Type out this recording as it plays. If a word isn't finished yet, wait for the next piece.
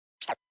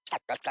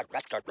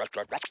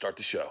Start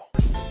the show.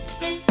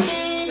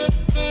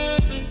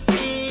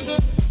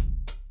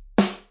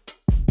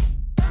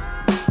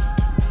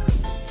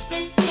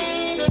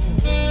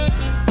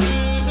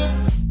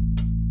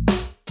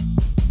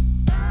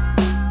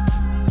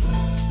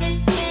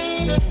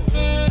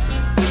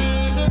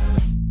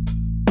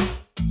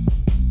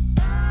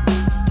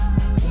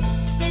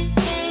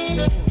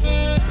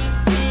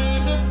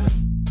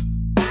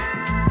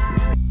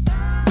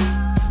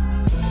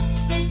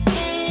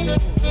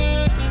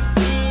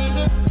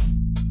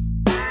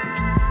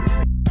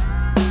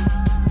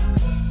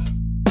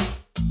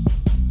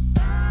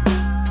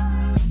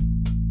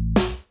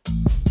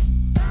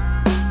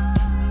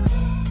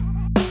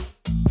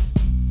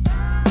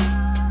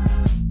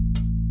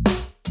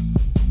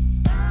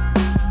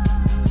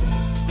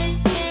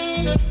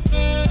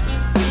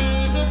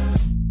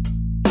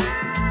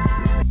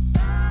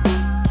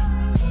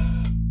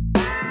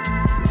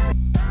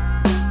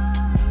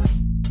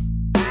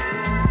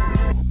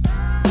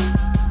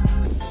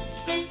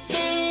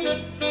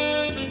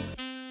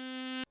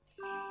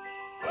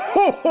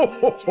 Ho, ho,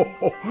 ho,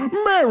 ho, ho.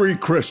 Merry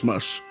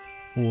Christmas!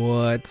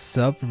 What's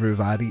up,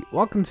 everybody?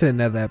 Welcome to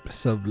another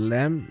episode of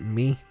Let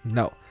Me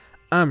Know.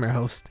 I'm your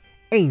host,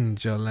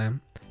 Angel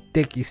Lem.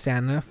 Thank you,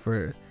 Santa,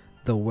 for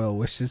the well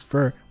wishes,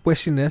 for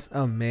wishing us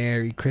a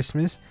Merry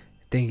Christmas.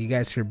 Thank you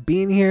guys for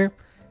being here.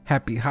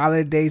 Happy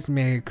holidays,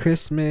 Merry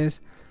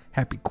Christmas,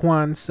 Happy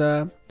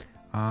Kwanzaa,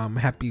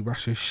 Happy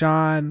Rosh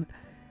Hashanah,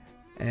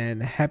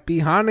 and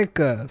Happy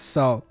Hanukkah.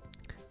 So,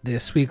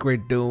 this week we're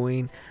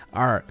doing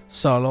our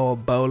Solo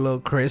Bolo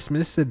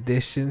Christmas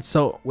edition.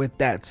 So with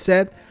that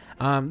said,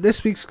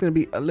 this week's gonna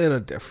be a little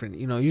different.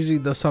 Usually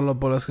the Solo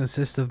Bolos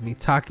consist of me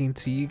talking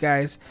to you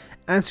guys,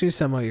 answering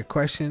some of your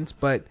questions,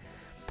 but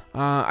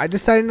I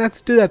decided not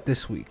to do that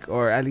this week,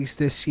 or at least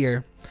this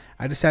year.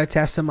 I decided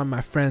to have some of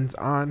my friends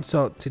on.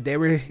 So today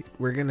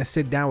we're gonna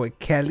sit down with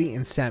Kelly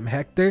and Sam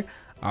Hector,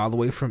 all the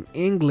way from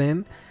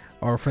England,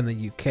 or from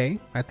the UK.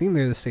 I think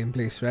they're the same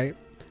place, right?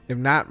 If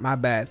not, my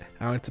bad.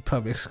 I went to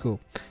public school.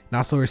 And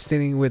also we're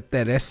sitting with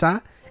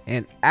Teresa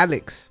and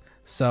Alex.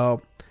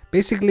 So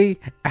basically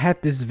I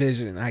had this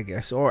vision, I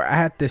guess, or I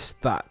had this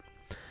thought.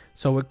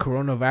 So with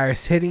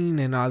coronavirus hitting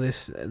and all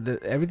this,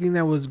 everything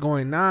that was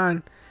going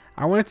on,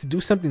 I wanted to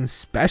do something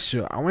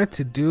special. I wanted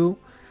to do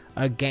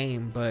a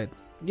game, but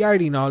you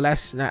already know,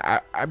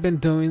 I've been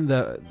doing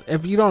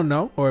if you don't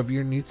know, or if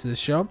you're new to the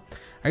show,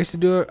 I used to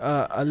do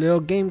a little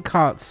game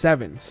called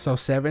Sevens. So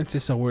Sevens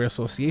is a word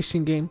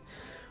association game,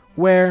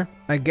 where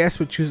my guests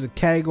would choose a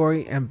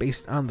category, and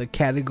based on the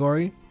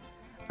category,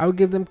 I would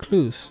give them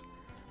clues.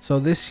 So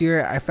this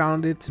year, I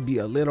found it to be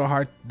a little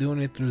hard doing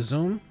it through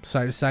Zoom,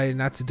 so I decided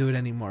not to do it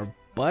anymore.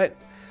 But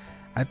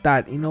I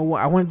thought, you know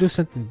what, I want to do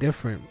something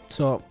different.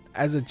 So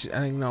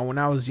when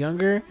I was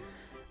younger,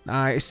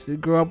 I used to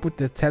grow up with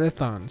the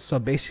telethon. So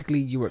basically,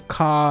 you would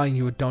call and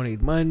you would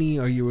donate money,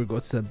 or you would go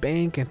to the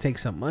bank and take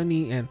some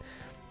money, and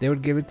they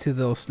would give it to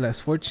those less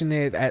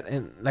fortunate.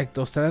 And like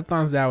those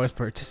telethons that I was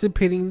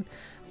participating,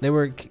 they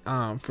were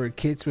for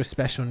kids with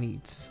special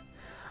needs.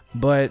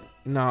 But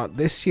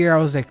this year I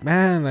was like,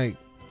 man, like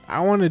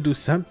I want to do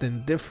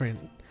something different.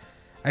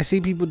 I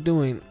see people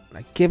doing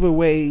like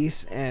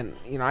giveaways, and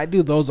I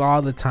do those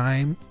all the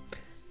time.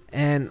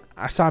 And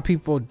I saw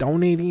people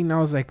donating. I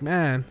was like,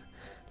 man,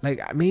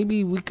 like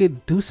maybe we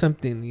could do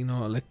something,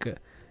 like a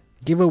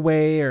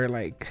giveaway, or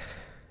like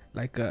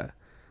a,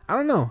 I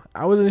don't know.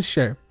 I wasn't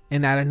sure.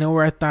 And out of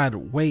nowhere, I thought,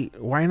 wait,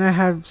 why not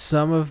have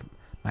some of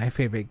my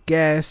favorite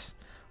guests,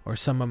 or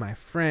some of my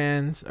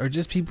friends, or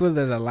just people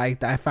that I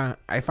like, that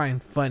I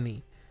find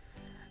funny?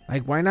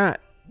 Like, why not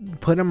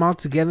put them all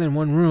together in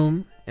one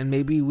room, and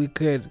maybe we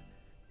could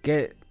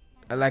get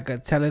like a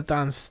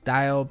telethon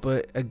style,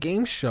 but a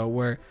game show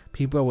where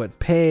people would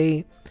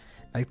pay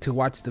like to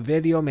watch the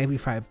video, maybe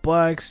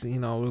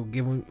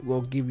 $5.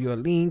 We'll give you a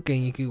link,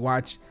 and you can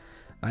watch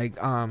like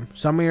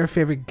some of your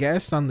favorite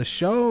guests on the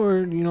show,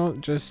 or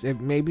just if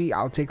maybe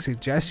I'll take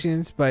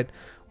suggestions, but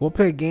we'll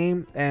play a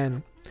game,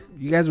 and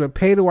you guys would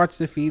pay to watch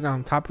the feed.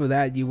 On top of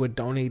that, you would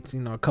donate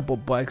a couple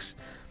bucks,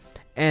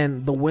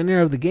 and the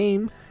winner of the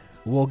game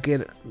will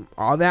get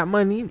all that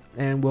money,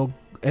 and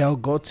it'll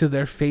go to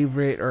their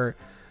favorite, or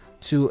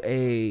to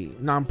a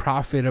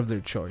nonprofit of their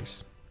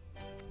choice.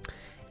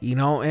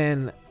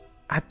 And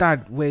I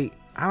thought, wait,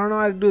 I don't know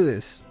how to do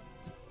this.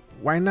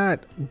 Why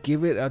not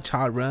give it a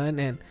child run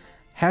and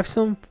have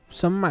some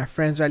of my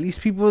friends, or at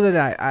least people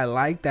that I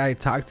like, that I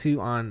talk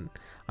to on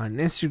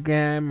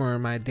Instagram or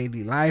my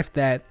daily life,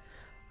 that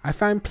I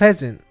find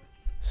pleasant.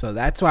 So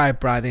that's why I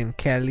brought in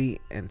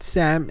Kelly and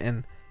Sam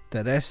and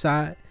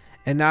Teresa,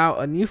 and now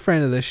a new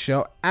friend of the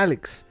show,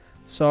 Alex.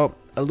 So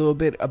a little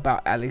bit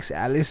about Alex.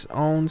 Alex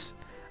owns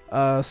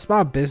a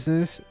small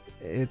business.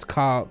 It's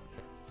called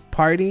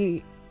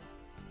Party.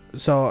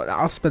 So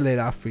I'll spell it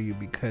out for you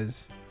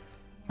because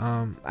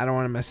I don't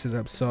want to mess it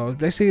up. So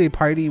basically,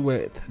 Party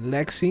with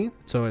Lexi.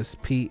 So it's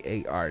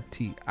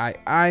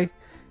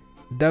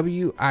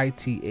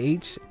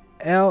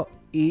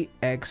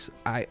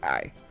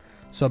PartyWithLexii.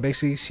 So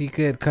basically, she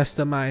could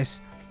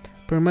customize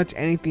pretty much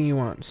anything you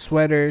want.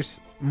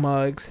 Sweaters,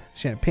 mugs,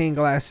 champagne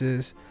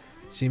glasses.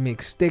 She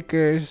makes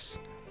stickers.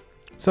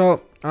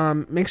 So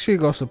make sure you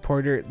go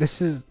support her.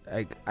 This is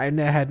like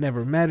had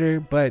never met her,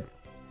 but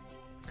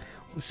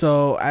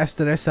so I asked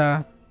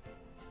Teresa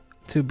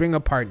to bring a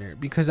partner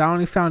because I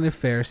only found it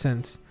fair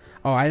since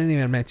I didn't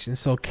even mention,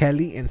 so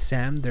Kelly and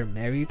Sam, they're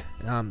married,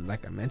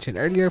 like I mentioned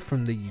earlier,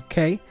 from the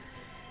UK,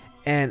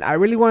 and I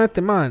really wanted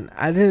them on.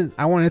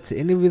 I wanted to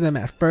interview them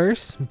at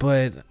first,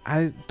 but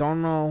I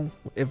don't know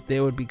if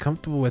they would be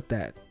comfortable with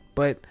that.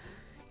 But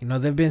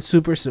they've been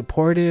super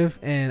supportive,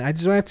 and I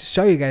just wanted to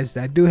show you guys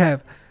that I do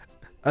have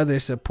other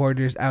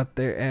supporters out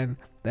there, and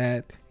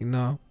that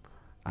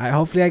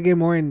hopefully I get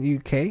more in the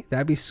UK.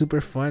 That'd be super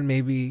fun.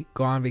 Maybe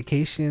go on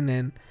vacation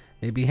and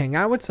maybe hang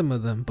out with some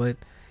of them. But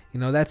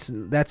that's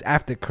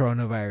after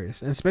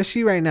coronavirus, and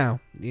especially right now.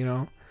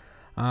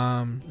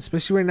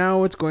 Especially right now,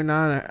 what's going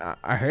on?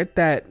 I heard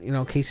that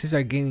cases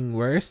are getting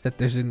worse. That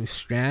there's a new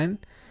strand,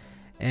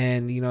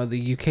 and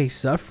the UK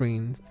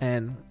suffering,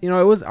 and it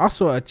was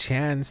also a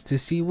chance to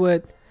see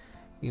what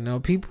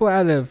people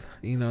out of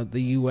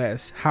the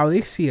US, how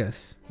they see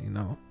us.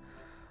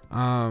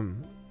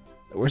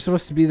 We're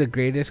supposed to be the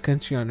greatest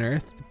country on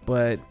earth,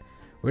 but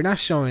we're not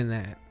showing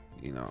that.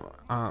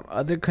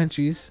 Other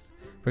countries,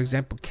 for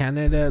example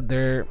Canada,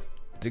 they're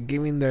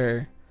giving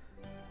their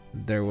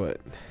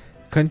what,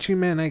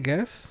 countrymen, I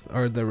guess,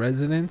 or the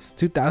residents,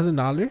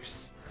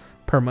 $2,000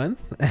 per month,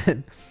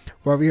 and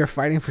while we are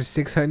fighting for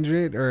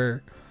 600,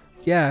 or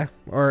I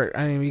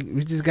mean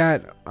we just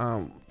got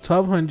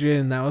 1,200,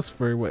 and that was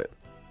for what?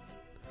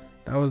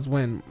 That was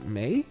when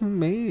May,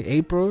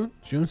 April,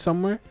 June,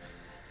 somewhere.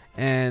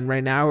 And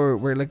right now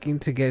we're looking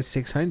to get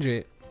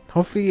 600.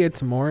 Hopefully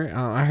it's more.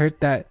 I heard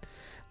that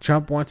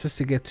Trump wants us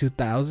to get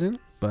 2,000,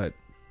 but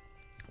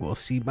we'll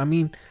see. I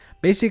mean,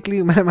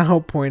 basically my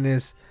whole point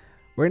is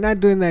we're not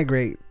doing that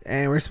great,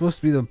 and we're supposed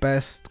to be the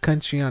best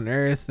country on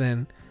earth,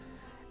 and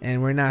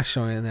we're not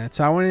showing that.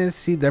 So I wanted to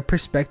see their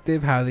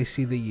perspective, how they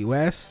see the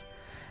US.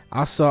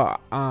 Also,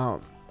 I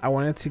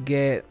wanted to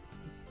get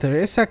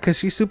Teresa, because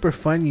she's super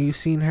fun. You've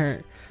seen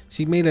her.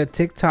 She made a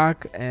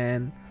TikTok,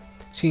 and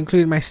she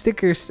included my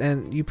stickers,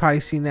 and you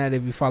probably seen that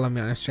if you follow me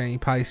on Instagram. You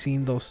probably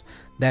seen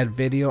that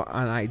video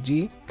on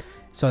IG.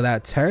 So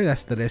that's her.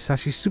 That's Teresa.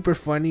 She's super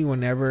funny.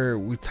 Whenever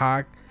we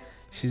talk,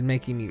 she's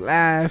making me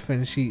laugh,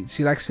 and she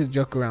likes to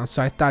joke around.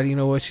 So I thought,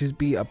 she'd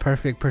be a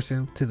perfect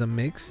person to the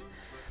mix.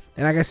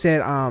 And like I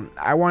said,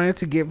 I wanted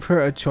to give her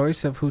a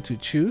choice of who to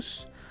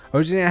choose.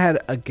 Originally, I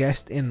had a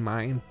guest in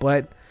mind,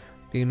 but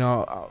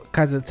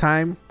because of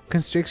time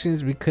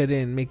constrictions, we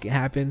couldn't make it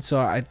happen. So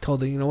I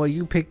told her,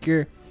 you pick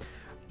your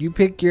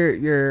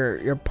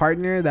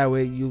partner. That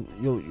way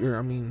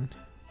I mean,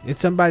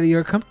 it's somebody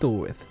you're comfortable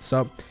with.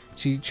 So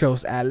she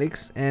chose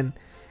Alex, and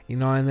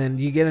and then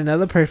you get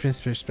another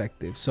person's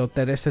perspective. So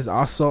Teresa's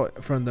also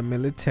from the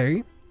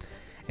military,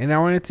 and I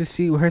wanted to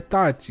see her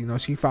thoughts.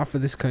 She fought for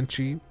this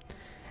country,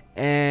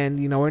 and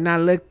we're not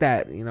looked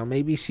at.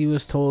 Maybe she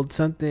was told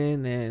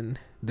something and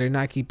they're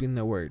not keeping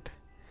the word.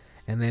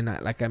 And then,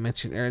 like I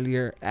mentioned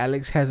earlier,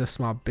 Alex has a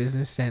small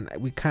business, and I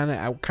kind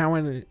of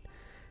wanted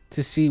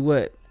to see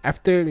what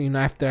after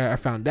I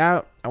found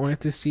out, I wanted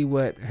to see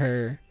what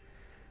her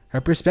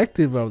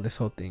perspective of this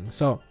whole thing.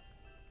 So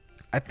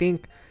I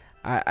think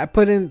I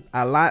put in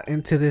a lot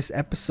into this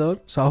episode,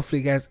 so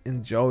hopefully you guys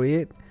enjoy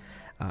it.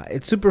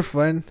 It's super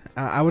fun.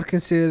 I would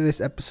consider this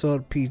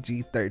episode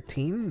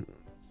PG-13.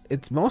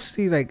 It's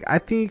mostly like, I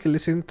think you can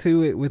listen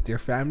to it with your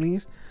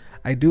families.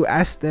 I do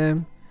ask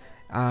them.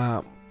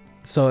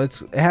 So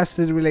it has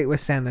to relate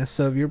with Santa.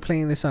 So if you're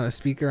playing this on a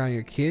speaker on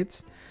your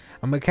kids,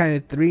 I'm gonna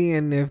count to 3,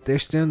 and if they're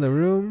still in the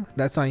room,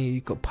 that's on you.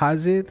 You could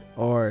pause it,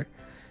 or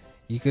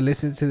you could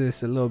listen to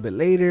this a little bit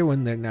later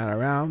when they're not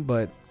around.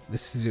 But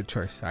this is your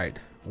choice. All right,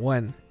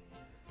 1,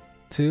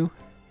 2,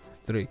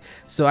 3.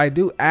 So I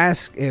do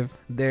ask if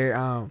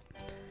they're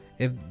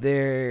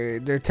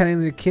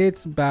telling their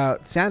kids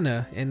about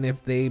Santa, and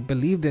if they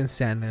believed in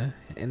Santa,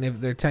 and if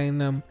they're telling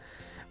them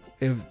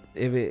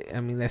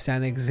that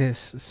Santa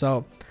exists.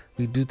 So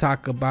we do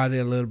talk about it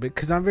a little bit,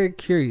 because I'm very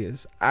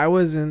curious.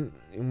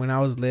 When I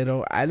was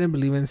little, I didn't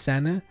believe in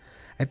Santa.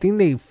 I think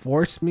they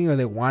forced me, or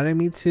they wanted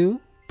me to.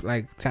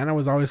 Like, Santa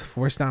was always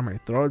forced down my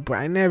throat, but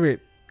I never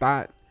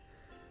thought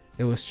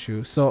it was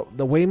true. So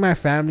the way my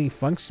family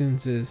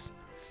functions is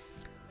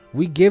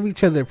we give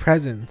each other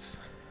presents,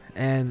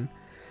 and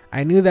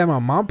I knew that my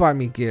mom bought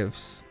me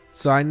gifts,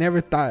 so I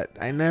believed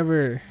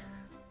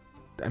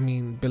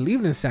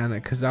in Santa,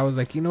 because I was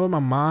like, what, my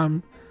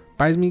mom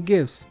buys me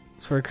gifts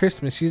for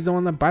Christmas. She's the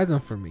one that buys them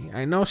for me.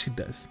 I know she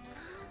does.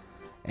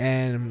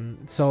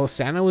 And so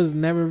Santa was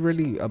never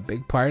really a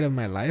big part of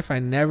my life. I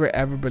never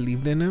ever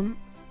believed in him.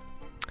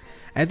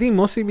 I think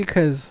mostly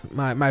because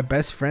my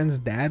best friend's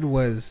dad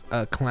was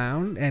a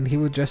clown, and he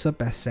would dress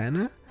up as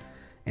Santa,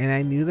 and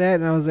I knew that,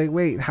 and I was like,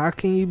 wait, how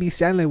can you be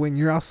Santa when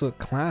you're also a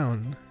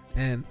clown?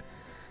 And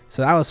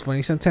so that was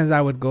funny. Sometimes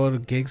I would go to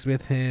gigs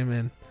with him,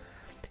 and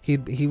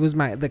he was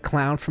the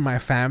clown for my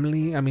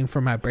family. I mean,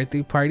 for my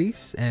birthday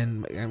parties,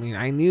 and I mean,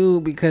 I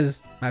knew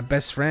because my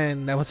best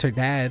friend, that was her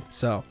dad,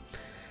 so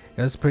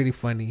it was pretty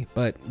funny.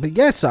 But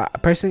yeah, so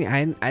personally,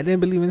 I didn't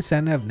believe in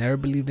Santa. I've never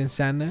believed in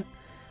Santa,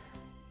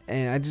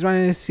 and I just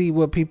wanted to see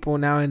what people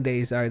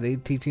nowadays are they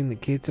teaching the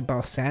kids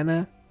about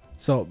Santa.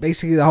 So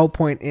basically, the whole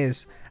point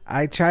is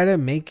I try to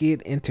make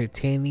it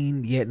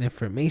entertaining yet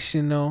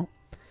informational.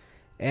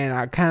 And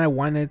I kind of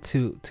wanted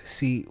to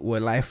see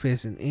what life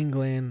is in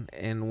England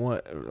and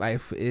what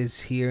life is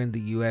here in the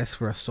U.S.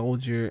 for a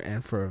soldier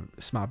and for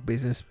a small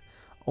business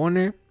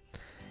owner.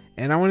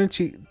 And I wanted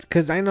to,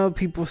 because I know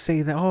people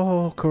say that,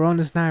 oh,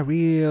 Corona's not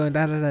real and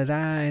da da da da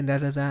and da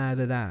da da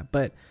da da.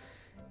 But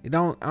I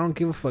don't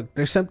give a fuck.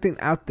 There's something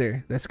out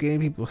there that's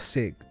getting people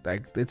sick.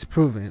 Like, it's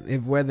proven.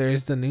 If whether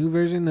it's the new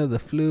version of the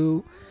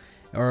flu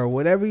or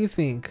whatever you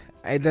think,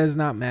 it does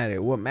not matter.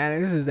 What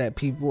matters is that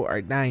people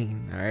are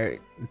dying. All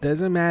right, it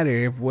doesn't matter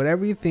if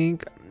whatever you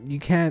think. You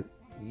can't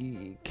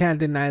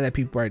deny that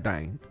people are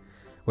dying.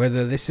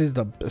 Whether this is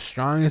the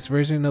strongest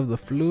version of the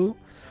flu,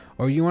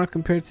 or you want to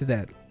compare it to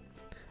that.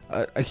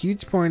 A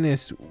huge point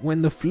is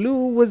when the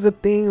flu was a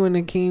thing, when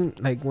it came,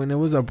 like when it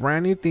was a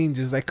brand new thing,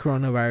 just like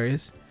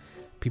coronavirus.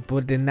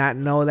 People did not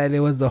know that it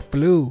was the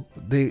flu.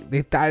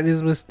 They thought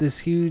this was this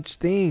huge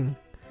thing.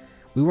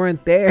 We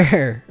weren't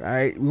there. All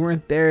right, we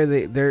weren't there.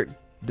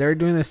 They're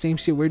doing the same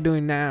shit we're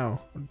doing now,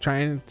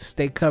 trying to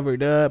stay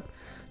covered up,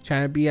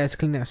 trying to be as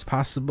clean as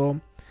possible.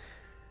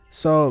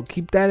 So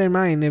keep that in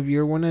mind if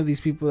you're one of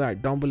these people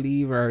that don't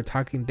believe or are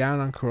talking down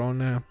on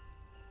Corona.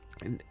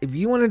 If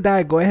you want to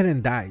die, go ahead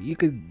and die. You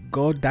could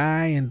go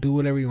die and do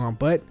whatever you want,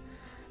 but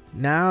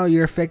now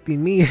you're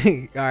affecting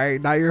me. All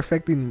right, now you're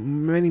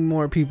affecting many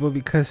more people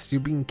because you're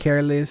being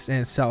careless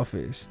and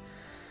selfish.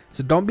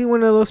 So don't be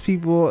one of those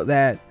people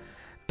that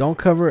don't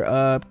cover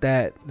up,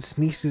 that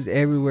sneezes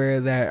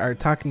everywhere, that are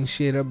talking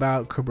shit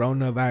about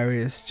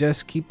coronavirus.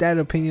 Just keep that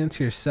opinion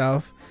to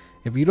yourself.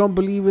 If you don't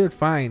believe it,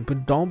 fine,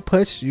 but don't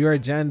push your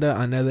agenda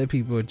on other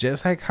people.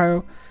 Just like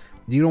how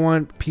you don't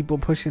want people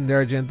pushing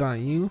their agenda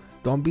on you,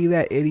 don't be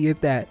that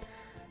idiot that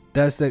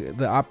does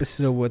the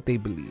opposite of what they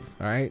believe.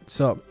 All right,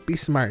 so be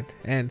smart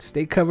and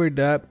stay covered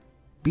up.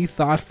 Be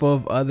thoughtful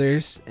of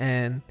others,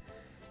 and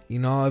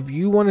if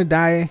you want to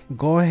die,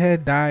 go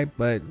ahead, die,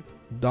 but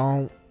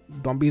don't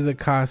be the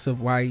cause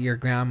of why your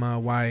grandma,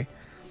 why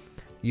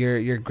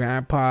your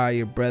grandpa,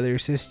 your brother,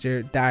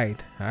 sister died.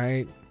 All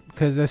right,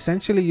 because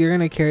essentially you're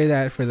gonna carry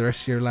that for the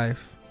rest of your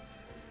life.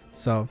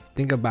 So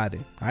think about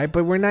it. All right,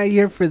 but we're not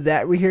here for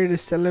that. We're here to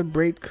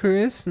celebrate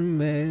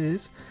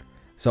Christmas.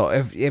 So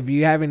if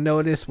you haven't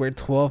noticed, we're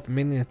 12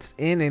 minutes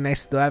in and I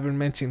still haven't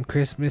mentioned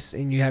Christmas,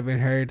 and you haven't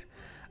heard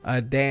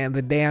the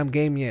damn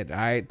game yet. All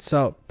right,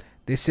 so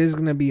this is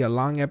gonna be a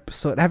long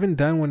episode. I haven't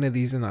done one of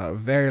these in a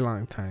very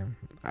long time.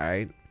 All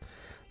right,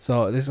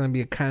 so this is going to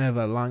be a kind of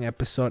a long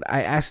episode.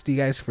 I asked you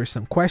guys for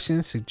some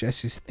questions,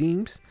 suggestions,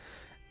 themes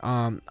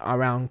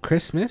around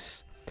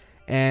Christmas.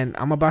 And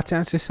I'm about to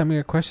answer some of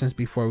your questions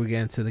before we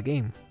get into the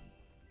game.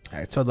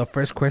 Alright, so the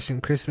first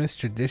question, Christmas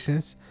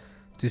traditions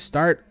to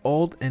start,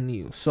 old and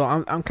new. So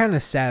I'm kind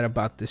of sad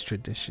about this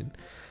tradition.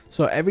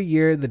 So every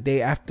year, the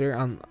day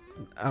after,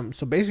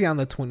 so basically on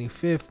the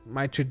 25th,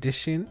 my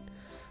tradition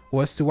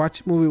was to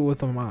watch a movie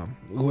with my mom.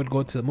 We would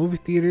go to the movie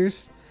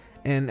theaters,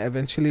 and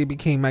eventually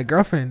became my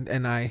girlfriend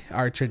and I,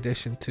 our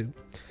tradition too.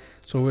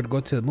 So we would go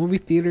to the movie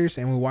theaters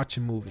and we watch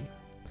a movie.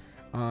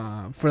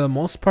 For the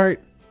most part,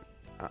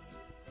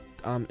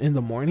 in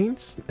the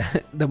mornings,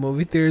 the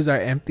movie theaters are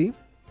empty.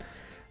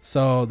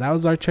 So that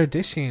was our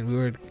tradition.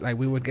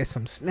 We would get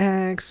some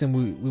snacks and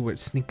we would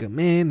sneak them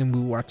in and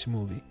we would watch a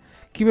movie.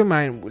 Keep in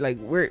mind, like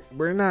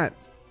we're not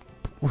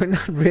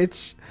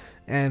rich,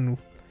 and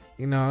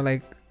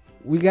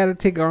we gotta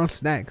take our own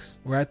snacks.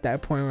 We're at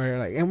that point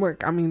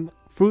where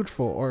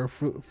fruitful or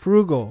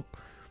frugal.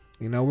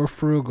 We're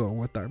frugal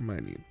with our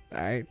money,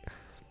 right?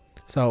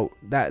 So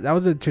that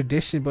was a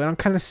tradition, but I'm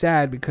kind of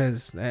sad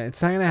because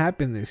it's not gonna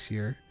happen this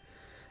year.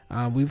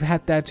 We've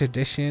had that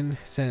tradition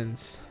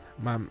since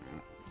my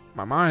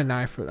mom and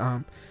I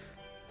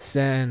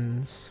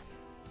since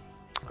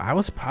I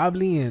was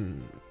probably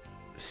in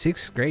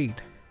 6th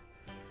grade.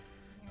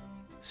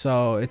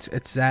 So it's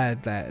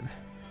sad that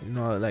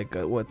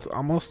what's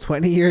almost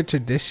 20-year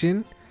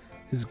tradition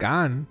is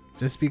gone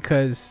just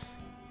because.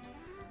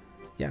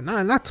 Yeah,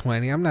 no, not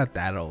 20. I'm not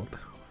that old.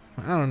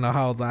 I don't know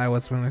how old I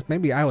was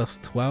maybe I was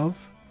 12.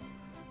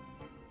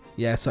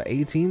 Yeah, so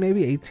 18,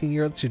 maybe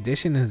 18-year-old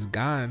tradition is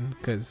gone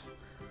because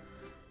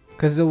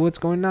of what's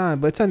going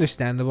on. But it's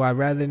understandable. I'd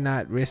rather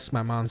not risk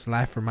my mom's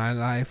life or my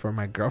life or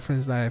my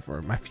girlfriend's life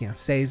or my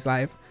fiance's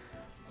life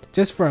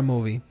just for a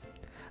movie.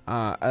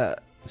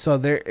 So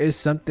there is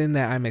something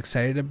that I'm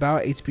excited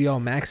about.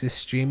 HBO Max is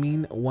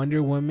streaming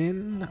Wonder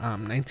Woman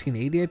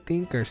 1980, I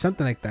think, or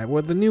something like that.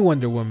 Well, the new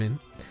Wonder Woman.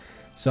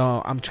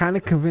 So I'm trying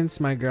to convince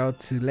my girl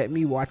to let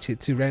me watch it,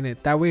 to rent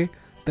it. That way,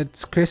 the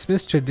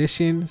Christmas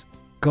tradition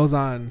goes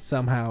on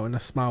somehow in a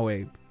small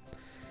way.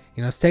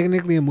 It's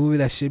technically a movie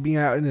that should be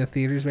out in the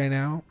theaters right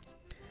now,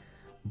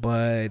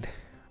 but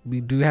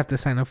we do have to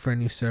sign up for a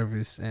new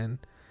service, and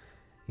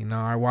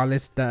our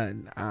wallets that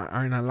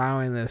aren't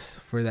allowing us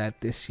for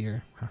that this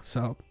year.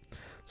 So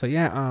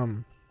yeah,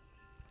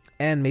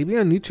 and maybe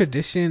a new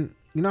tradition.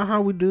 You know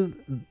how we do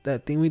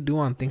that thing we do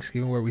on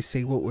Thanksgiving where we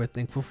say what we're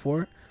thankful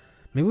for?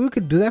 Maybe we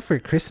could do that for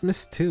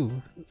Christmas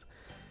too.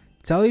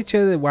 Tell each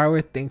other why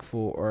we're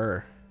thankful,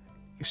 or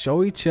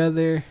show each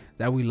other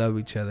that we love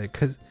each other,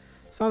 because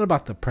it's not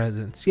about the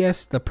presents.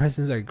 Yes, the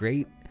presents are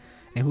great,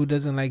 and who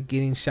doesn't like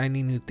getting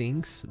shiny new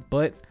things?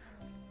 But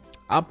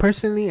I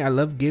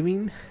love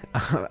giving.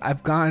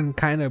 I've gone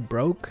kind of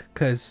broke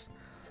because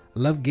I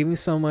love giving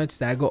so much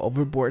that I go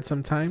overboard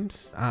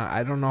sometimes.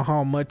 I don't know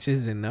how much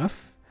is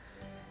enough,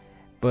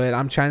 but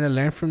I'm trying to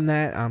learn from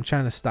that. I'm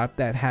trying to stop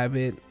that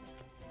habit.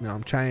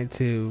 I'm trying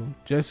to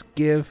just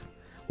give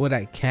what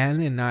I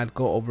can and not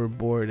go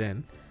overboard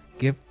and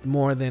give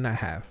more than I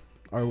have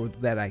or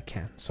that I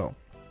can. So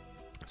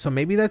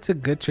maybe that's a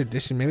good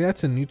tradition. Maybe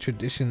that's a new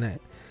tradition that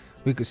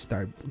we could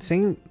start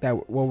saying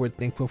that what we're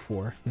thankful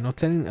for.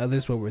 Telling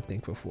others what we're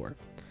thankful for.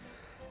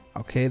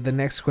 Okay, the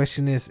next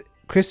question is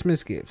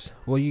Christmas gifts.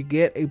 Will you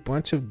get a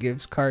bunch of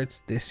gift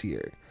cards this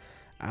year?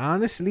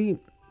 Honestly,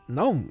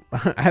 no.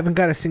 I haven't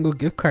got a single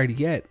gift card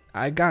yet.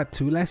 I got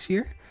 2 last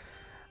year,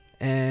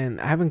 and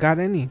I haven't got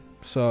any.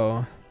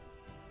 So,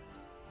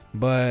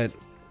 but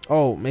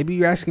maybe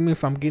you're asking me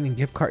if I'm getting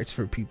gift cards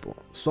for people.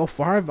 So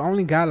far, I've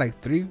only got like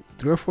three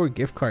or four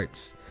gift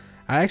cards.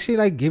 I actually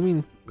like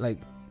giving like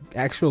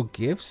actual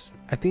gifts.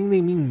 I think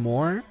they mean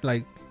more.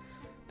 Like,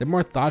 they're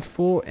more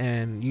thoughtful,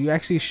 and you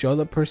actually show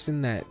the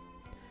person that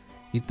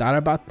you thought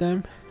about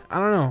them. I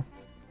don't know.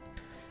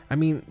 I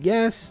mean,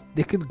 yes,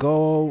 they could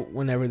go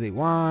whenever they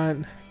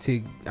want to.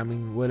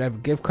 Whatever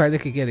gift card, they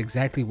could get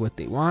exactly what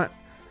they want.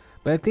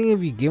 But I think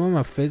if you give them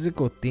a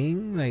physical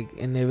thing,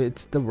 and if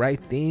it's the right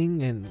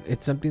thing and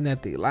it's something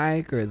that they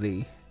like, or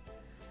they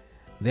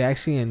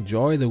actually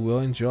enjoy, they will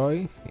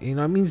enjoy, it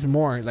means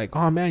more. Like,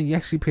 oh man, you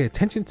actually pay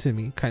attention to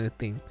me, kind of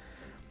thing.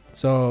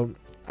 So,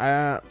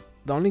 the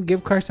only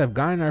gift cards I've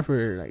gotten are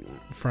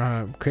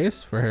from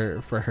Chris for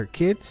her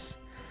kids,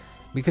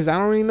 because I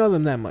don't really know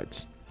them that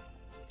much.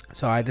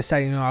 So I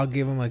decided, I'll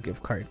give them a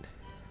gift card.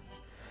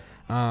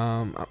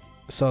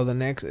 So the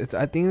next,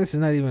 I think this is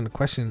not even a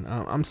question.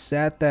 I'm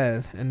sad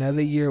that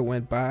another year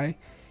went by,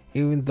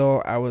 even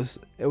though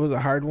it was a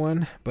hard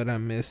one, but I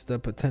missed the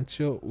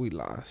potential we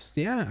lost.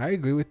 Yeah, I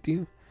agree with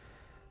you.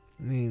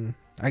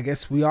 I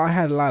guess we all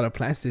had a lot of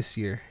plans this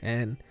year,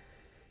 and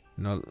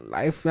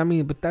life.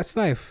 But that's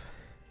life.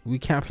 We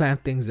can't plan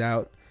things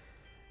out.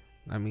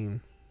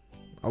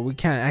 Or we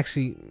can't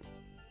actually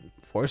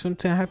force them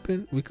to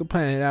happen. We could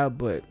plan it out,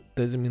 but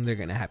doesn't mean they're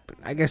gonna happen.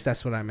 I guess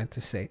that's what I meant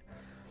to say.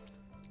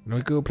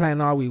 We could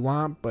plan all we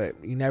want, but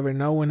you never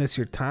know when it's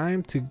your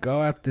time to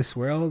go out this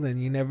world,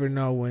 and you never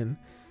know when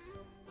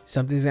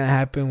something's gonna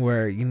happen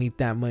where you need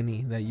that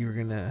money that you're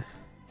gonna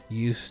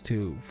use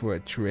for a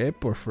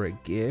trip or for a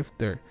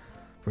gift or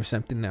for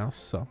something else.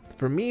 So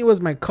for me, it was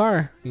my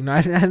car.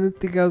 I didn't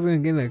think I was gonna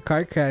get in a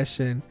car crash,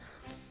 and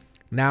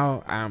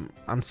now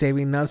I'm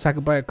saving up so I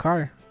could buy a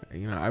car.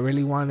 I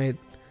really wanted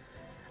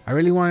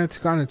to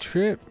go on a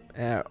trip,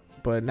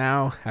 but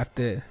now I have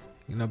to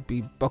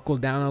be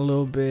buckled down a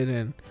little bit.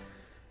 And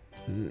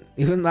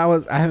even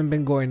though I haven't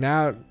been going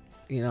out,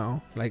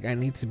 I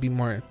need to be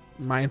more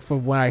mindful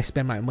of what I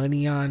spend my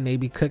money on.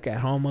 Maybe cook at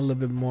home a little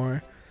bit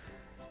more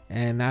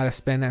and not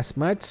spend as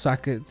much, so I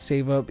could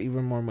save up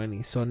even more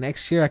money, so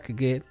next year I could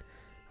get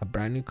a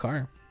brand new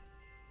car.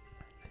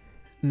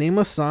 Name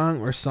a song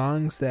or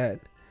songs that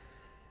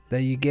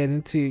you get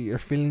into your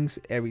feelings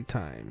every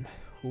time.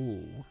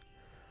 Ooh.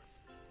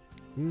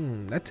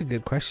 That's a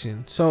good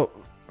question. So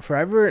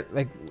forever,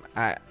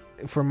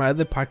 for my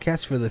other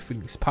podcast, for the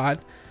Feelings Pod,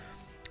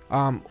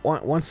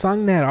 one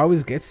song that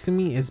always gets to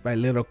me is by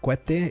Little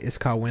Cuete. It's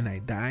called When I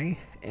Die,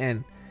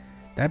 and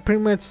that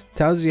pretty much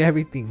tells you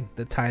everything,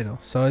 the title.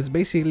 So it's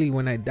basically,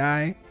 when I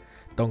die,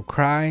 don't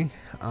cry.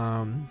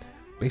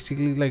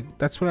 Basically,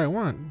 that's what I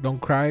want. Don't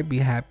cry, be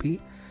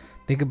happy.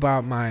 Think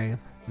about my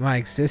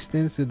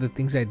existence, or the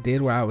things I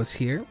did while I was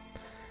here,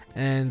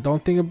 and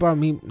don't think about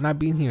me not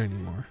being here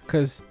anymore,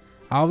 because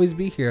I'll always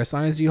be here. As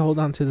long as you hold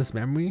on to those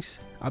memories,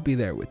 I'll be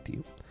there with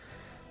you.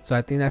 So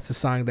I think that's a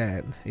song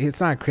that,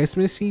 it's not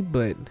Christmassy,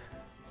 but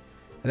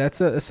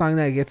that's a song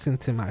that gets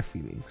into my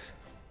feelings.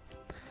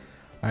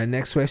 All right,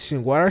 next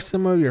question. What are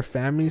some of your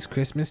family's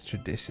Christmas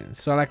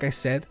traditions? So like I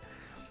said,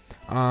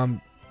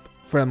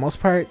 for the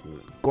most part,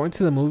 going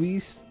to the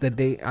movies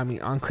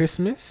on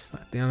Christmas,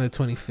 I think on the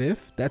 25th,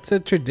 that's a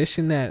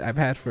tradition that I've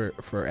had for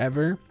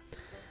forever.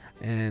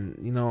 And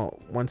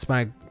once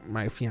my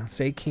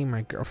fiance came,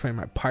 my girlfriend,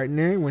 my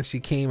partner, when she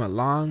came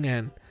along,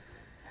 and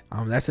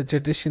that's a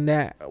tradition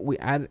that we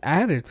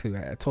added to.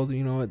 I told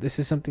her, this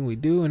is something we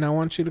do, and I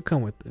want you to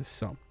come with us.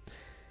 So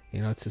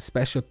it's a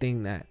special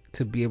thing that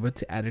to be able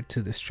to add it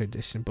to this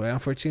tradition. But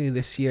unfortunately,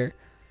 this year it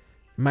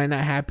might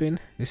not happen.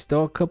 There's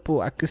still a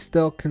couple. I could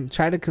still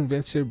try to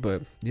convince her,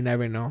 but you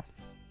never know.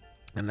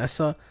 And that's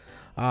for,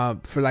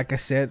 like I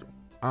said,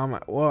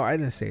 well, I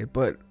didn't say it,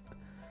 but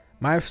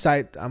my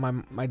side,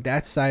 my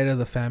dad's side of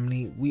the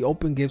family, we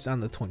open gifts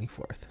on the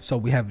 24th. So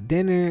we have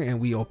dinner and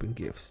we open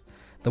gifts.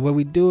 The way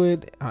we do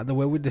it, the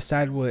way we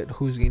decide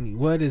who's getting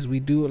what is we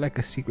do like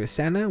a secret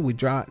Santa. We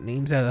draw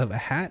names out of a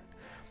hat.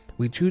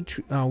 We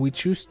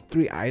choose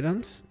 3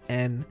 items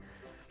and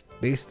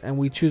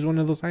we choose one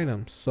of those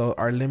items. So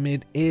our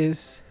limit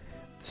is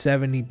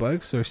 $70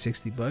 or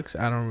 $60.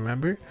 I don't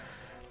remember.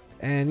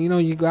 And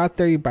you go out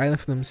there, you buy them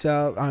for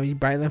themselves. You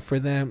buy them for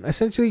them.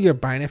 Essentially, you're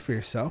buying it for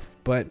yourself,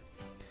 but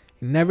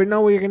you never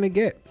know what you're gonna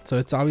get. So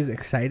it's always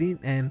exciting.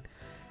 And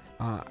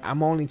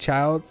I'm only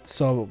child,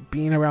 so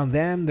being around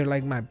them, they're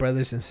like my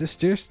brothers and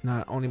sisters,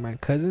 not only my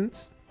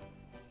cousins.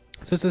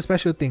 So it's a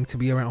special thing to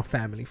be around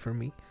family for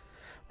me.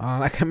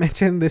 Like I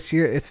mentioned, this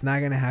year it's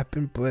not gonna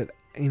happen, but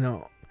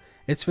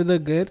it's for the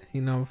good.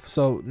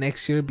 So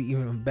next year will be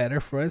even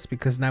better for us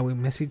because now we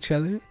miss each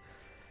other.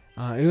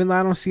 Even though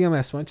I don't see them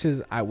as much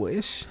as I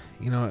wish,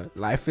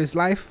 life is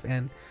life,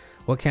 and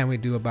what can we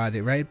do about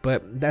it, right?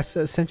 But that's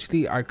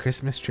essentially our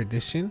Christmas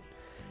tradition.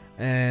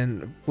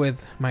 And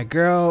with my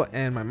girl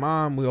and my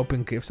mom, we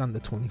open gifts on the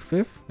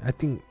 25th. I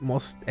think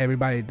most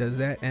everybody does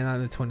that. And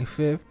on the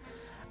 25th,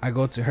 I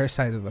go to her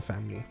side of the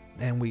family,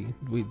 and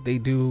they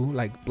do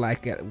like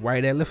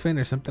white elephant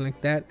or something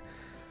like that,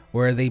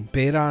 where they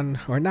bid on,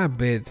 or not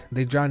bid,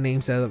 they draw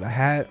names out of a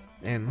hat,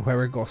 and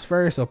whoever goes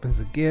first opens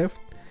a gift.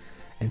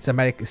 And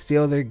somebody could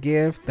steal their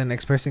gift, the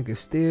next person could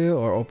steal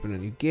or open a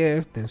new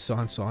gift, and so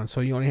on, so on.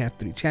 So you only have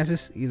 3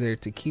 chances, either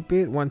to keep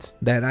it. Once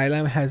that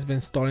item has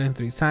been stolen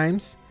 3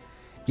 times,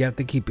 you have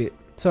to keep it.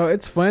 So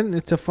it's fun.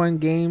 It's a fun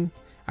game.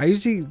 I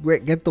usually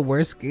get the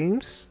worst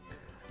games.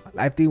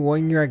 I think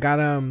one year I got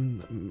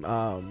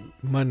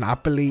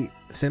Monopoly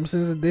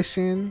Simpsons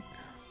edition,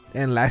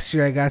 and last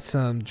year I got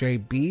some Dre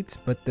Beats,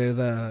 but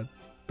they're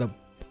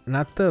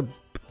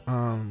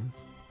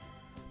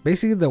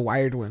basically the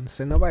wired ones,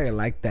 and nobody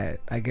liked that,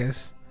 I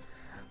guess.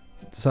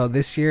 So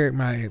this year,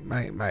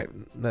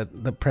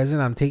 the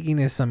present I'm taking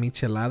is some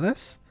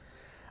micheladas.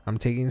 I'm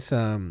taking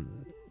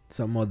some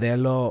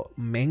Modelo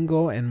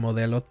Mango and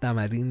Modelo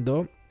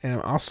Tamarindo,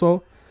 and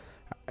also,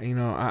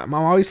 I'm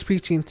always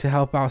preaching to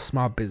help out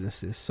small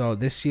businesses. So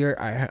this year,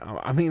 I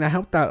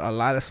helped out a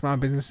lot of small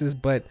businesses,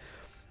 but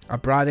I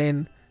brought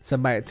in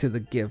somebody to the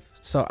gift.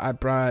 So I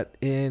brought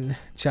in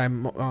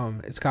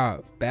it's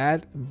called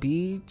Bad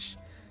Beach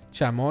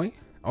Chamoy.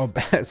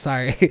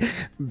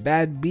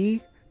 Bad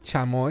B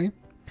Chamoy.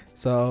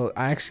 So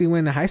I actually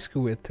went to high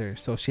school with her.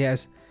 So she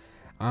has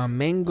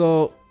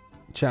mango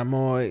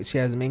chamoy, she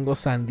has mango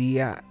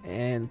sandia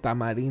and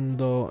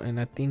tamarindo, and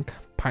I think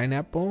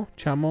pineapple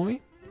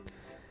chamoy.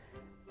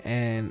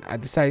 And I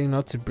decided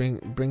to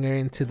bring her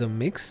into the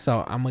mix.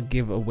 So I'm gonna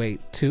give away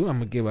 2. I'm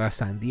gonna give her a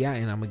sandia,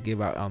 and I'm gonna give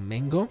out a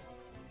mango.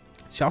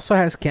 She also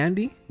has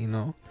candy,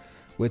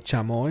 with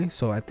chamoy.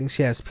 So I think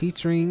she has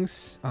peach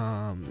rings,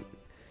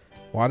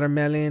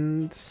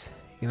 watermelons,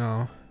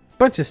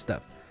 bunch of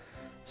stuff.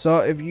 So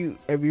if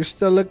you're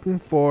still looking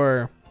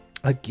for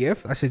a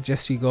gift, I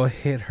suggest you go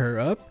hit her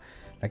up.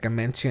 Like I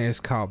mentioned, it's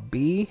called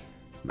Bad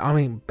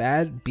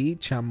B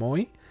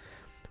Chamoy.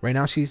 Right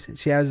now she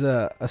has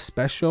a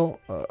special,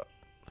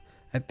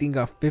 I think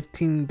a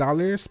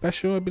 $15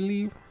 special, I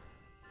believe.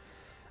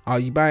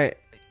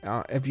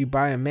 If you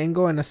buy a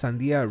mango and a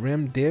sandia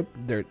rim dip,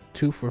 they're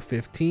 2 for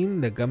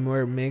 $15. The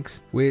gummy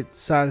mix with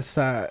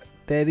salsa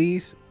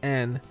teris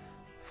and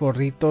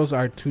forritos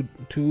are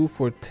 2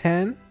 for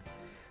 $10.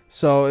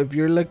 So if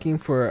you're looking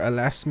for a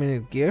last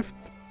minute gift,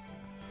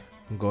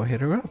 go hit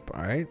her up.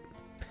 All right.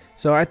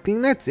 So I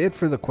think that's it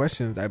for the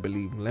questions, I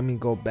believe. Let me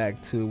go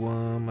back to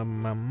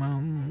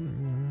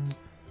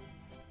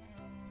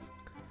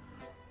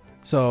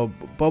so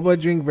boba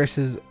drink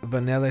versus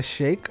vanilla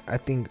shake. I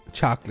think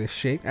chocolate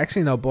shake.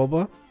 Actually, no,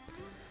 boba.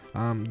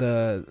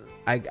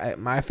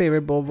 My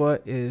favorite boba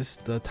is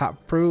the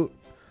top fruit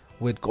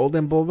with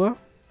golden boba.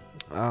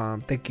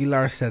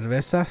 Tequila or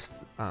cervezas.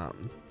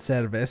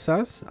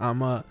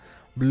 I'm a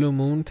Blue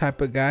Moon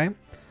type of guy.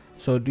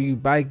 So do you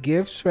buy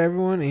gifts for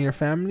everyone in your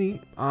family?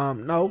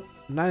 No,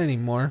 not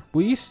anymore. I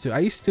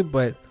used to,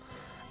 but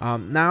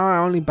now I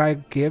only buy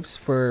gifts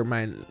for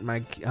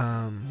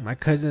my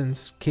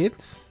cousin's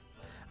kids.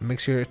 I make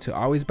sure to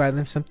always buy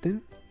them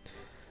something.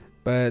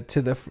 But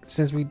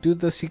since we do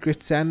the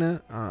Secret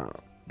Santa,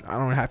 I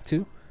don't have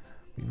to,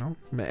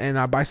 and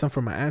I buy some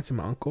for my aunts and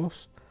my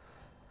uncles.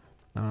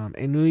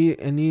 A new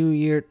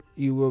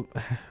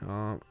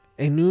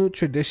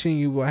tradition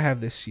you will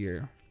have this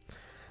year.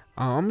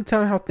 I'm gonna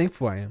tell you how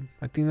thankful I am.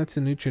 I think that's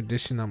a new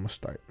tradition I'm gonna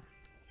start.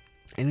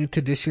 A new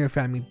tradition your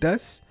family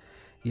does.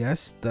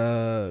 Yes,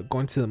 the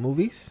going to the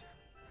movies.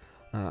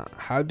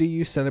 How do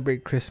you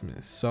celebrate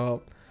Christmas?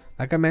 So,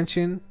 like I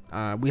mentioned,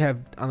 we have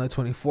on the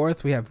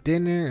 24th we have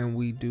dinner and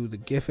we do the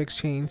gift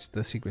exchange,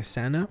 the Secret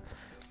Santa.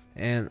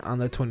 And on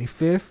the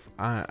 25th,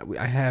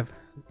 I have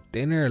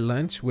dinner or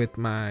lunch with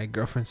my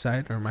girlfriend's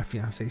side or my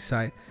fiance's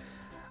side,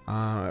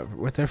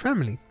 with her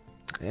family.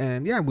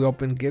 And yeah, we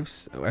open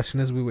gifts as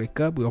soon as we wake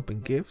up. We open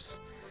gifts.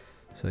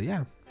 So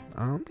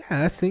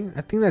I think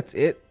that's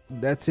it.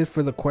 That's it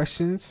for the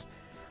questions.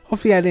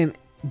 Hopefully I didn't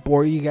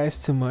bore you guys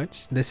too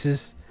much. This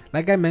is,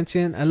 like I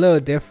mentioned, a little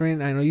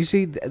different. I know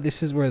usually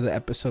this is where the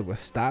episode will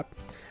stop,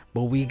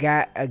 but we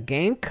got a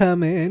game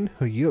coming.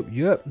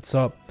 Yup.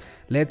 So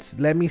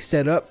let me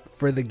set up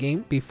for the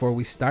game before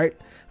we start.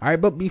 All right,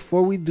 but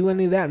before we do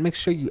any of that, make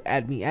sure you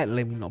add me at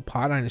Let Me Know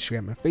Pod on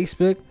Instagram and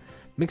Facebook.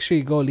 Make sure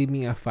you go leave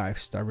me a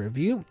 5-star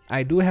review.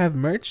 I do have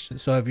merch,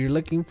 so if you're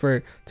looking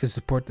to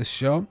support the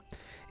show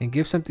and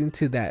give something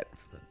to that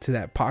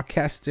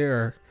podcaster,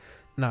 or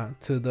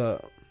to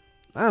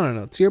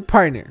your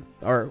partner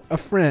or a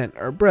friend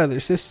or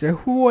brother, sister,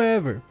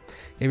 whoever.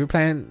 If you're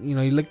planning,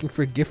 you're looking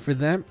for a gift for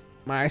them,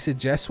 I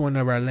suggest one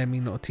of our Let Me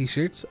Know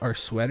t-shirts or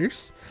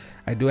sweaters.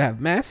 I do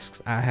have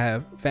masks. I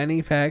have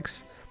fanny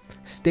packs,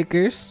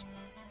 stickers.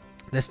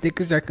 The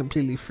stickers are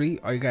completely free.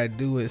 All you gotta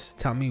do is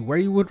tell me where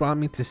you would want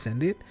me to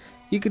send it.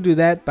 You could do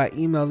that by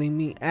emailing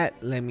me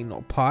at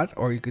LetMeKnowPod,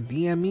 or you could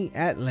DM me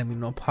at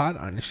LetMeKnowPod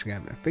on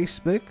Instagram and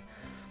Facebook.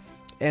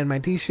 And my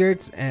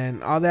t-shirts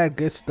and all that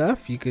good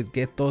stuff, you could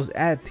get those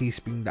at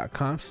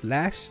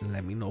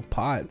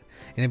teespring.com/LetMeKnowPod.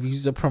 And if you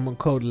use the promo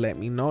code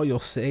LetMeKnow, you'll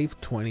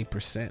save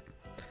 20%.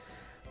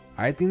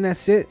 I think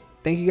that's it.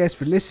 Thank you guys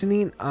for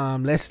listening.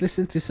 Let's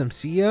listen to some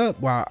Sia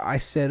while I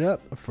set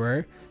up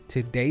for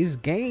today's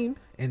game.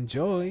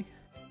 Enjoy.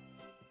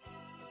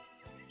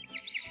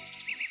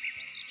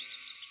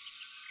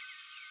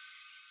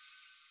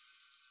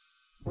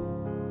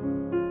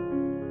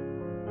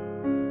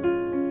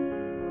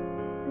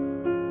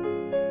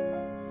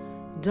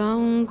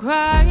 Don't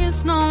cry,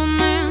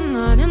 snowman,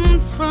 not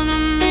in front of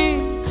me.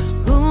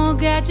 Who'll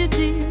get your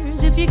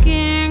tears if you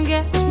can't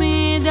catch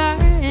me,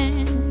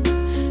 darling?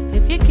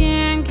 If you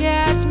can't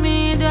catch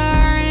me,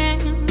 darling.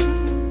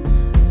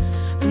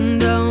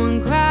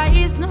 Don't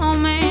cry,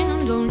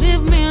 snowman, don't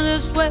leave me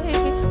this way.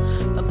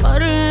 A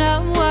bottle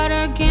of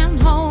water can't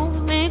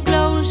hold me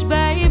close,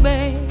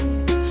 baby.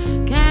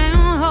 Can't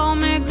hold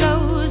me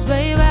close,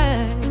 baby.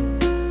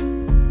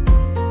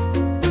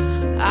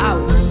 I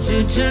want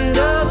you to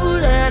know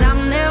that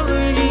I'm never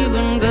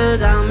leaving,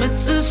 'cause I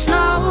miss the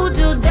snow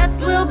till death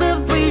will be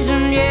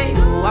freezing. Yeah,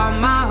 you are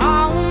my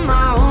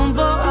home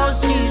for all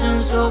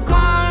seasons. So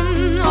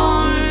come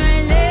on,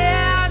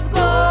 let's go.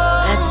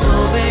 Let's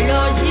go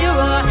below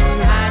zero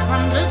and hide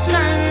from the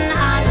sun.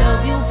 I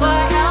love you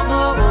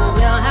forever, oh,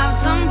 we'll have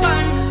some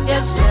fun.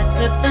 Yes, let's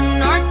hit the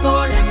North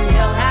Pole and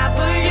live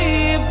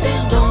happily.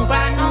 Please don't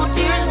cry no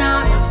tears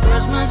now, it's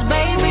Christmas,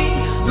 baby.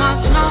 My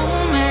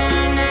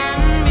snowman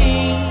and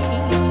me,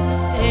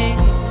 hey.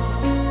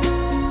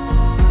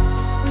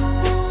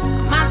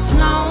 My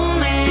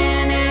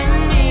snowman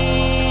and me,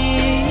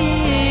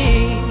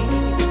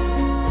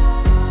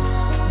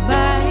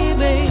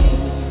 baby.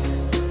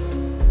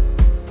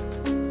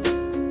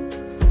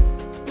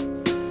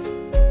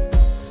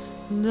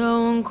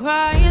 Don't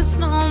cry,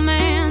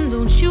 snowman,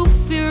 don't you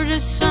fear the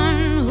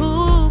sun.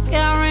 Who'll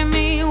carry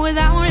me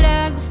without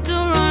legs to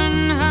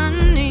run,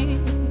 honey?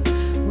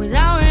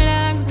 Without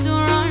legs to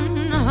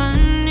run,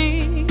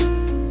 honey.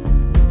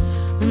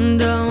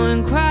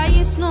 Don't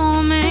cry,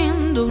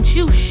 snowman, don't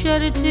you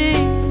shed a tear.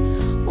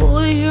 Oh,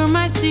 hear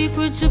my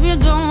secrets if you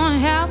don't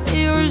have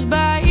ears,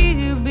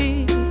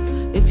 baby.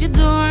 If you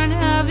don't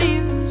have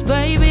ears,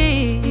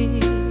 baby.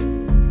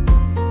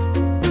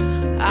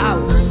 I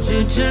want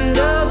you to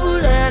know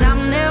that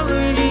I'm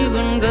never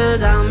leaving,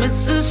 'cause I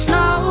miss the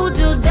snow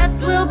till death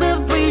will be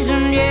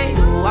freezing. Yeah,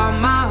 you are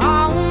my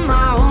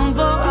home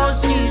for all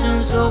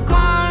seasons. So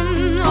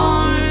come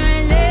on,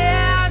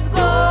 let's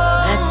go.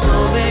 Let's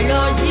go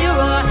below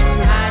zero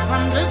and hide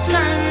from the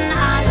sun. I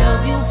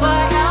love you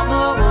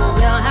forever, oh,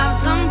 we'll have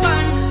some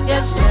fun.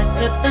 Yes, let's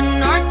hit the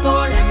North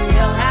Pole and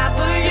live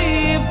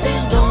happily.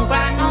 Please don't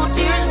cry no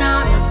tears now,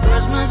 it's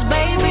Christmas,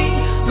 baby.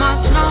 My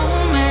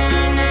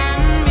snowman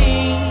and me,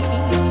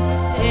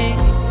 hey.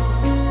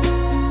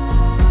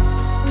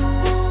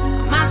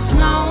 My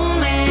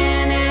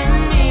snowman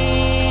and me,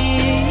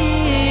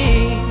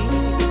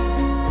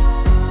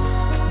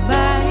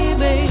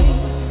 baby.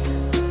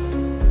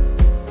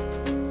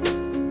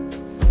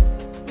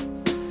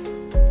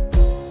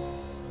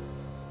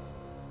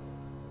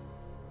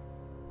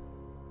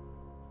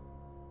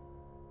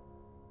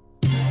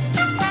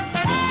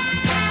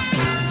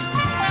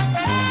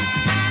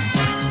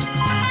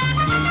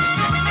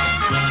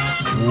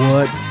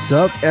 What's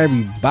up,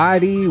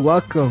 everybody?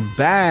 Welcome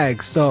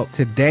back. So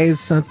today's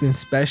something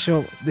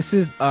special. This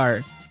is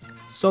our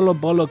Solo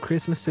Bolo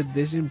Christmas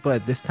edition,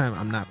 but this time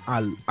I'm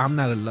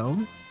not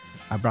alone.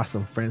 I brought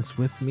some friends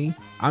with me.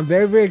 I'm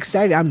very, very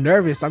excited. I'm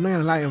nervous. I'm not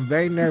gonna lie. I'm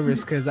very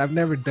nervous because I've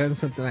never done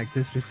something like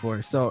this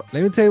before. So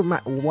let me tell you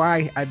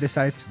why I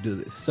decided to do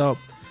this. So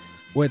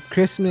with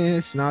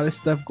Christmas and all this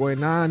stuff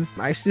going on,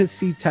 I used to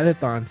see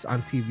telethons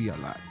on TV a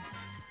lot.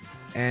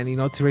 And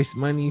to raise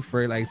money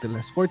for like the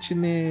less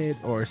fortunate,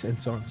 and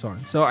so on.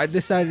 So I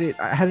decided,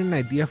 I had an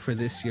idea for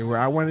this year where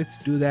I wanted to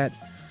do that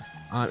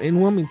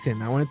in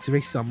Wilmington. I wanted to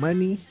raise some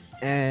money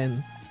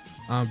and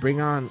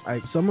bring on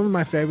like some of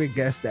my favorite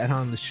guests that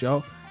on the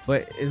show,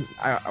 but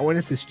I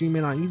wanted to stream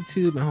it on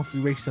YouTube and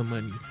hopefully raise some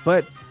money.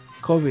 But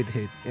COVID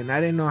hit and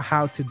I didn't know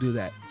how to do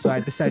that. So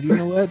I decided, you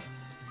know what?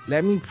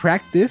 let me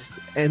practice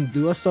and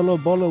do a solo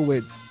bolo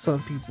with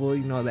some people,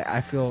 that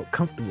I feel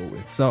comfortable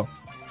with. So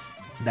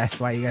that's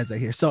why you guys are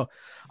here. So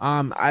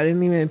I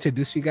didn't even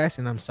introduce you guys,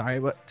 and I'm sorry,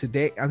 but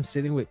today I'm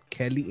sitting with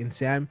Kelly and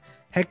Sam,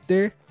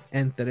 Hector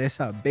and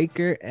Teresa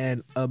Baker,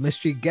 and a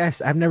mystery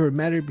guest. I've never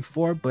met her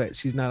before, but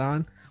she's not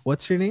on.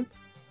 What's her name?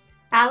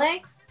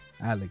 Alex.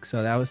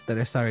 So that was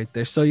Teresa right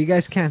there. So you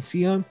guys can't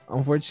see them.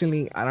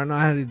 Unfortunately, I don't know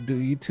how to do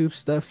YouTube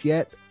stuff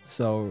yet.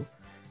 So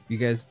you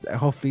guys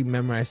hopefully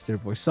memorize their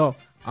voice. So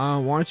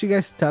why don't you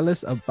guys tell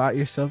us about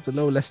yourself a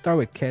little? Let's start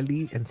with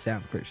Kelly and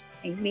Sam first.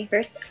 Me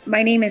first.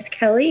 My name is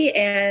Kelly,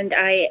 and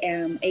I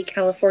am a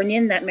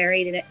Californian that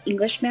married an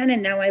Englishman,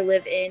 and now I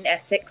live in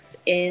Essex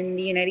in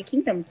the United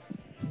Kingdom.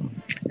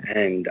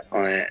 And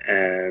I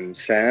am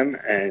Sam,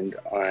 and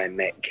I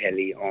met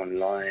Kelly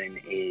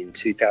online in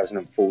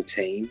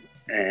 2014,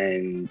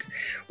 and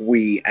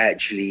we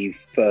actually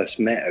first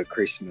met at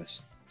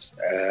Christmas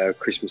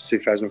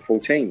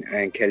 2014,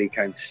 and Kelly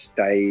came to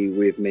stay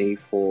with me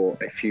for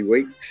a few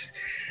weeks,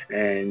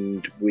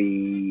 and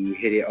we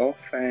hit it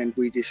off, and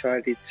we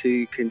decided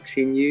to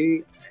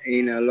continue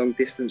in a long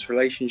distance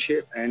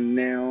relationship, and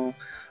now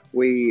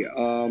we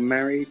are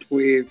married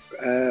with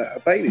a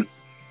baby.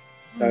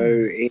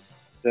 So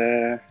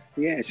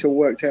it's all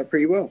worked out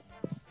pretty well.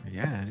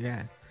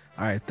 Yeah.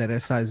 All right,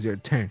 Teresa, it's your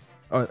turn.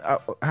 Do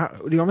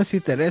you want me to say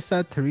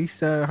Teresa,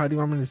 Teresa? How do you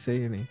want me to say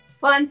your name?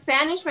 Well, in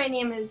Spanish, my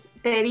name is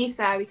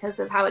Teresa because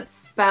of how it's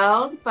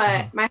spelled.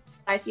 But my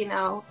whole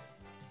life,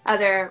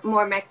 other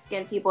more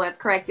Mexican people have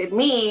corrected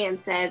me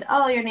and said,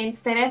 "Oh, your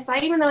name's Teresa,"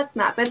 even though it's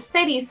not. But it's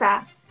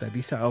Teresa.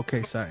 Teresa.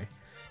 Okay, sorry.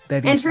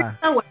 Teresa.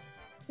 And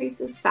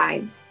Teresa's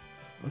fine.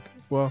 Okay.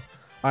 Well,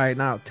 all right.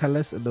 Now tell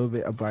us a little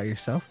bit about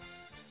yourself.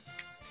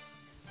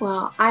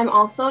 Well, I'm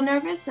also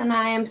nervous and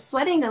I am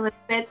sweating a little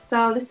bit,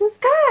 so this is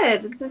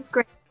good. This is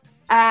great.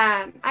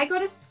 I go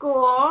to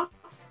school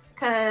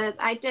because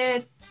I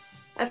did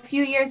a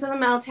few years in the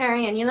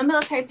military, and the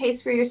military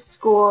pays for your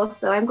school,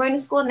 so I'm going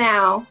to school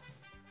now.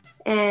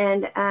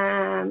 And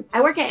I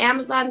work at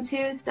Amazon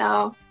too,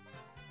 so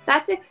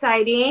that's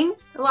exciting.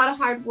 A lot of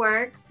hard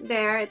work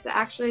there. It's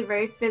actually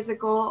very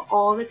physical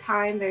all the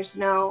time. There's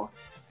no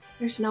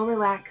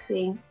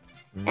relaxing.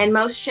 And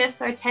most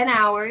shifts are 10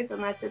 hours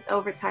unless it's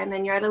overtime.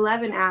 Then you're at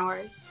 11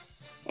 hours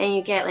and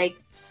you get like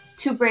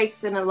 2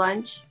 breaks and a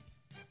lunch.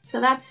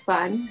 So that's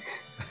fun.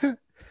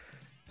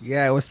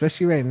 Yeah, well,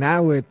 especially right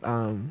now with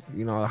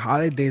the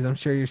holidays. I'm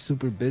sure you're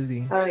super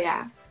busy. Oh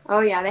yeah.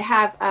 They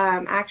have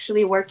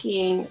actually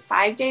working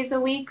 5 days a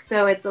week.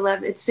 So it's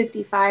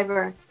 55,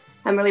 or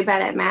I'm really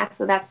bad at math.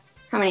 So that's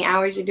how many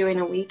hours you're doing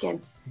a week.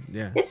 And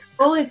it's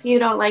cool if you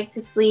don't like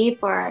to sleep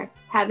or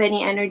have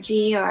any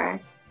energy or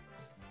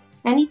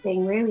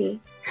anything really.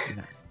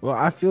 Well,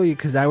 I feel you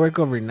because I work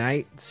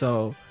overnight,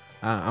 so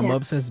I'm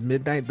up since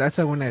midnight. That's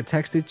why when I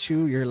texted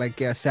you, you're like,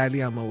 "Yeah, sadly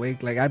I'm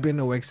awake." Like I've been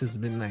awake since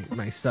midnight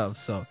myself,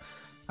 so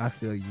I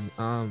feel you.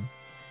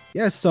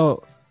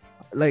 So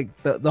like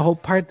the whole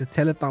part, the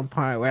telethon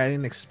part where I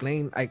didn't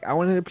explain, like I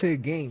wanted to play a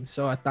game,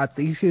 so I thought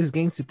the easiest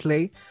game to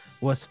play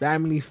was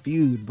Family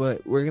Feud,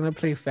 but we're gonna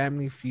play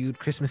Family Feud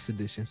Christmas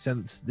edition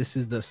since this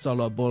is the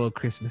Solo Bolo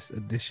Christmas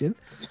edition.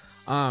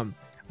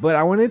 But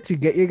I wanted to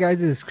get you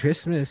guys'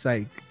 Christmas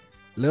like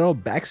little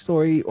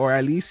backstory, or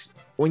at least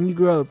when you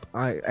grew up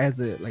as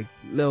a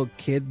little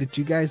kid, did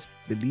you guys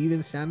believe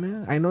in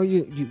Santa? I know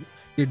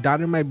your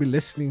daughter might be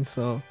listening,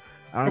 so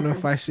I don't know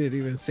if I should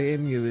even say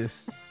any of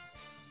this.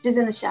 She's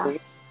in the shower.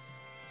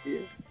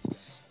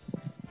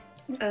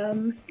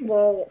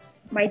 Well,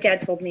 my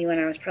dad told me when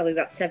I was probably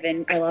about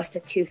 7, I lost a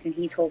tooth, and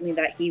he told me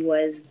that he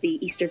was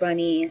the Easter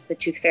Bunny, the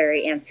Tooth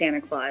Fairy, and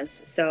Santa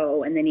Claus.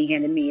 So, and then he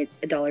handed me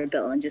a $1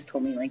 bill and just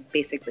told me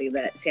basically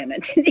that Santa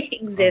didn't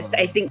exist.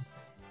 I think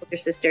older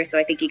sister, so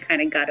I think he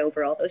kind of got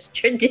over all those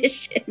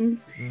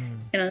traditions.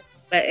 But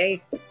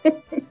hey.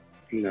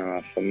 No,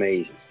 for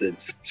me,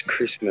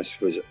 Christmas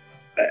was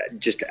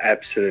just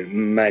absolute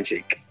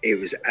magic. It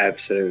was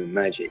absolute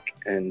magic.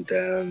 And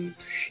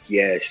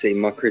see,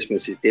 my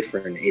Christmas is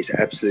different. It's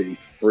absolutely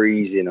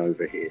freezing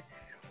over here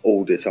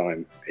all the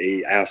time.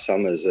 Our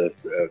summers are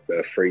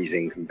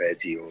freezing compared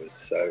to yours.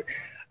 So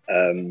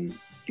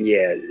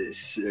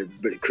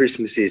but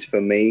Christmas is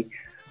for me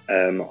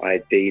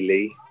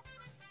ideally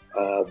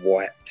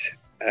white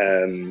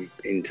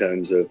in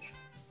terms of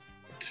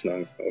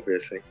snow,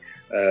 obviously,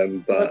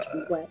 but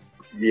wet.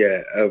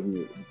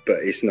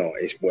 But it's not.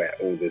 It's wet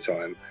all the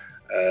time.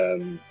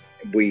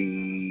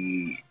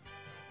 We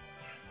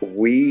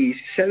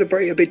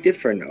celebrate a bit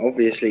different.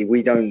 Obviously,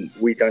 we don't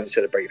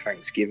celebrate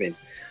Thanksgiving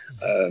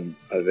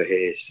over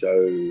here,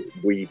 so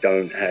we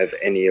don't have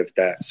any of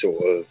that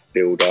sort of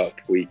build up.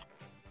 We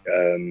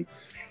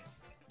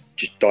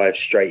just dive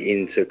straight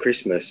into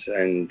Christmas,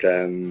 and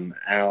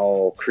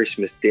our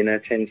Christmas dinner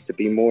tends to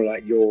be more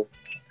like your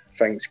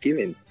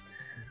Thanksgiving.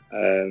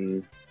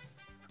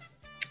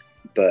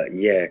 But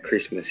yeah,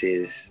 Christmas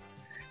is.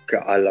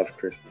 I love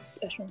Christmas.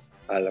 Special.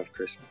 I love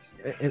Christmas.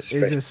 Yeah, is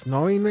it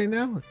snowing right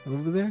now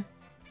over there?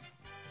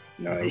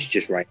 No, it's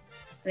just rain.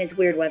 And it's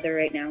weird weather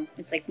right now.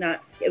 It's like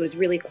it was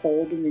really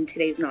cold, and then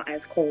today's not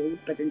as cold,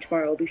 but then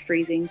tomorrow will be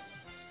freezing.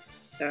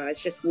 So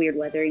it's just weird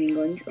weather in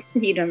England.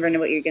 You never know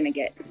what you're going to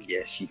get.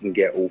 Yes, you can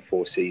get all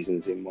 4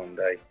 seasons in one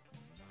day.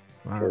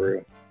 Wow. For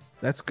real.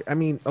 I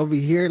mean, over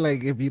here,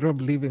 like, if you don't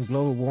believe in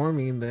global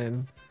warming,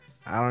 then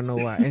I don't know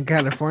why. In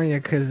California,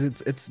 because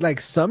it's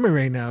like summer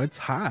right now. It's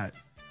hot.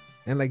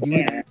 And like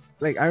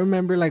like I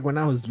remember like when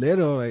I was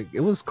little, like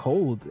it was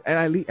cold.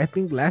 And I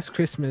think last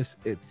Christmas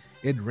it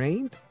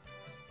rained.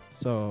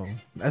 So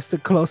that's the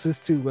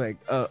closest to like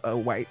a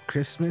white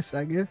Christmas,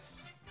 I guess.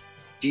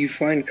 Do you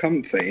find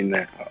comfort in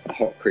that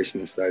hot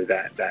Christmas though?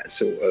 That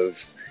sort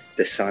of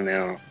the sun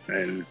out,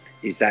 and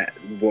is that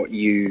what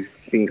you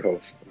think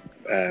of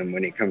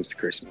when it comes to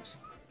Christmas?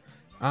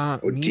 Or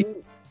do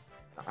you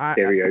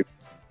stereo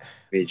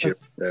image of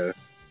the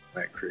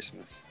white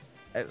Christmas?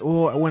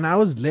 Well, when I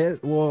was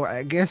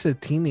I guess a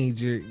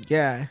teenager,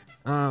 yeah.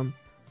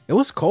 It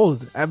was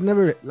cold. I've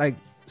never like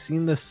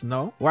seen the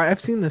snow. Well,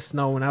 I've seen the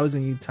snow when I was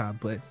in Utah,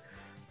 but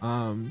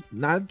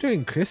not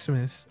during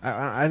Christmas.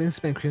 I didn't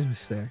spend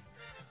Christmas there.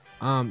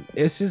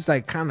 It's just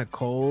like kind of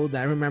cold.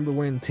 I remember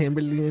wearing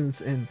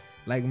Timberlands and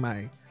like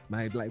my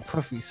like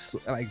puffy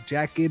like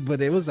jacket,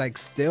 but it was like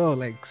still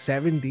like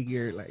 70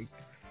 or like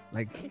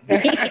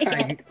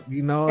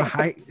you know,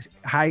 high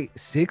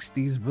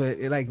 60s, but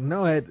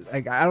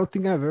I don't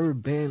think I've ever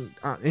been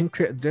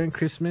during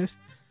Christmas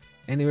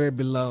anywhere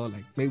below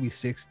like maybe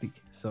 60.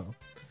 So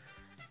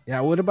yeah,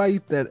 what about you,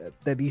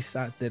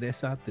 Teresa,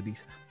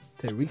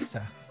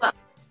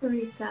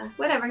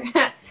 whatever.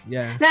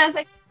 Yeah. No, it's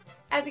like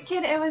as a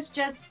kid, it was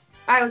just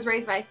I was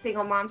raised by a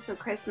single mom, so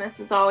Christmas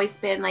has always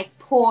been like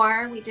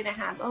poor. We didn't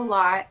have a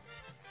lot,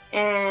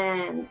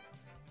 and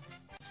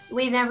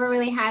we never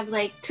really had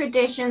like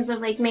traditions of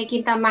like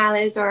making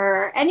tamales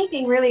or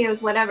anything really. It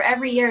was whatever.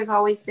 Every year has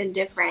always been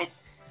different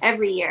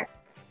every year.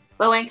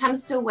 But when it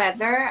comes to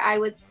weather, I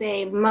would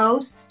say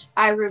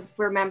I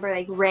remember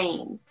like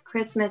rain.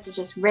 Christmas is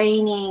just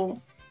raining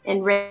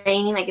and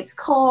raining. Like it's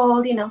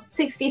cold,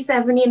 60,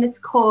 70 and it's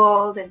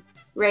cold and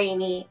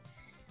rainy.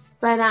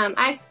 But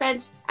I've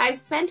spent a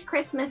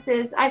Christmas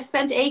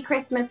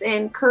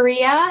in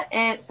Korea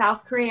and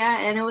South Korea,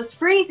 and it was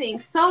freezing,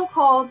 so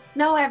cold,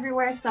 snow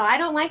everywhere. So I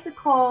don't like the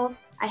cold.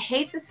 I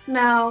hate the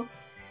snow.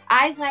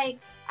 I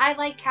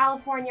like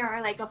California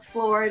or like a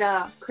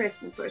Florida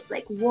Christmas where it's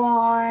like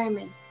warm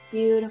and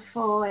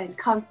beautiful and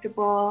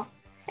comfortable.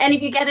 And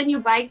if you get a new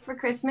bike for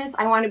Christmas,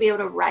 I want to be able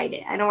to ride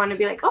it. I don't want to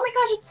be like, oh my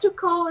gosh, it's too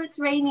cold, it's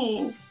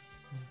raining.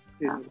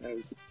 Yeah, that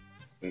was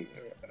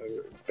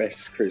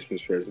best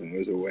Christmas present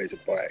was always a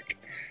bike,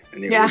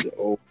 and it was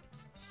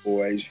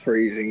always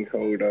freezing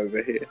cold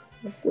over here.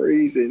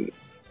 Freezing,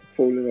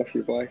 falling off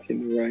your bike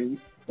in the rain.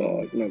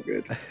 Oh, it's not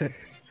good.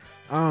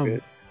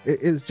 Good.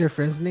 Is your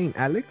friend's name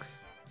Alex?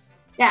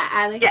 Yeah,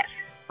 Alex. Yes.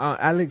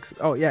 Alex.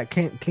 Oh yeah.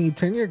 Can you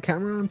turn your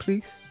camera on,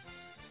 please?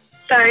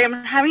 Sorry,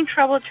 I'm having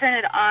trouble turning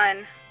it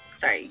on.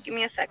 Sorry, give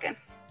me a second.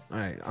 All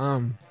right.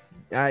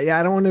 Yeah,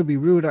 I don't want to be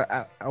rude.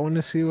 I want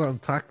to see who I'm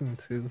talking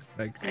to.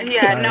 Like.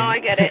 Yeah, sorry. no, I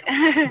get it.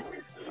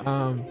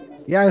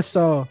 Yeah.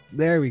 So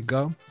there we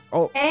go.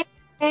 Oh.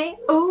 Hey.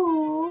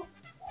 Ooh.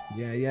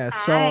 Yeah.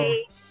 So.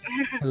 Hi.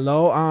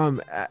 Hello.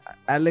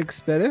 Alex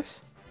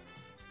Perez.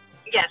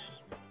 Yes.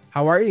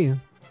 How are you?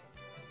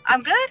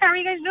 I'm good. How are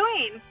you guys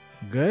doing?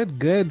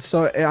 Good.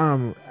 So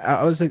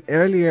I was like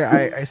earlier.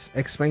 I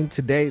explained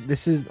today.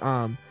 This is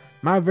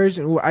my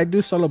version. I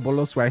do solo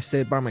bolos where I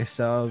sit by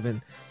myself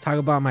and talk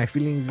about my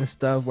feelings and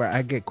stuff. Where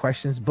I get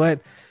questions, but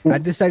I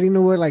decided,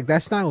 like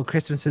that's not what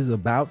Christmas is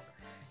about,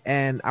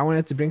 and I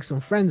wanted to bring some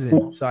friends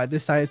in. So I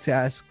decided to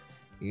ask,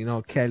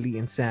 Kelly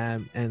and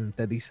Sam and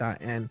Teresa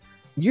and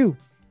you,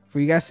 for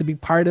you guys to be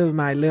part of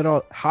my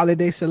little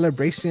holiday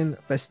celebration,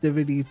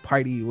 festivities,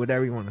 party,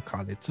 whatever you want to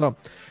call it. So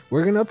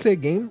we're gonna play a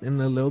game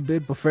in a little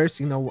bit, but first,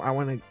 I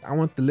want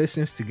the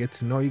listeners to get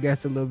to know you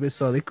guys a little bit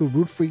so they could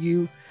root for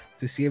you,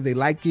 to see if they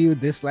like you,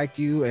 dislike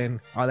you, and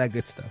all that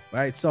good stuff. All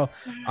right. So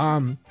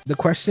the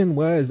question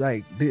was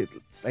did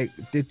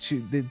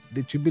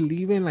you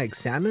believe in like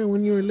Santa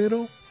when you were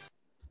little?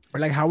 Or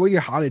like how were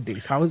your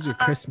holidays? How was your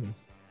Christmas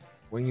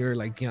when you were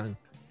like young?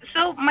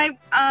 So my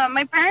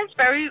parents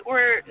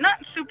were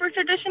not super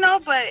traditional,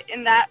 but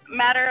in that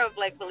matter of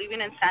like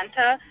believing in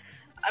Santa,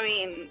 I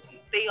mean,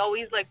 they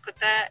always like put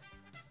that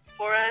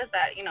for us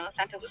that,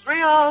 Santa was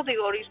real. They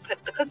always put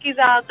the cookies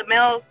out, the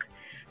milk.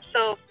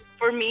 So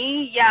for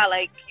me, yeah,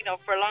 like,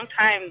 for a long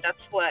time, that's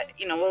what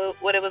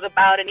it was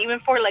about. And even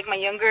for like my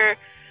younger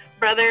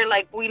brother,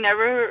 like we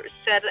never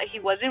said that he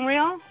wasn't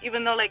real,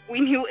 even though like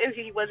we knew if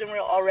he wasn't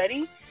real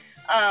already.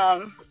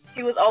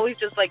 He was always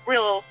just like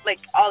real, like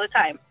all the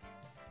time.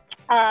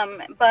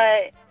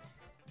 But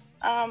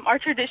our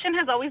tradition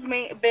has always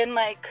been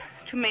like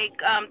to make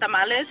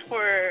tamales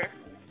for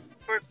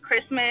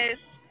Christmas.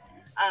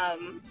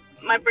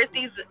 My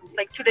birthday's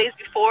like 2 days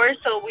before,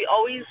 so we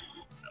always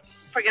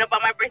forget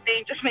about my birthday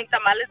and just make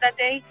tamales that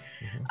day.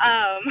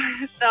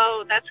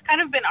 So that's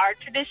kind of been our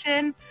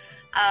tradition.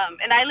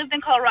 And I lived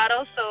in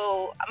Colorado,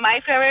 so my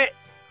favorite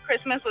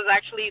Christmas was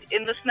actually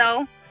in the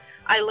snow.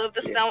 I love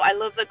the snow. I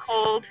love the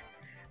cold.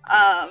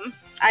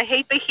 I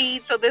hate the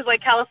heat. So there's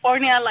like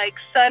California, like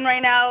sun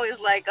right now is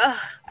like,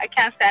 I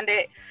can't stand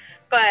it.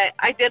 But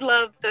I did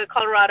love the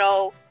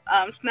Colorado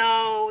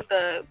snow,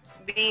 the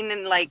being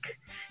in like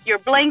your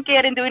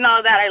blanket and doing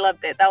all that. I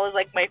loved it. That was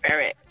like my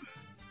favorite.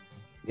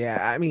 Yeah,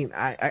 I mean,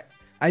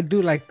 I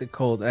do like the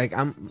cold. Like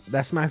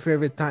that's my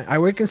favorite time. I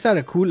work inside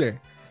a cooler,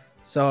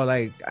 so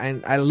like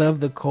I love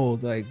the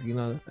cold. Like, you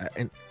know,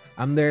 and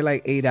I'm there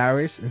like 8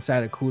 hours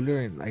inside a cooler,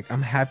 and like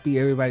I'm happy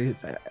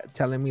everybody's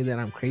telling me that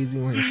I'm crazy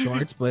wearing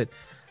shorts, but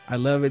I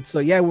love it. So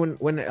yeah,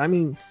 when I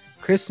mean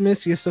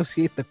Christmas, you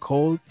associate the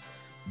cold,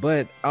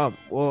 but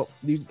well,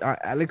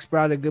 Alex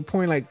brought a good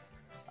point. Like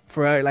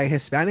for like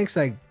Hispanics,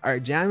 like our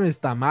jam is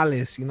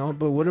tamales, you know.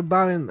 But what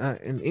about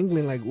in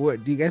England? Like,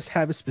 what do you guys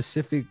have a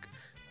specific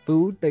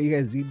food that you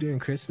guys eat during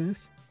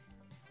Christmas?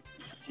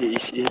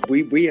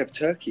 We have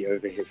turkey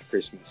over here for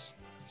Christmas,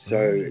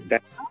 so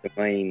that's the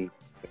main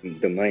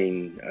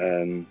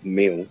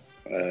meal.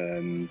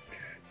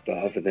 But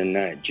other than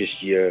that,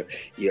 just your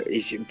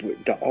it's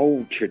the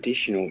old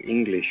traditional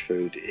English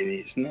food, and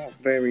it's not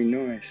very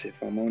nice, if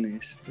I'm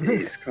honest.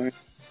 It's kind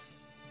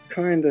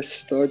of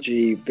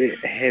stodgy,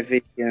 bit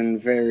heavy,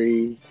 and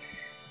very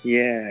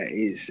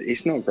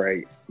it's not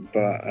great.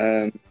 But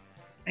I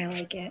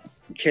like it.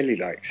 Kelly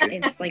likes it.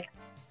 It's like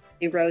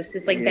roast.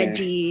 It's like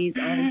veggies,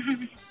 all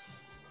these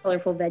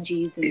colorful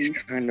veggies. And... It's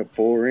kind of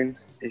boring.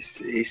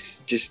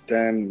 It's just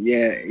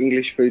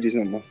English food is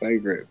not my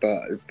favorite,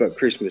 but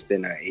Christmas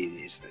dinner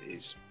is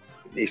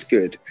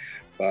good.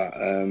 But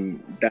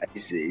that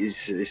is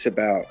it's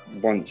about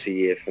once a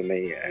year for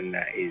me, and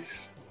that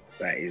is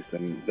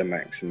the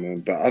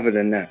maximum. But other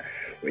than that,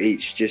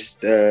 it's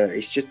just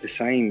the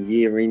same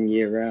year in,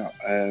 year out.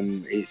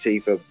 It's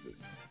either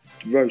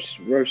roast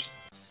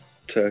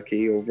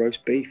turkey or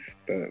roast beef,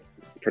 but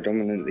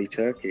predominantly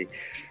turkey.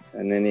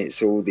 And then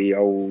it's all the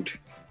old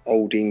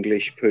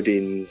English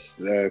puddings,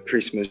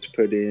 Christmas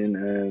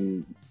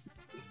pudding,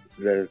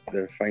 the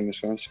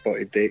famous one,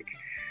 spotted dick.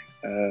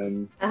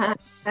 And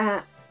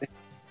yeah,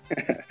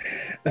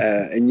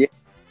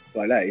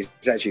 like that. It's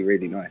actually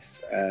really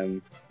nice.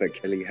 But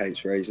Kelly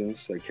hates raisins,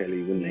 so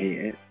Kelly wouldn't eat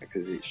it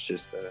because it's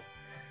just a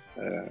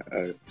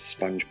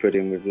sponge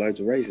pudding with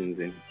loads of raisins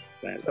in.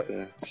 That's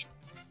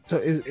So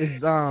is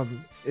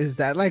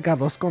that like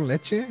arroz con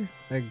leche?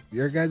 Like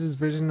your guys'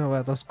 version of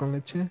arroz con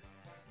leche?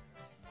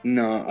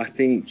 No, I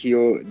think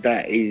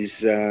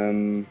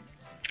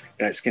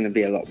that's going to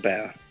be a lot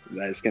better.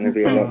 That's going to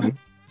be a lot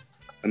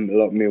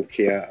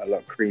milkier, a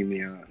lot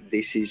creamier.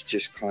 This is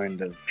just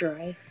kind of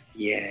dry.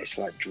 Yeah, it's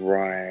like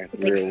dry.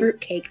 It's like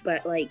fruit cake,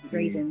 but like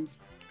raisins.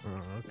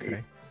 Oh,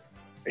 okay.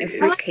 And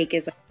fruit cake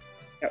is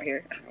out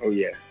here. Oh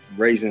yeah,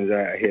 raisins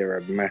out here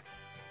are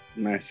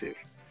massive.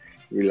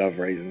 We love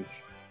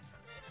raisins.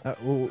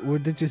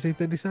 What did you say,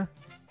 Teresa?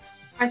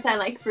 I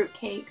like fruit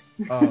cake.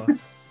 Oh.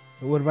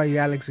 What about you,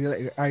 Alex?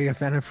 Are you a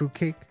fan of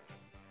fruitcake?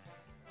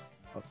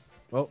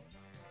 Oh.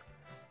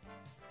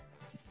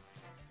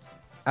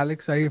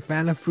 Alex, are you a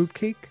fan of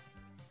fruitcake?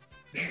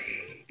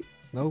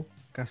 No,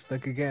 got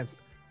stuck again.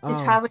 He's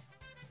probably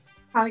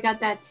got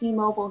that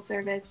T-Mobile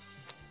service.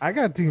 I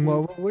got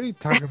T-Mobile. What are you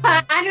talking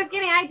about? I'm just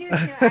kidding. I do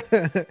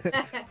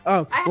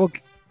too.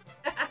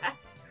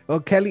 Well,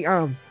 Kelly.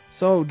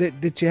 So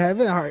did you have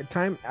a hard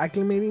time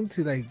acclimating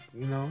to, like,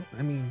 you know?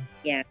 I mean.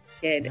 Yeah,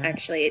 I did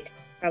actually. It's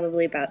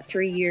probably about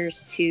 3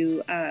 years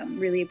to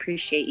really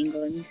appreciate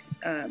England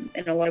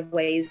in a lot of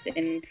ways.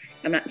 And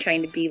I'm not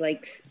trying to be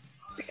like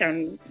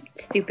sound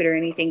stupid or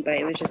anything, but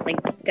it was just like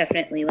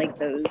definitely like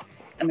those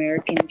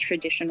American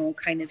traditional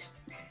kind of,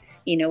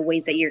 you know,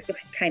 ways that you're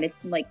kind of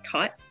like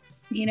taught,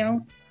 you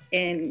know.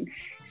 And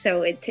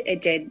so it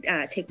did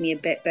take me a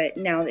bit, but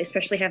now,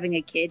 especially having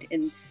a kid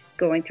and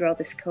going through all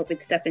this COVID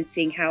stuff and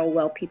seeing how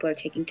well people are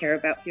taken care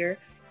of out here,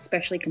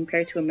 especially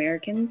compared to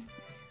Americans,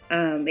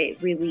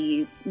 it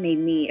really made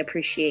me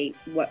appreciate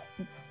what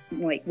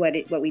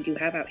we do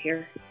have out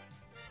here.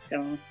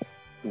 So.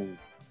 And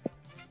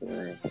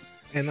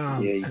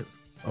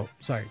oh,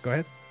 sorry. Go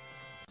ahead.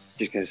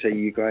 Just gonna say,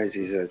 you guys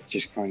is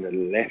just kind of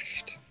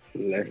left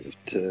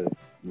with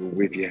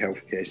your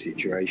healthcare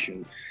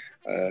situation.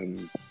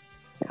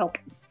 Help.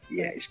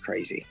 Yeah, it's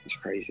crazy.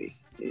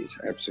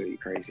 It's absolutely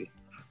crazy.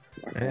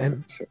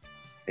 And so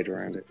head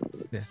around it.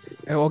 Yeah.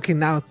 Okay,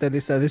 now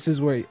Teresa, this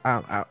is where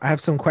I have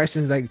some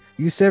questions. Like,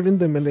 you served in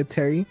the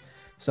military,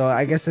 so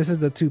I guess this is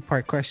the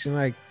 2-part question.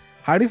 Like,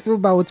 how do you feel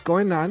about what's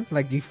going on?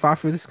 Like, you fought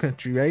for this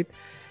country, right?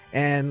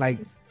 And like,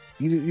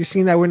 you're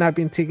seeing that we're not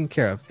being taken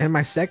care of. And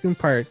my second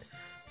part,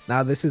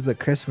 now this is a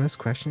Christmas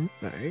question,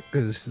 right?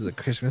 Because this is a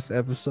Christmas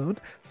episode.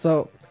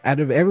 So, out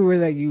of everywhere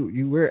that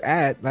you were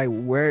at, like,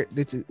 where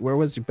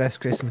was your best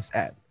Christmas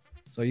at?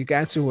 So you can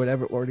answer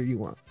whatever order you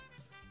want.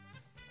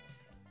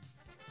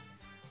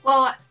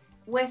 Well,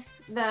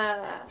 with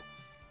the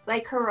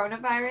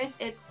coronavirus,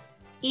 it's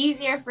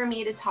easier for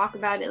me to talk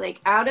about it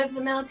like out of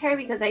the military,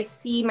 because I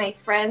see my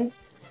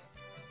friends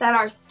that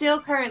are still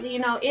currently, you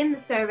know, in the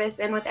service,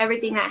 and with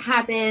everything that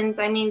happens,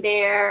 I mean,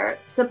 they're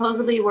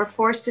supposedly were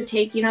forced to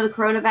take, you know, the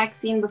corona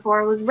vaccine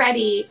before it was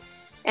ready.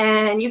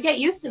 And you get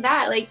used to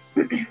that. Like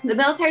the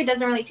military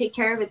doesn't really take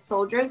care of its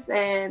soldiers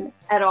and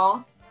at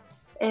all.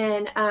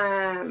 And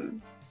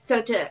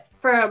so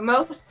for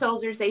most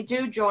soldiers, they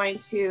do join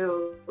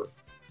to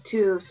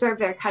serve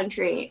their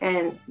country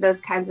and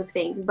those kinds of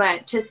things.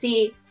 But to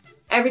see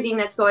everything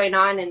that's going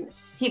on and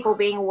people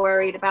being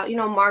worried about,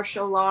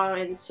 martial law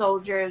and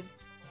soldiers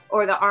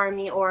or the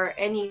army or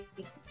any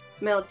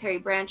military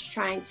branch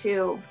trying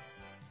to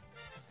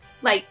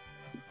like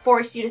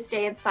force you to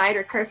stay inside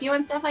or curfew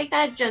and stuff like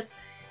that, just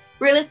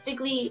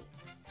realistically,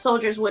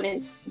 soldiers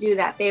wouldn't do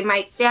that. They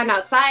might stand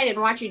outside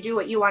and watch you do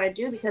what you want to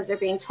do because they're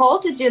being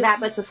told to do that,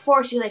 but to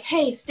force you like,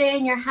 hey, stay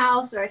in your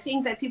house, or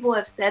things that people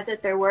have said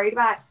that they're worried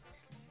about,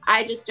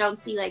 I just don't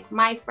see like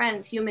my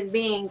friends, human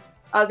beings,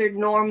 other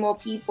normal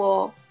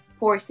people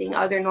forcing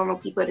other normal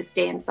people to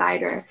stay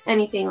inside or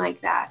anything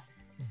like that.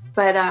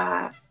 But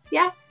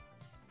yeah.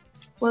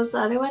 What was the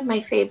other one? My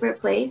favorite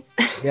place?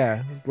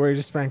 Yeah, where you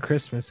just spend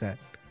Christmas at.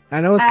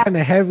 I know it's kind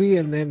of heavy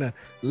and then a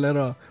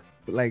little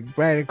like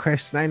brighter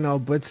question, I know,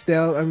 but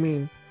still, I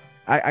mean,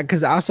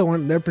 because I also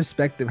want their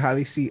perspective, how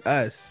they see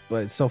us.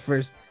 But so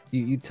first,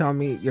 you tell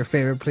me your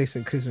favorite place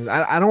in Christmas.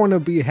 I don't want to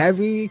be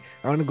heavy.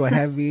 I want to go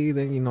heavy,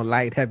 then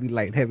light, heavy,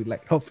 light, heavy,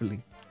 light.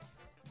 Hopefully,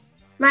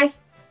 my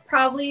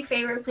probably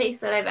favorite place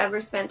that I've ever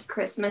spent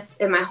Christmas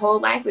in my whole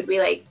life would be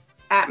like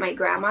at my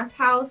grandma's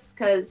house,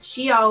 because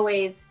she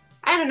always,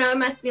 I don't know, it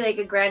must be like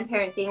a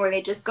grandparent thing where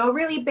they just go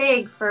really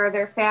big for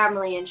their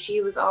family, and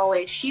she was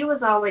always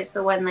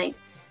the one like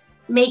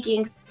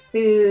making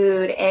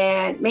food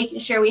and making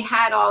sure we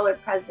had all our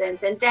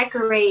presents and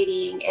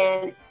decorating.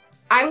 And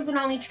I was an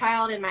only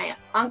child and my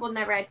uncle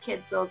never had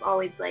kids, so it was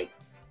always like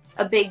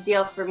a big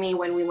deal for me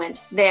when we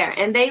went there.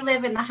 And they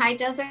live in the high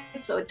desert,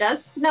 so it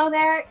does snow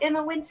there in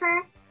the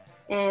winter,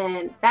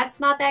 and that's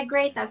not that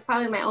great. That's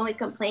probably my only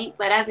complaint.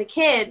 But as a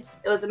kid,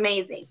 it was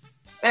amazing.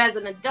 But as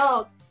an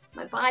adult,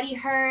 my body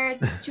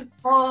hurts, it's too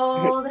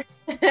cold.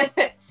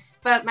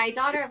 But my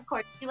daughter, of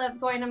course, she loves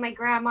going to my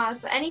grandma's.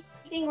 So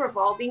anything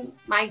revolving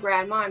my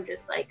grandma, I'm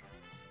just like,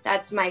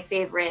 that's my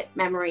favorite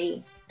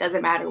memory.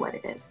 Doesn't matter what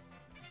it is.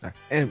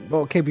 And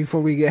okay, before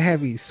we get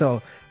heavy,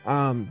 so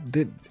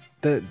does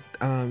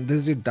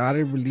your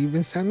daughter believe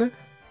in Santa?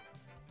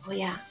 Oh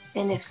yeah,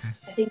 and if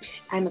I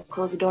think I'm gonna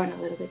close the door in a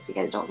little bit so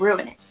you guys don't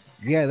ruin it.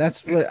 Yeah,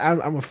 that's what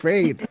I'm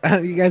afraid.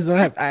 You guys don't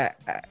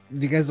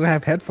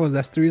have headphones.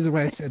 That's the reason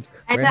why I said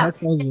wear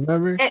headphones.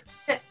 Remember?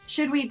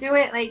 Should we do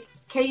it like?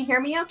 Can you hear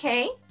me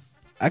okay?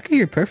 I can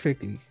hear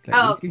perfectly.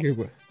 Like, can hear,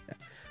 but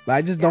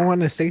I just don't want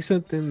to say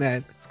something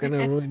that's going to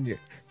ruin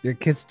your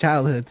kids'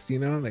 childhoods,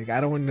 Like, I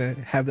don't want to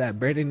have that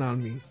burden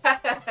on me.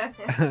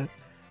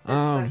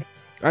 All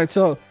right,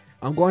 so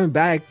I'm going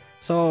back.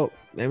 So,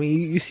 I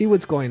mean, you see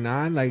what's going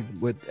on, like,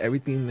 with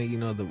everything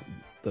that,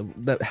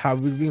 the how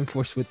we're being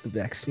forced with the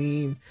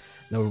vaccine,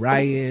 the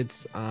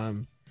riots,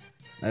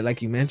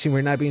 like you mentioned,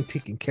 we're not being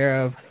taken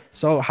care of.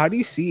 So how do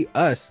you see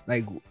us,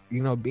 like,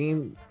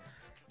 being...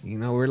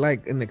 we're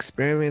like an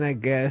experiment, I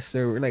guess,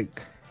 or we're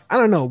like, I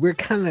don't know. We're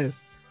kind of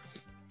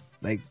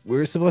like,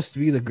 we're supposed to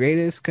be the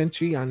greatest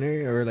country on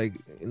earth or like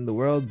in the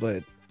world,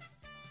 but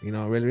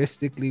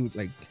realistically,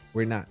 like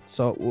we're not.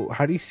 So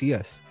how do you see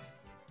us?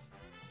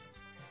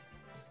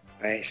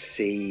 I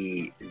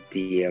see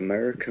the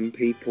American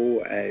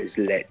people as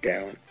let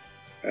down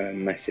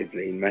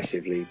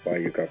massively by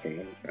your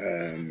government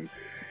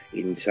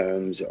in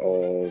terms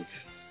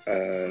of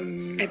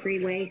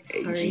every way.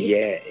 Sorry.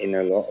 Yeah, in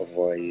a lot of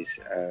ways,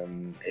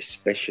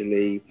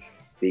 especially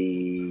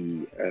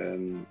the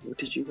what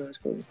did you guys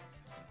call it?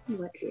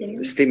 What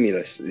stimulus?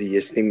 Stimulus. The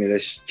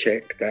stimulus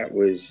check, that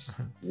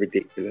was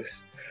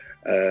ridiculous.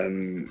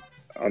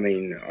 I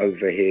mean,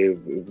 over here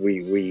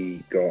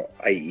we got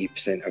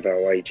 80% of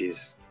our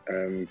wages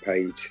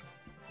paid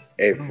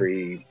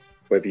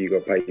whether you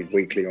got paid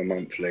weekly or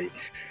monthly.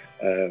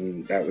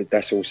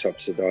 That's all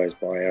subsidised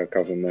by our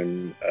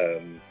government.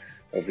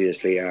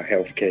 Obviously, our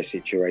healthcare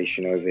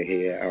situation over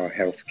here, our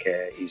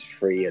healthcare is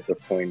free at the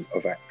point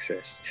of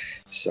access.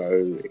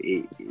 So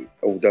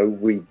although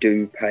we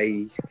do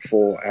pay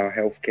for our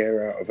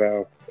healthcare out of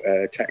our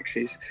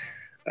taxes,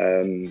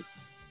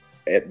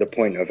 at the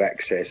point of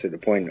access, at the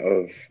point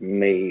of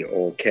me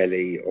or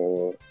Kelly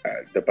or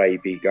the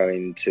baby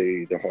going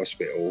to the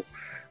hospital,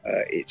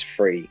 it's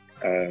free.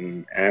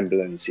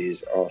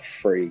 Ambulances are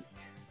free.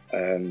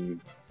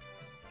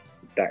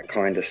 That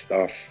kind of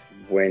stuff,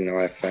 when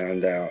I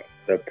found out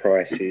the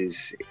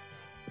prices,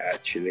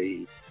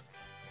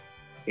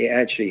 it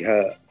actually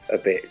hurt a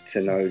bit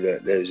to know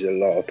that there's a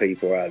lot of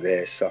people out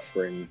there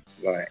suffering,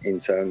 like in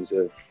terms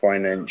of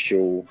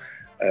financially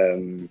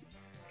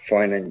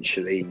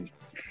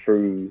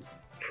through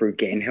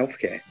getting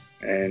healthcare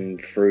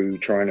and through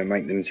trying to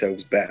make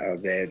themselves better.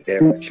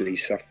 They're actually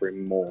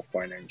suffering more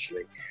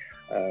financially.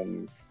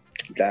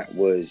 That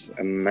was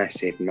a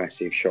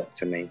massive shock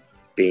to me,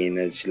 being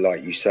as,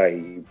 like you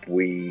say,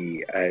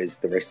 we as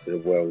the rest of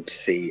the world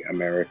see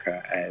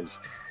America as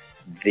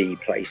the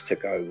place to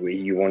go. Where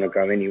you want to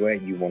go anywhere,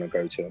 you want to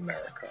go to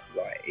America.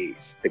 Like,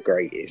 it's the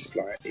greatest,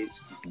 like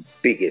it's the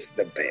biggest,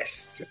 the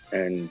best.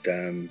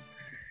 And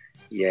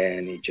yeah,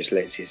 and it just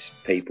lets its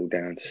people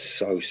down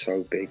so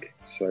big,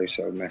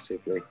 so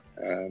massively.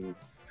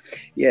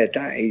 Yeah,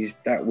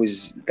 that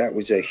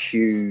was a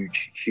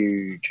huge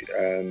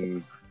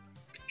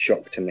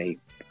shock to me,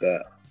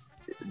 but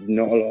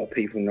not a lot of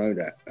people know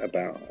that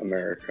about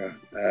America.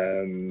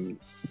 And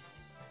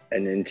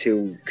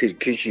until,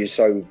 because you're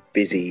so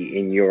busy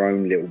in your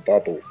own little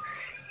bubble,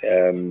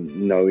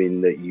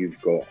 knowing that you've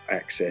got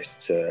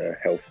access to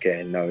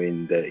healthcare,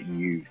 knowing that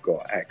you've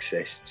got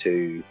access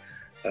to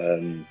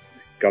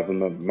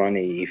government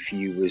money, if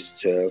you was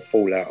to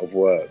fall out of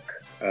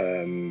work,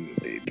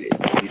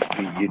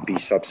 you'd be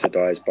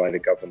subsidized by the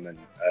government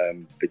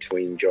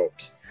between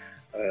jobs,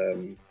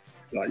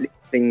 like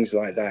things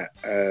like that,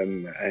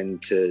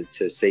 and to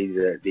see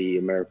that the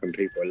American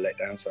people are let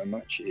down so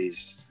much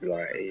is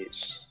like,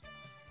 it's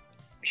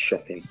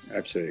shocking,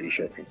 absolutely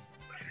shocking.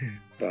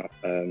 But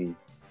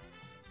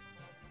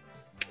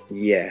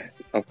yeah,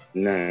 other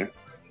than that,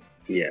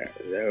 yeah,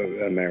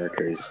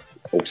 America is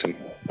awesome.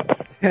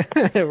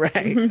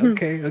 Right.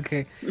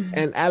 Okay.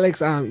 And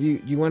Alex,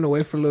 you went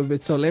away for a little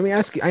bit, so let me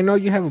ask you. I know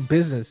you have a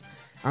business.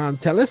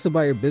 Tell us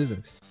about your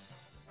business.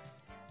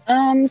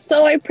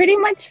 So I pretty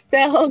much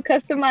sell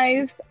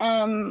customized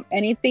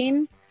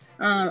anything.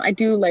 I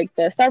do like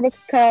the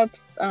Starbucks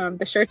cups,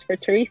 the shirts for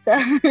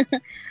Teresa.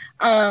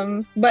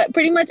 But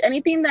pretty much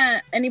anything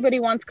that anybody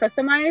wants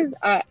customized,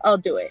 I'll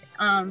do it.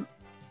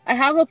 I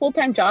have a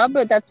full-time job,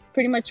 but that's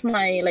pretty much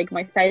my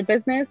side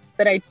business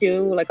that I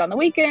do like on the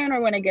weekend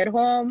or when I get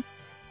home.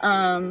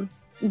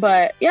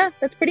 But yeah,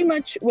 that's pretty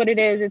much what it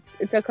is.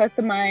 It's a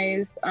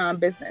customized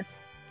business.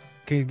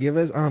 Can you give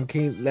us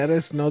can you let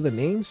us know the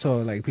name so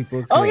like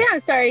people Oh yeah,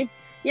 sorry.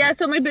 Yeah,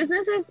 so my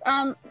business is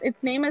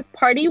its name is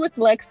Party with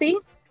Lexi.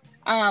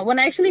 When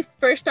I actually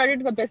first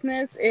started the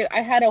business,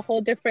 I had a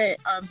whole different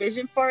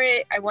vision for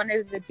it. I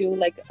wanted to do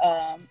like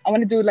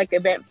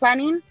event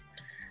planning.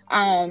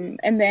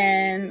 And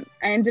then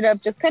I ended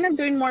up just kind of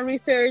doing more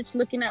research,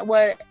 looking at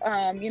what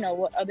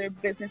what other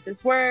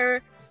businesses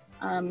were.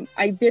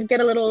 I did get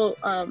a little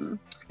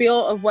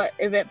feel of what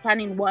event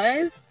planning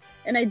was,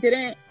 and I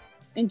didn't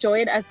enjoy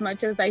it as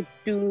much as I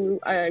do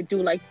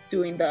like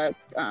doing the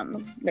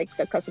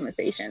the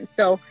customization.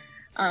 So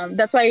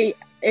that's why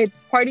it's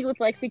Party with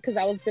Lexi, because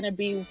I was gonna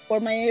be for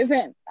my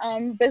event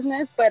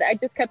business, but I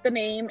just kept the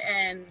name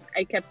and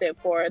I kept it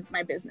for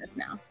my business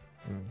now.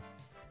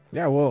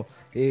 Yeah, well,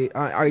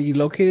 are you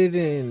located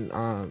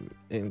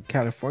in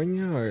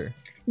California or?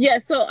 Yeah,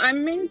 so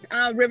I'm in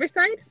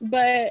Riverside,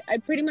 but I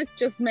pretty much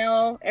just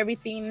mail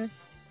everything.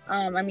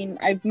 I mean,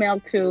 I've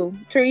mailed to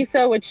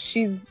Teresa, which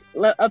she's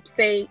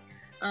upstate.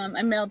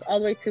 I mailed all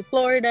the way to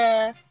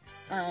Florida,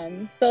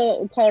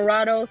 so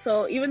Colorado.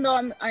 So even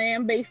though I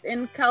am based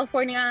in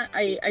California,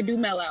 I do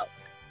mail out.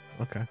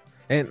 Okay.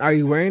 And are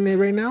you wearing it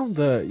right now?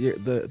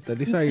 The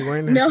Lisa, are you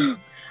wearing it? No.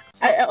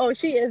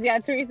 She is. Yeah,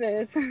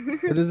 Teresa is.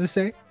 What does it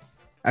say?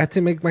 I had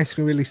to make my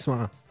screen really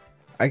small.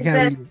 I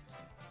can't read.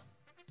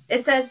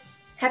 It says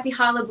Happy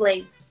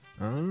Holidays.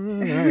 Oh,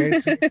 all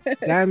right.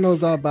 Sam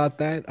knows all about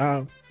that.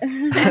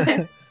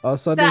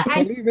 Also, there's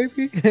Kelly,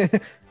 baby.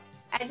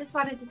 I just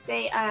wanted to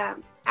say,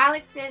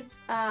 Alex's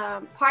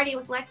party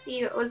with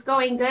Lexi was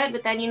going good,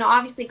 but then,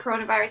 obviously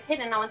coronavirus hit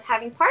and no one's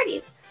having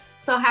parties.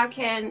 So how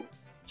can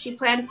she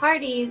plan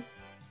parties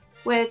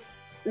with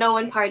no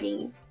one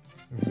partying?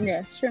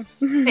 Yeah, sure.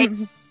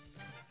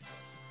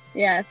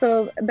 Yeah,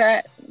 so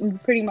that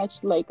pretty much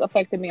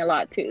affected me a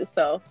lot too.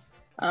 So,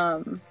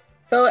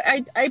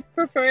 I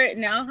prefer it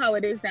now how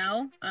it is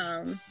now.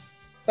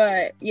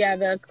 But yeah,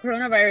 the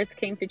coronavirus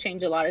came to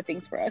change a lot of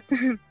things for us.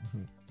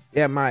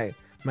 Yeah, my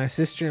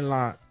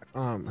sister-in-law,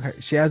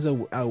 she has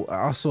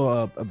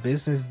also a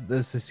business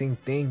that's the same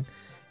thing,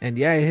 and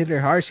yeah, it hit her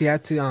hard. She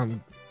had to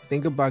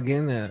think about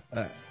getting a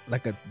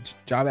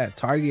job at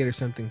Target or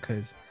something,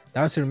 because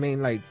that was her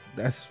main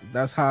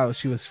that's how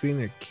she was feeding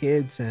her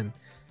kids, and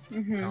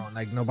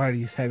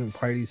nobody's having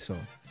parties. So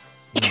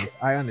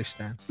I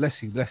understand.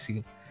 Bless you.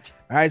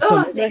 All right, so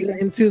let's get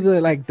into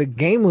the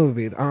game of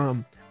it.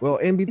 Well,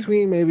 in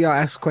between, maybe I'll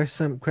ask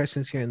some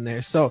questions here and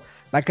there. So,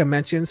 like I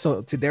mentioned,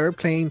 so today we're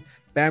playing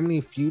Family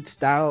Feud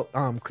style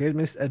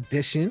Christmas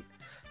edition.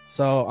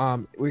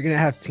 So we're gonna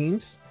have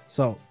teams.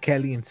 So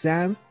Kelly and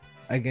Sam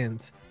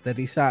against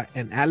Larissa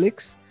and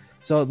Alex.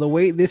 So the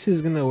way this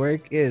is gonna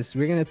work is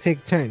we're gonna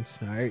take turns.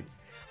 All right.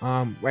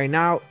 Right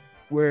now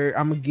I'm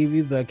gonna give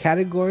you the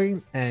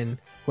category, and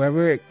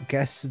whoever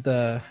guesses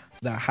the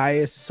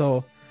highest.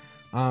 So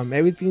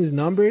everything's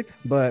numbered,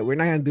 but we're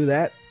not gonna do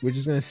that. We're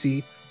just gonna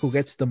see who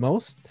gets the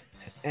most,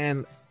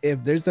 and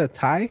if there's a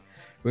tie,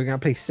 we're gonna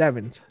play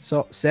sevens.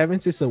 So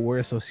sevens is a word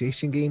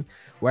association game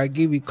where I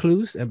give you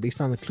clues, and based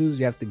on the clues,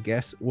 you have to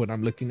guess what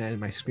I'm looking at in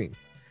my screen.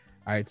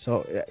 All right.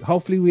 So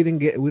hopefully we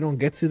don't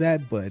get to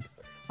that, but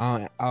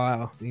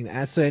I'll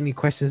answer any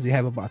questions you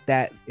have about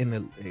that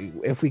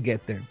if we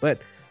get there.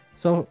 But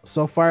so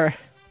far,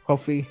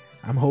 hopefully,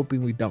 I'm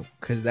hoping we don't,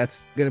 because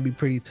that's gonna be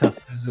pretty tough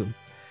to zoom.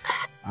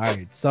 All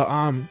right.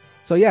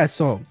 So yeah.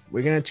 So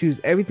we're gonna choose.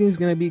 Everything's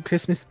gonna be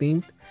Christmas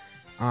themed.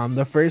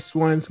 The first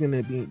one's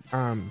gonna be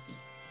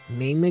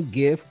name a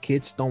gift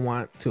kids don't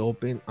want to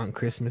open on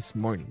Christmas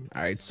morning.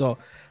 All right, so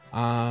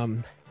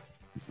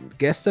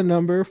guess the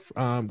number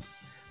from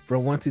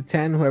 1 to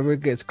 10. Whoever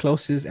gets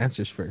closest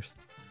answers first.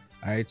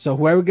 All right, so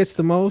whoever gets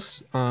the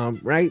most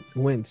right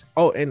wins.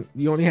 Oh, and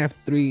you only have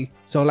 3.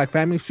 So like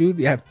Family Feud,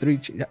 you have three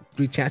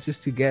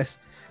chances to guess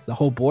the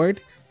whole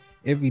board.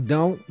 If you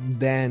don't,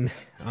 then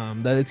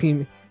the other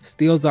team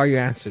steals all your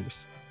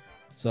answers.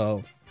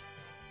 So,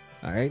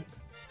 all right,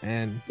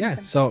 and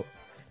yeah, so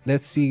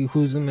let's see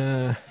who's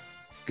gonna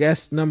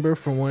guess number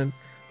from 1.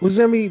 Who's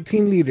gonna be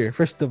team leader?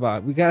 First of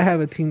all, we gotta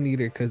have a team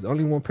leader because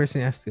only one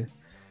person has to. All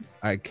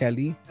right,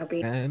 Kelly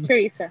and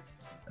Teresa.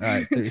 All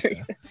right, Teresa.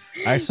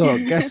 All right, so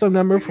guess some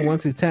number from 1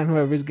 to 10.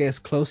 Whoever gets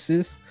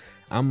closest,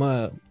 I'm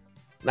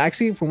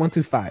actually from 1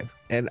 to 5,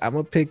 and I'm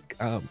gonna pick.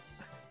 I'm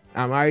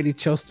already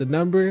chose the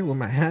number with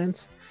my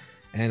hands,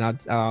 and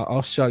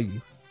I'll show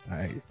you. All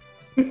right,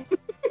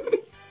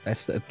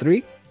 that's the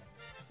 3.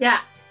 Yeah.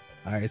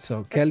 All right,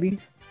 so Kelly.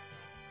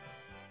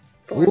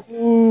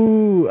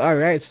 Ooh, all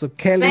right, so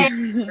Kelly.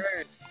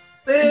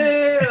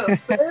 Boo!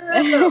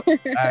 Boo!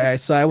 All right,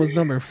 so I was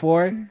number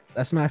 4.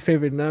 That's my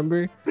favorite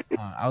number.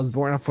 I was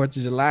born on 4th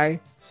of July,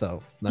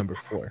 so number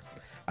 4.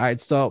 All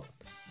right, so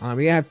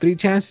we have 3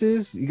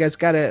 chances. You guys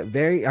gotta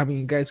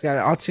you guys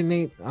gotta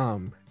alternate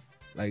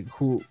like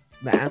who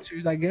the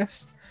answers, I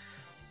guess.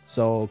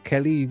 So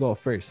Kelly, you go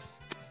first.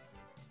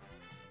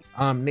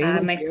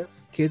 Name a gift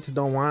kids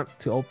don't want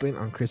to open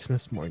on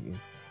Christmas morning.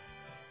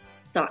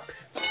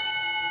 Socks.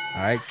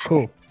 All right,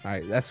 cool. All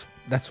right, that's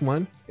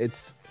 1.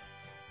 It's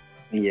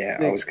Yeah,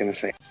 I was gonna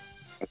say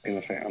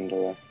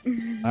underwear.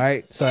 all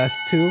right, so that's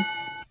 2.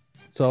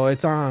 So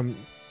it's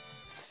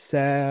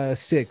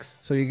 6.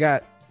 So you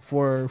got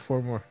four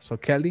more. So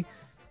Kelly.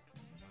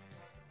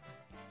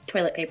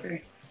 Toilet paper.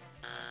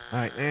 All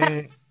right,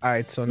 and all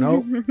right. So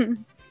no.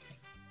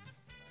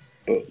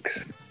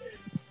 Books.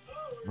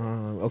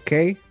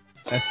 Okay,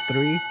 that's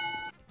 3.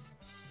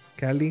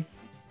 Kelly.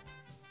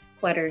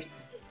 Sweaters.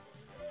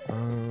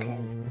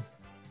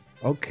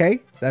 Okay,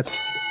 that's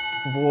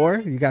 4.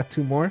 You got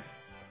 2 more.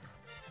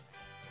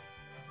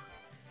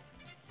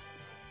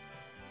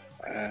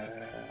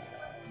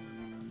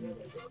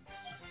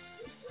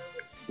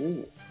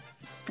 Ooh.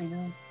 I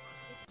know.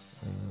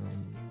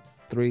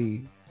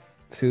 3,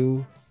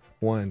 2,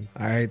 1.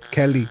 All right,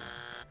 Kelly.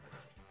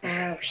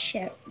 Oh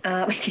shit.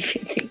 I didn't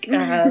even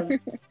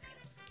think.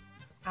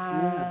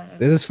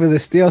 This is for the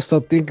steal, so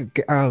think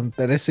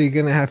Teresa, you're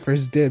gonna have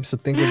first dibs, so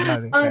think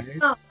about it. Oh, Right?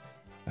 no. All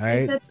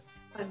right.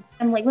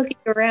 I'm like looking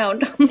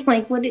around. I'm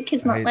like, what do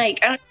kids not Right.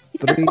 like?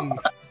 3,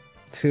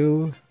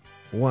 2,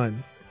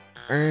 1.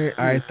 All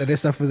right,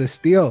 Teresa for the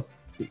steal.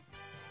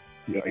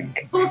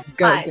 Like, School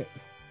supplies.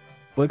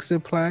 Book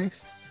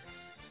supplies.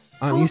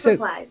 School You said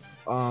supplies.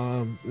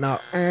 no.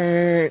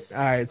 All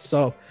right,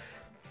 so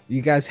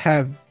you guys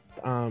have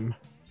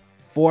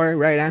 4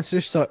 right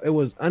answers. So it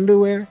was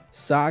underwear,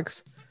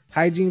 socks,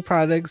 hygiene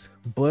products,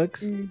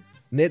 books,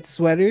 knit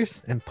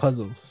sweaters, and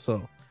puzzles.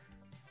 So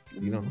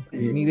you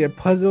needed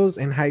puzzles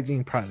and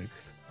hygiene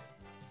products.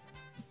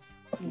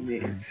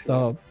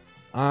 So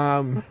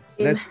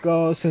let's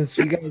go. Since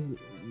you guys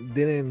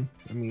didn't,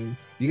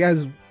 you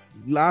guys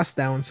lost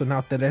that one, so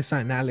now Teresa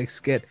and Alex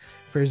get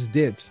first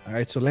dibs. All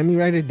right, so let me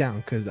write it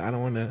down because I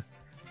don't want to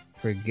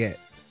forget,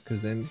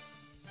 because then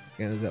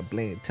you're gonna end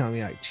up telling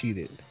me I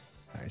cheated.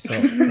 All right, so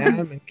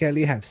Sam and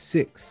Kelly have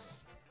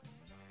 6.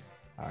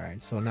 All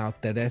right, so now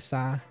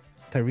Teresa,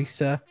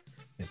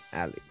 and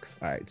Alex.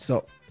 All right,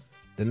 so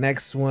the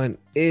next one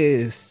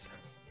is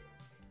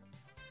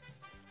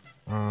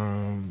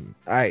all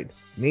right,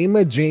 name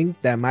a drink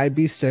that might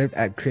be served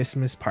at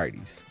Christmas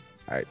parties.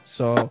 All right,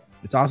 so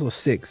it's also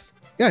 6.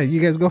 Yeah,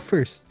 you guys go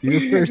first. You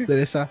go first,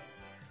 Teresa.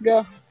 Go.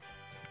 All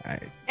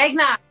right.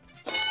 Eggnog.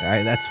 All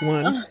right, that's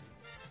 1.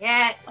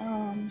 Yes.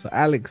 So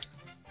Alex,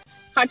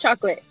 Hot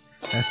chocolate.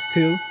 that's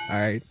 2. All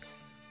right.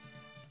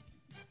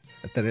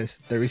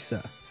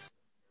 Teresa.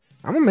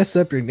 I'm gonna mess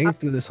up your name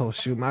through this whole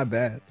shoot. My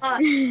bad.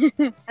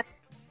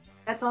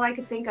 That's all I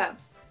could think of.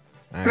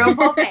 All right.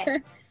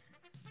 Rompope,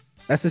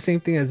 That's the same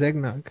thing as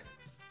eggnog.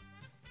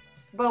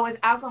 but with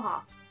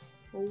alcohol.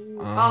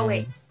 Oh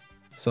wait.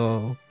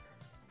 So,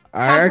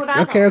 all right.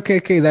 Champurrado.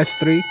 Okay. That's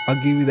 3. I'll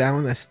give you that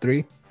one. That's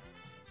 3.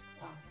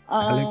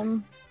 Alex?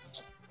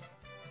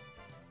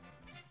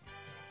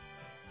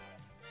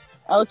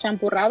 Oh,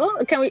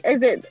 champurrado. Can we?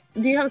 Do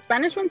you have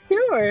Spanish ones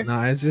too, or? No,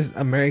 it's just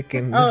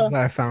American. This is what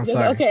I found.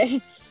 Sorry.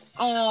 Okay.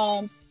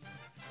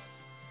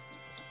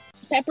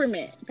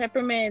 Peppermint.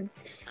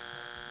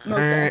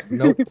 mocha.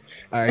 Nope.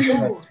 All right, so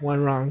that's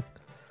 1 wrong.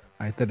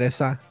 All right,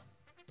 Teresa.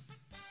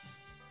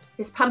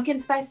 Is pumpkin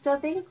spice still a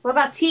thing? What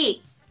about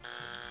tea?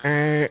 All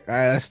right,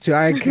 that's 2. All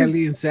right,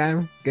 Kelly and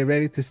Sam, get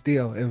ready to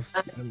steal. If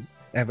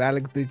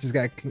Alex, they just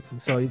got,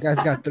 so you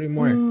guys got 3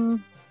 more.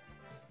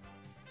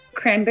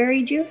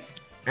 Cranberry juice.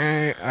 All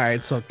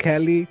right, so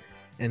Kelly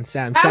and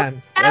Sam. That was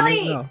Sam, let me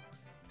Kelly! know.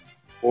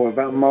 What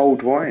about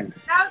mulled wine?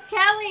 That was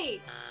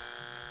Kelly.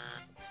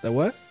 The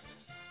what?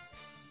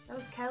 That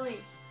was Kelly.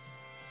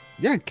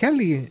 Yeah,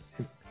 Kelly.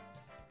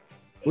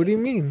 What do you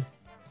mean?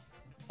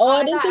 Oh,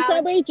 I it is thought the Alex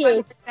strawberry was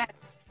juice.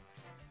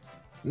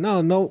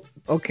 100%. No.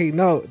 Okay,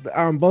 no.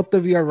 Both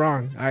of you are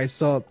wrong. All right,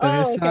 so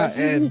Oh, Teresa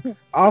okay. and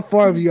all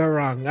four of you are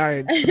wrong. All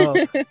right, so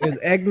there's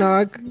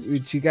eggnog,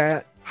 which you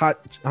got, hot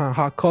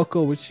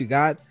cocoa, which you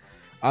got,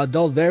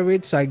 adult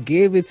beverage. So I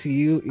gave it to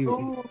you.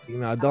 You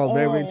know, adult Oh,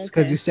 beverage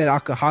because okay. you said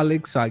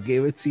alcoholic, so I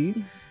gave it to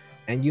you.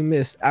 And you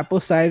missed apple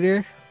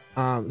cider,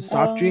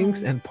 soft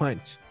drinks, Oh. and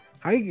punch.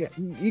 How you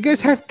guys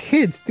have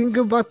kids? Think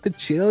about the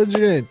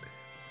children.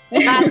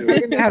 That-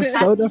 You're gonna have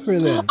soda for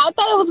them. I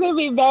thought it was gonna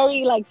be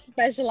very like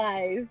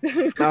specialized.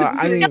 No,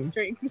 I mean,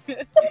 drinks.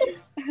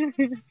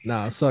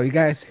 no. So you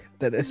guys,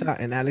 Teresa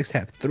and Alex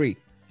have 3.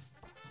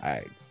 All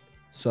right.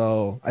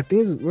 So I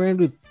think we're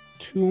gonna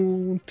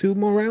do two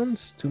more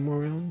rounds. 2 more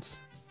rounds.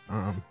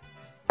 All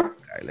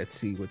right. Let's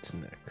see what's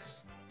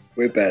next.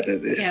 We're bad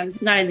at this. Yeah,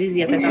 it's not as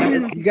easy as I thought it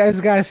was. You guys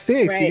got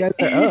 6. You Right.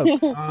 guys are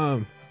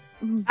up.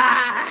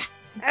 Ah.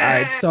 All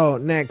right. So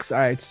next. All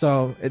right.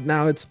 So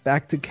now it's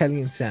back to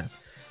Kelly and Sam.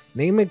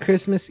 Name a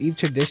Christmas Eve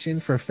tradition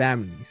for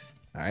families.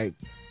 All right.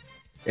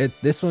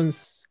 This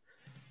one's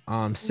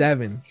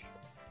 7.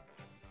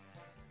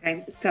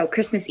 Okay, so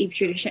Christmas Eve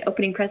tradition,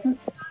 opening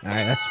presents. All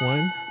right. That's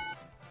 1.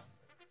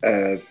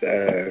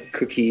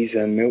 Cookies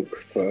and milk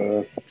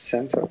for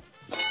Santa. All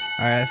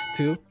right. That's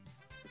 2.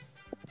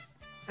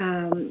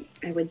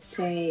 I would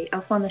say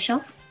Elf on the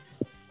Shelf.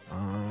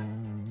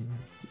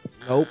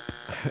 Nope.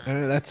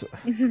 That's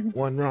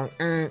 1 wrong.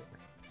 All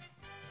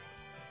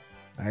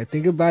right,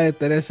 think about it,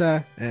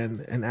 Teresa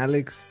and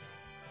Alex.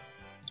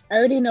 I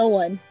already know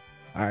one.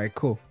 All right,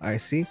 cool. All right,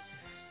 see,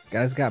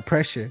 guys got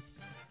pressure.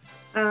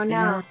 Oh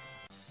no.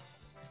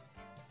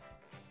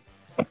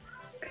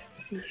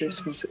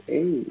 Christmas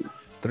Eve.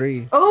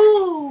 3,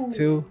 Oh.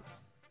 2, 1.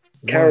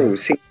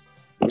 Carols.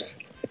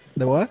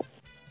 The what?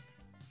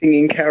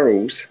 Singing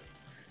carols.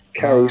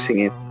 Carol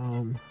singing.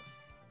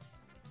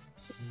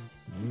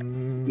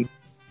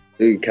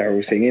 Do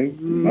carol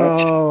singing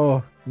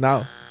much?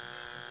 No.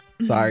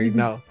 Sorry,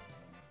 no.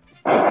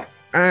 All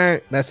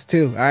right, that's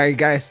 2. All right,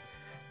 guys.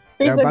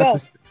 Who's They're the about go?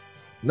 to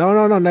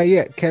No, not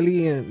yet.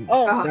 Kelly and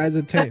Oh. guys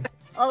a turn.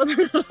 Oh.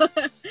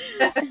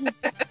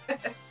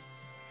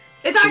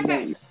 It's our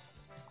turn.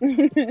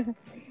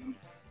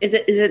 Is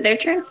it their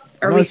turn?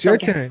 Or No, we it's still your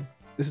guessing? turn.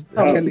 This is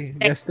Oh. Kelly.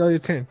 Yeah, still your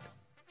turn.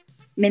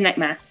 Midnight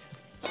Mass.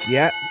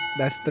 Yeah,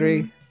 that's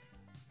 3.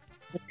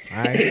 All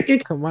right, Your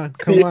come on.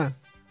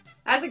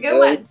 That's a good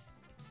one.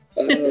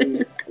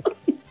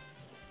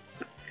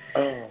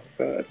 Oh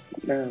God,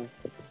 no.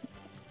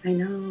 I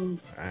know.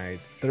 All right,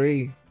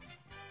 3,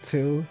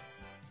 2,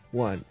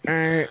 1. All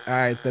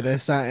right,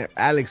 Teresa,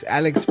 Alex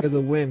for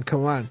the win.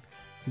 Come on,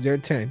 it's your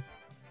turn.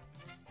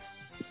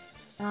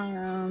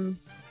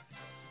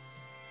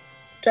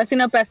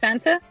 Dressing up as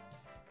Santa?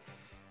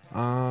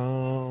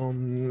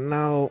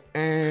 No,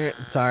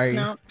 sorry.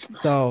 No.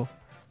 So, all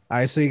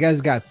right, so you guys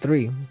got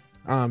 3.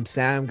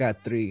 Sam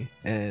got 3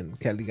 and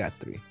Kelly got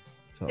 3.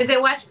 So Is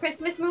it watch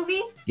Christmas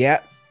movies? yeah,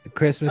 the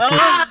Christmas. Oh. movie.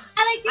 Ah,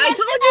 Alex, you I messed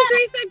told it you, up.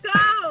 Teresa,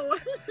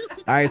 go.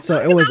 All right, so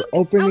it was I was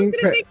opening.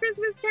 gonna say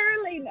Christmas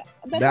caroling.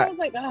 That's why I was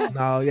like, oh.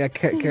 No, yeah,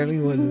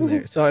 Caroline wasn't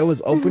there. So it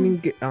was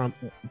opening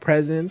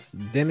presents,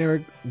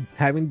 dinner,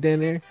 having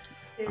dinner,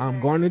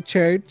 going to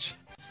church,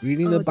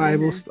 reading the Oh,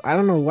 Bible. dinner. I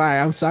don't know why.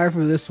 I'm sorry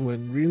for this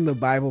one, reading the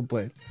Bible,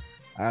 but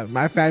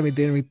my family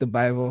didn't read the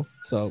Bible.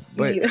 So,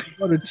 but Yeah.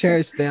 go to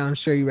church, then I'm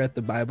sure you read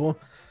the Bible.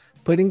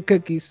 Putting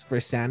cookies for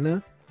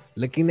Santa,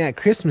 looking at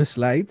Christmas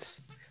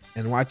lights,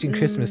 and watching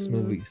Christmas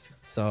movies.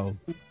 So,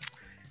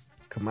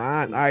 come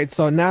on. All right,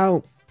 so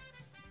now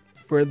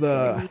for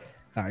the.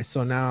 All right,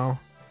 so now.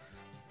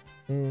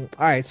 All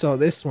right, so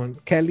this one,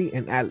 Kelly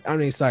and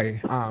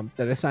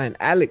Teresa and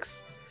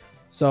Alex.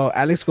 So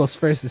Alex goes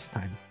first this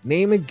time.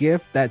 Name a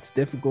gift that's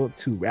difficult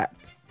to wrap.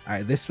 All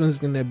right, this one's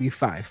gonna be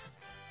 5.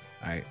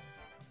 All right.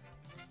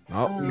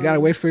 Oh, you gotta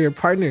wait for your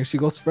partner. She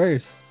goes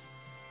first.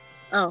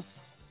 Oh.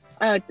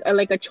 Like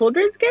a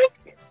children's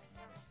gift?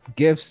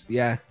 Gifts,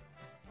 yeah.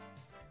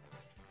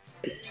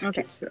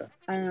 Okay. So,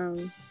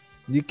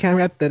 You can't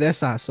wrap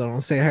Teresa, so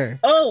don't say her.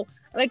 Oh,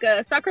 like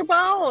a soccer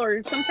ball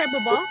or some type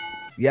of ball?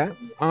 Yeah.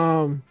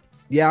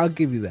 Yeah, I'll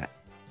give you that.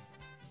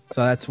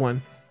 So that's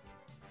 1.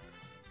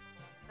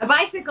 A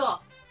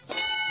bicycle.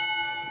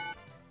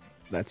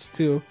 That's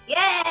 2.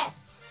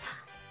 Yes.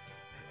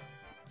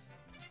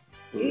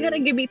 You gotta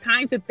give me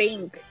time to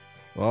think.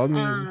 Well, I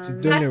mean, she's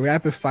doing a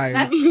rapid fire.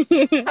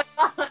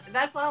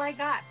 That's all I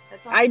got.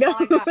 That's all I know.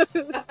 all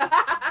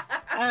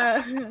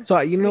I got. So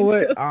you know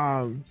what?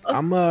 I'm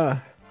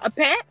A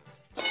pet?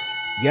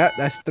 yeah,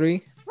 that's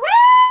 3.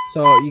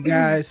 So you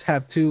guys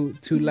have two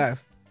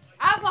left.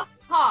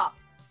 Alcohol.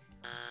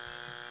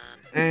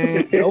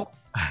 And nope.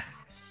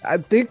 I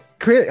think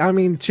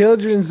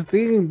children's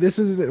theme. This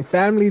is a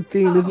family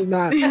theme. This is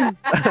not.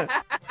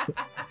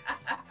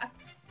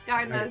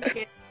 Darn those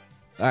kids.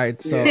 All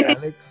right, so Yeah.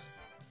 Alex.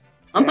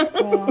 I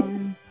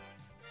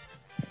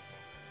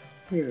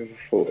never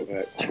thought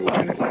about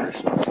children at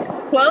Christmas.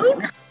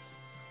 Clothes?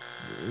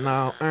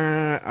 No. All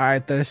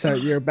right, Teresa,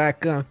 you're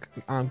back.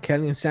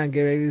 Kelly and Sam,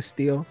 get ready to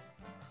steal.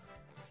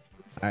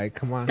 All right,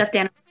 come on. Stuffed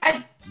animal.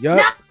 Yup.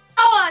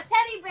 No, a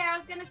teddy bear. I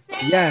was gonna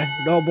say. Yeah,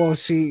 no, but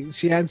she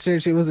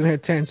answered. She wasn't her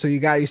turn, so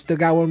you still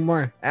got one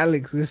more.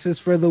 Alex, this is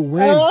for the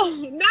win. Oh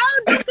no!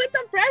 Don't put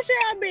the pressure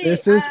on me.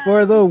 This is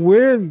for the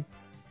win.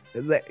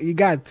 You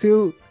got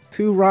two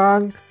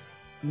wrong,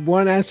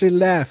 one answer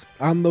left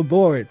on the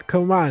board.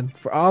 Come on,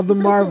 for all the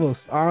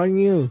marbles on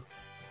you.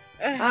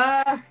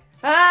 Ah.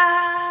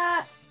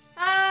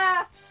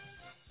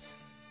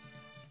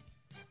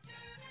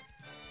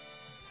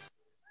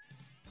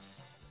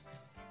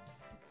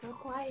 So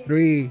quiet.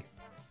 3,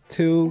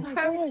 2. Oh my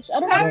gosh, I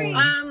don't Hurry.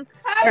 know.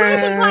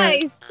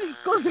 Hurry.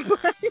 School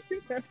supplies.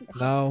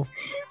 No.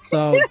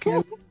 So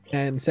Kelly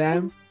and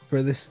Sam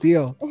for the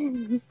steal.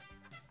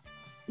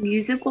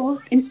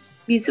 Musical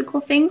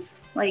things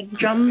like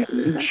drums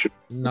and stuff.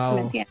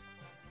 No. Yeah.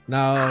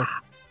 No.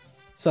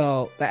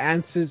 So the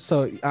answers.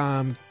 So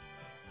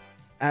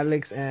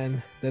Alex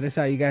and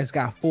Teresa, you guys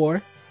got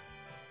 4.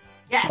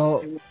 Yes.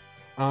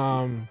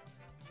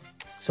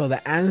 So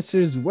the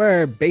answers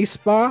were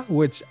baseball,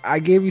 which I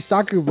gave you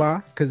soccer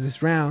ball because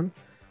it's round.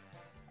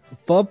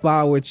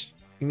 Football, which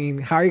I mean,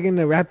 how are you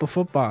gonna wrap a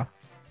football?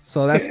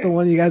 So that's the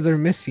one you guys are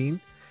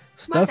missing.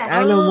 Stuffed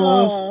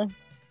animals,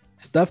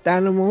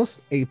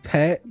 a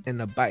pet,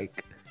 and a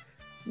bike.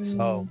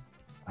 So,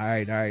 all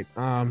right.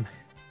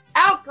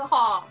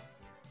 Alcohol.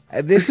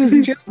 This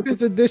is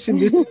children's edition.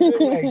 This is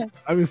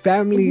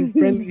family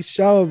friendly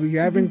show. But you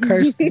haven't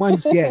cursed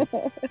once yet,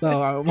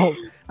 so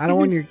I don't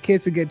want your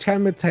kids to get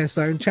traumatized.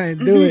 So I'm trying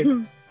to do it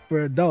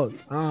for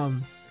adults.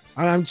 I'm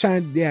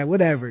trying. Yeah,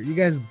 whatever. You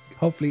guys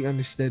hopefully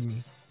understood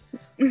me.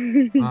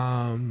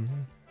 All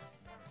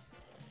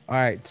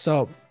right.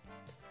 So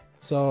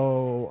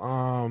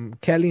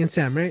Kelly and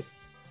Sam, right?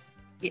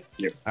 Yep.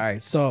 All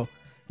right. So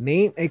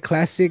name a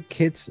classic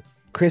kids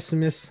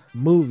Christmas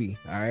movie.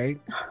 All right.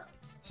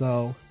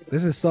 So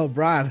this is so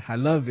broad. I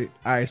love it.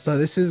 All right. So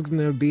this is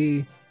gonna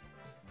be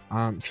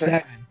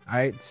 7. All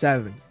right,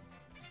 7.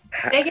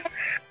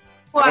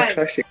 What?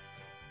 Classic.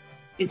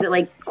 Is it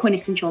like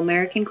quintessential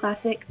American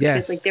classic?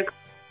 Yes. Because like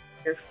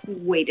they're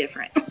way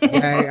different.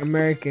 Yeah,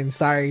 American.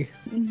 Sorry.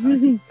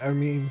 I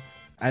mean,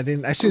 I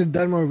should have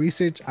done more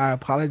research. I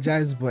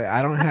apologize, but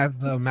I don't have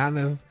the amount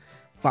of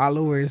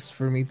followers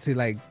for me to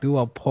like do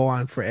a poll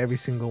on for every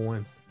single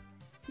one.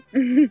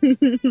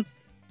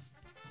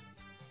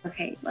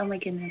 Okay. Oh my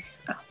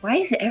goodness. Why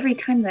is it every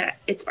time that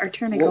it's our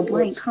turn I go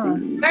blank, huh?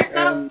 We're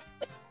so.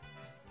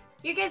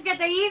 You guys get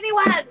the easy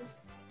ones.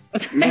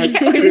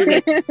 Yeah, we're so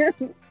good.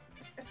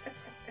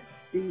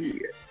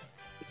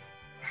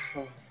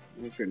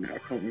 I can't remember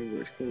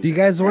what it's called. Do you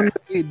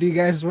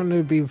guys want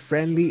to be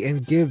friendly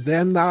and give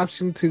them the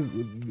option to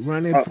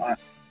run it?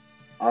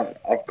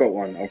 I've got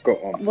one.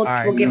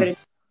 We'll give it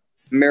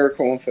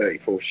Miracle on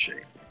 34th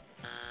Street.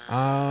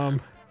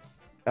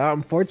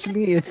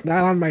 Unfortunately, it's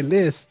not on my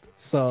list.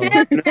 So,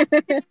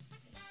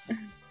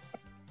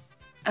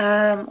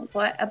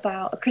 what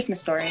about A Christmas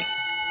Story?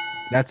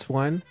 that's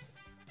one.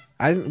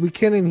 We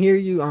couldn't hear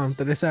you,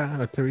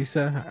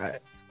 Teresa.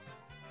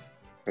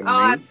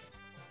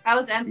 I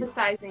was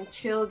emphasizing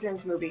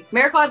children's movie.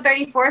 Miracle on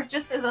 34th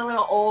just is a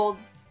little old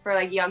for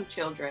like young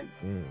children.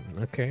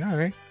 Okay, all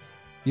right.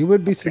 You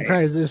would be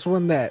surprised. There's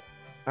one that.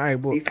 All right,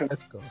 well,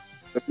 let's go.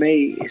 For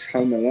me, it's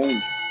Home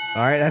Alone.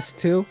 All right, that's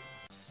 2.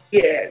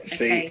 Yeah,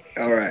 see. Okay.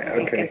 All right,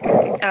 okay.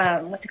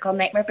 What's it called?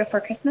 Nightmare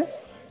Before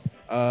Christmas?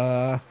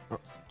 No,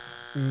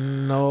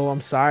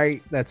 I'm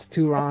sorry. That's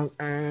 2 wrong.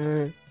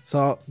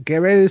 So get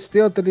ready to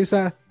steal,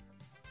 Teresa.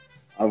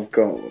 I've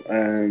got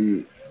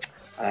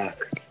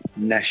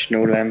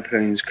National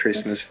Lampoon's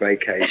Christmas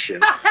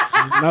Vacation.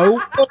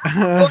 Nope.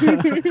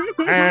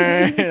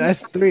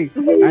 That's 3.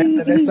 All right,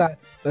 Teresa,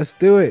 let's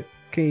do it.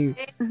 Can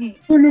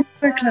you?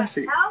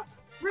 Classic. Elf?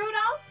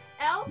 Rudolph?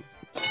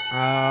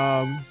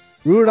 Elf?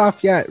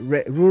 Rudolph, yeah,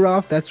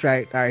 Rudolph. That's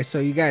right. All right, so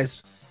you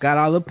guys got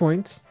all the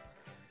points.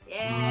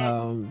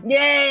 Yes.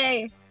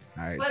 Yay!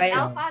 All right. Was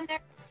Elf on there?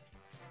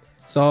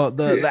 So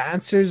the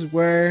answers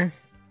were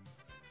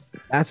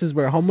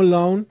Home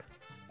Alone,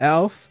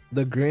 Elf,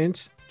 The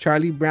Grinch,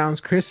 Charlie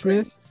Brown's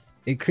Christmas,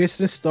 A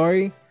Christmas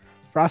Story,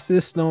 Frosty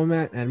the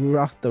Snowman, and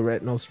Rudolph the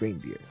Red-Nosed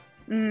Reindeer.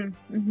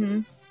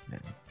 Mm-hmm.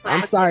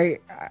 I'm sorry.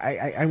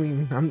 I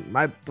mean,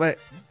 but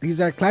these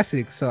are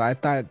classics, so I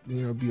thought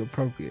be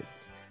appropriate.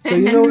 So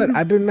you know what?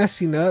 I've been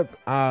messing up.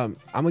 I'm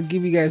gonna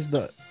give you guys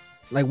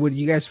what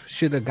you guys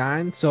should have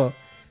gotten. So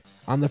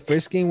on the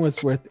first game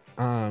was worth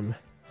I'll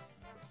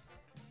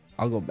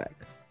go back.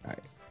 All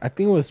right, I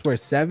think it was worth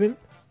 7.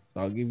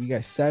 So I'll give you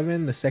guys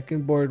 7. The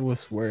second board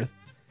was worth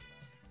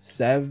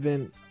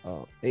 7.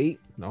 8.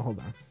 No, hold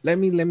on. Let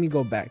me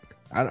go back.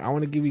 I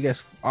want to give you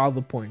guys all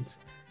the points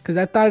because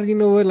I thought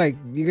like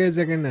you guys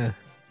are gonna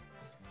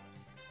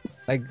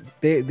like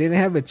they didn't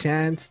have a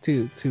chance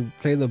to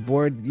play the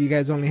board. You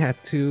guys only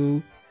had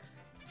 2.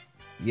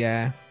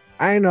 Yeah,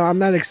 I know I'm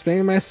not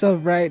explaining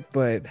myself right,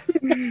 but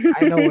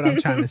I know what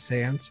I'm trying to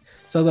say.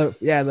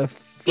 The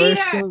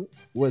first one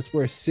was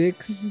worth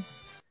 6.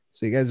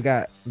 So you guys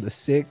got the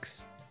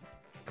 6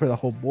 for the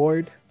whole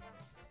board.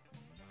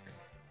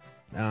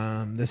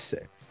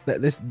 The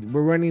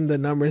we're running the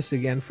numbers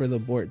again for the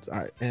boards. All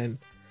right, and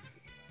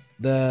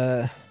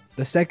the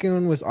second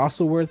one was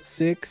also worth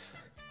 6.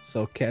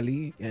 So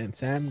Kelly and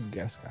Sam, you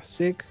guys got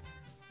 6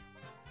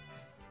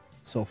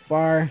 so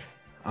far.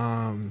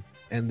 And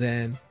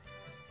then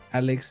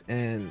Alex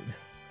and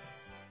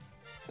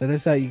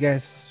Teresa, you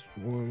guys,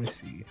 let me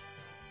see.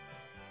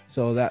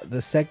 So that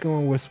the second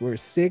one was worth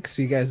 6.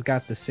 So you guys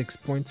got the 6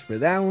 points for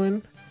that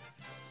one.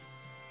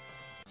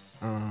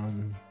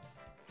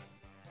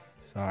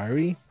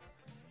 Sorry.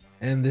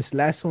 And this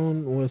last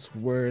one was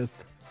worth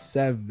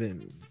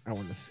 7, I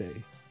want to say.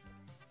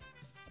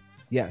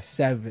 Yeah,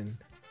 7.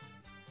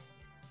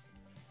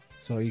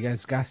 So you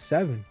guys got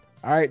 7.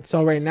 All right.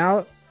 So right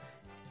now,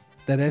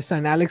 Teresa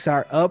and Alex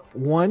are up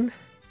 1.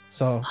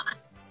 So,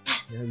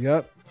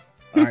 yep.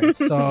 All right.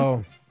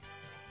 So,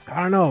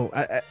 I don't know.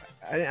 I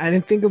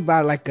didn't think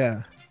about like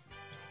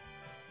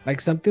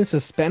something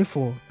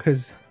suspenseful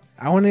because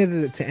I wanted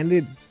it to end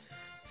it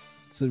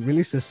so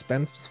really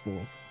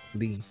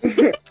suspensefully.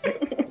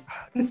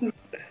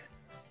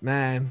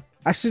 Man,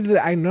 I should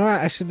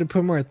have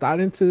put more thought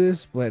into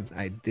this, but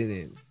I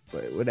didn't.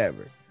 But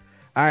whatever.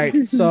 All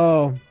right,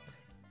 so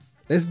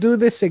let's do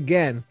this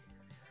again.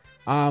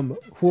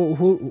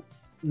 Who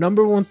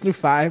number 1 through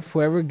 5,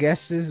 whoever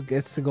guesses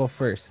gets to go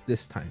first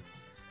this time.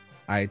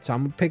 All right, so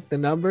I'm gonna pick the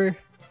number.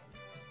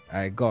 All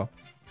right, go.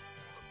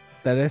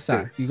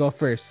 Teresa, you go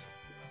first.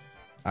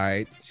 All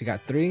right, she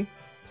got 3.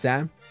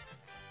 Sam,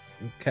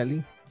 and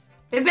Kelly.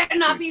 It better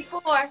not be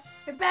 4.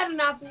 It better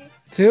not be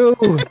 2.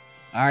 All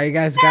right, you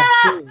guys got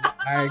 2.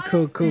 All right,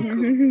 cool.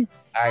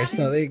 All right,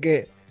 so they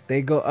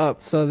go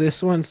up. So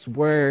this one's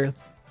worth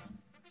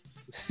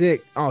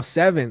 7. All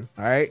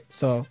right,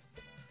 so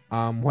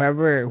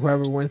whoever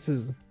wins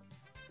is.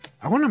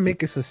 I want to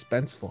make it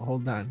suspenseful.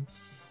 Hold on.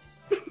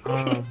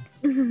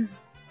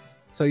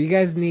 So you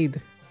guys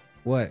need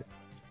what?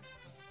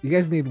 You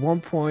guys need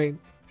 1 point.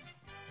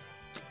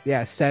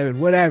 Yeah, 7.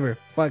 Whatever.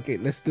 Fuck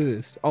it. Let's do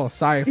this. Oh,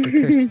 sorry for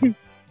cursing.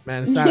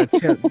 Man, it's not a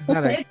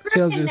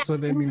children's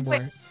one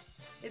anymore.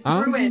 It's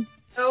ruined.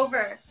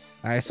 Over.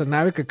 All right, so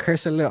now we could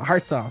curse our little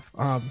hearts off.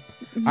 All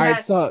right,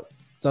 Yes.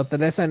 so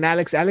Teresa and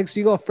Alex. Alex,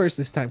 you go first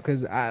this time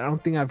because I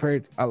don't think I've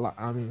heard a lot.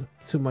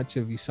 Too much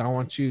of you, so I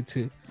want you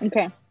to.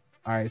 Okay.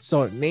 All right,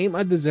 so name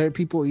a dessert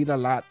people eat a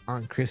lot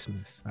on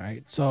Christmas. All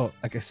right, so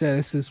like I said,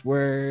 this is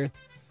worth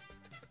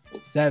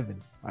 7.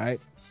 All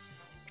right.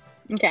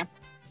 Okay.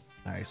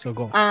 All right, so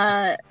go.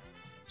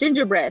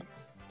 Gingerbread.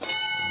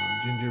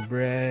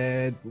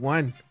 Gingerbread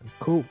 1.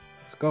 Cool.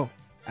 Let's go.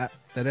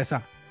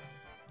 Teresa.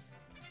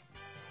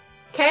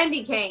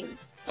 Candy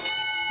canes.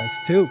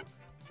 That's 2.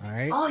 All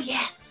right. Oh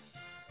yes.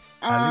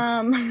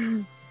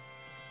 Alex?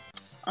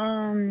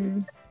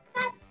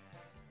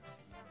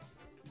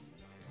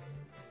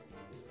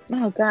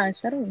 Oh gosh,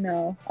 I don't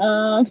know.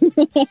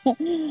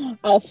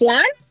 A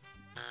flan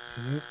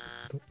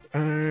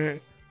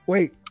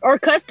Wait. or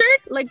custard?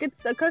 Like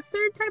it's a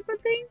custard type of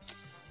thing.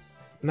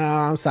 No,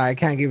 I'm sorry. I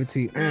can't give it to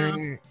you.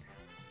 No.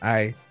 All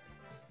right.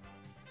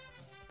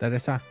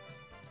 Teresa.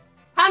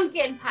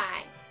 Pumpkin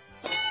pie.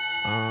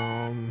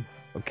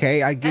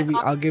 Okay. I'll give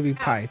That's you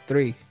pie.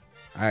 3.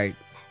 All right.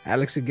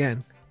 Alex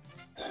again.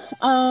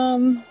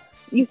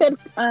 You said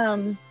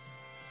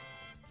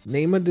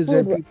Name a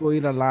dessert Food. people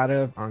eat a lot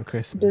of on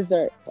Christmas.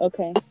 dessert.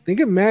 Okay. Think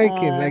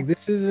American. Uh, Like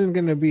this isn't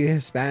gonna be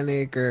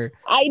Hispanic or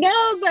I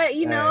know, but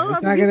you know, it's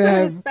I'm not used gonna to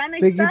have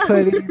Hispanic figgy stuff.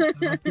 pudding.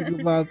 Don't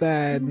think about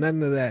that.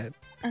 None of that.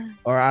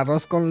 Or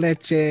arroz con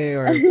leche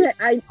or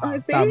I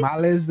see.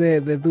 tamales de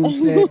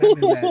dulce. None of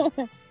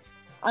that.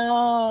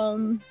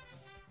 Oh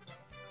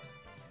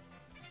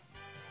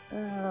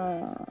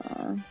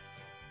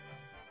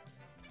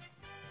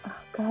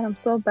God, I'm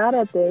so bad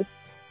at this.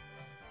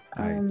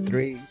 All right.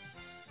 3,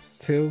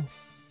 2,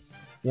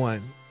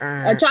 1.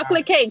 A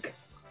chocolate cake.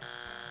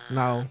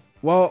 No.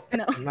 Well,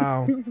 No.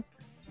 no.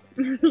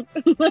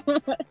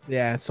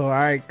 Yeah. So all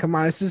right, come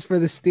on. This is for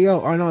the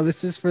steal. Oh no,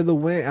 this is for the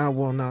win.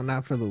 Well, no,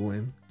 not for the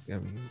win. I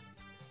mean,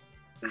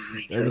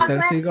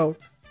 there you go.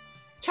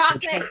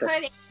 Chocolate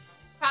pudding.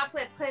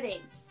 Chocolate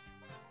pudding.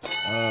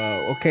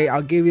 Okay,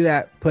 I'll give you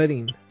that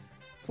pudding.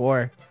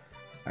 4.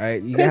 All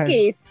right, you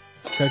Cookies.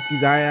 guys.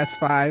 Cookies. All right, that's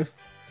 5.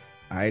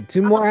 All right,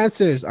 2 more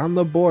answers on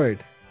the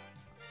board.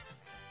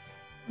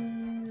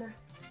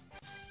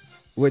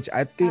 Which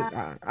I think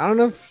I don't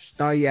know if.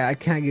 Oh yeah, I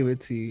can't give it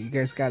to you. You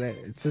guys got it.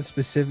 It's a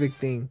specific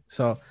thing.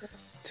 So,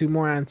 2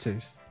 more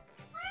answers.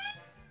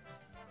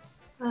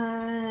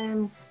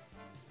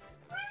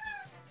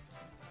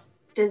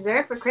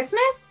 Dessert for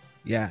Christmas?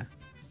 Yeah.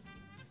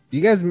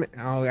 You guys.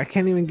 Oh, I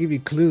can't even give you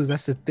clues.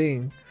 That's the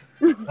thing.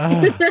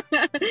 Ugh.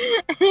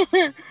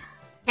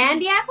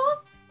 Candy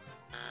apples?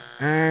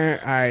 All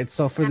right.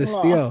 So for the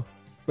Apple.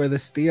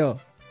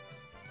 steal.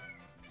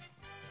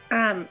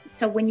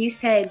 So when you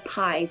said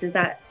pies, is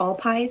that all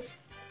pies?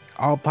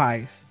 All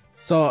pies.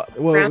 So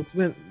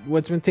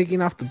what's been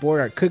taken off the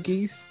board are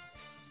cookies,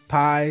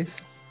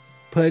 pies,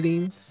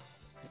 puddings,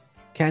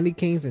 candy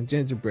canes, and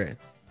gingerbread.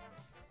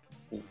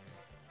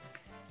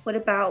 What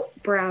about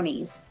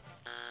brownies?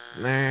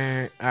 All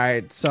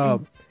right.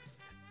 So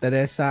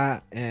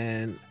Teresa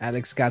and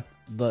Alex got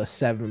the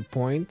 7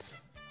 points.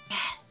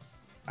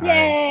 Yes. All right,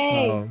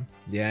 Yay! so,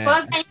 yeah.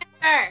 What was the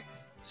answer?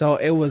 So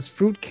it was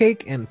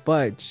fruitcake and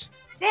fudge.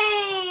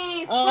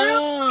 Dang.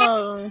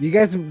 Oh. You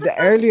guys,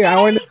 earlier,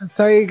 I wanted to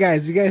tell you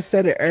guys. You guys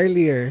said it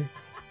earlier.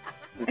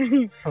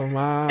 Come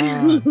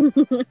on.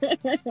 All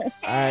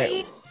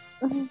right.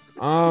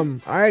 All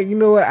right. You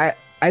know what?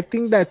 I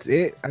think that's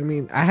it. I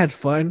mean, I had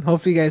fun.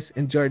 Hopefully, you guys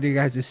enjoyed you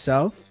guys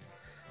yourself.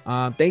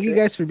 Thank you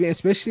guys for being,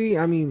 especially.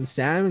 I mean,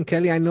 Sam and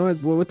Kelly. I know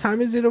it. What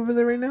time is it over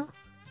there right now?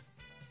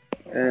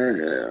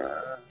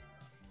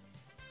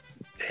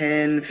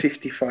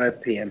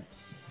 10:55 p.m.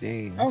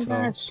 Dang. Oh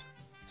gosh.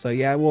 So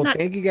yeah. Well,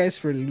 thank you guys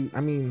for.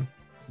 I mean,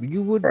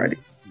 you would. Friday.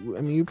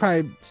 I mean, you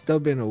probably still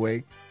been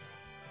awake.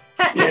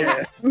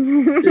 Yeah.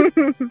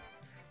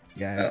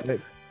 Yeah. The-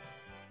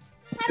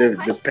 I had a the-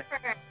 question for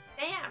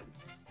Sam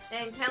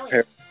and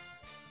Kelly.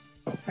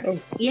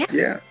 Yeah.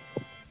 Yeah.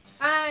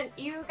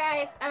 You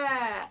guys,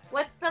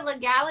 what's the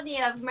legality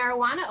of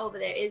marijuana over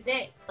there? Is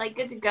it like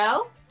good to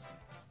go?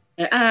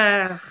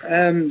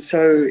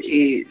 So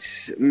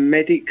it's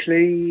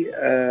medically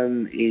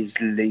is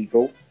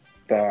legal,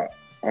 but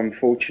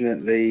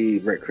unfortunately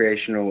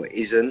recreational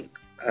isn't.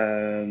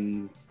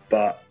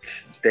 But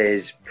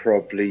there's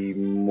probably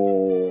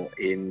more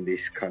in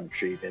this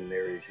country than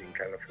there is in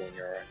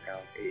California right now.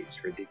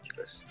 It's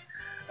ridiculous.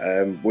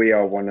 We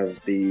are one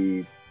of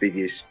the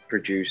biggest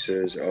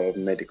producers of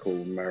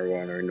medical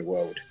marijuana in the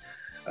world,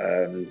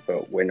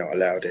 but we're not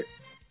allowed it.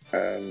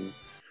 I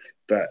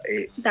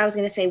was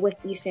going to say, with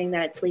you saying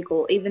that it's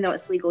legal, even though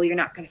it's legal, you're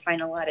not going to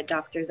find a lot of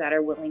doctors that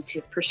are willing to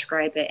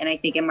prescribe it. And I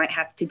think it might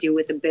have to do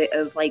with a bit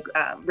of like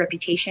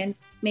reputation,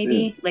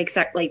 maybe like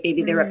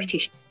maybe their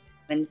reputation,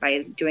 and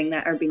by doing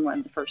that or being one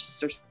of the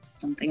first or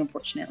something.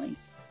 Unfortunately,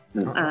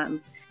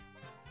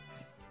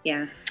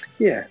 yeah,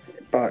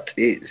 but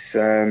it's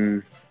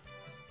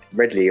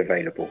readily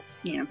available.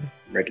 Yeah,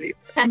 readily.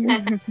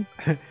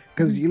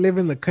 Because you live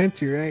in the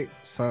country, right?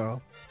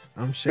 So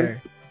I'm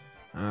sure.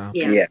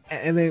 Yeah.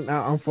 And then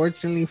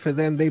unfortunately for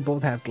them, they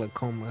both have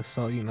glaucoma,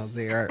 so you know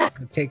they are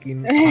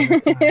taking all the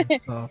time.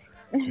 So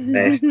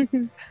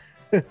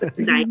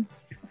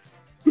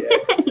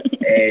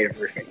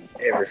everything.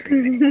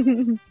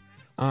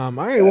 All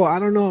right. Well, I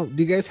don't know.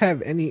 Do you guys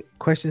have any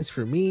questions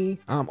for me?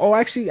 Oh,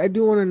 actually, I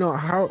do want to know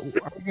how are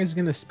you guys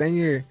gonna spend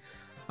your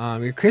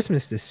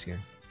Christmas this year?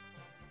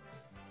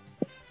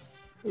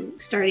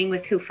 Starting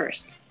with who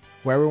first?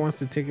 Whoever wants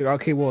to take it.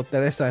 Okay. Well,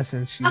 Teresa,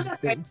 since she's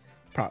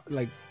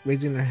like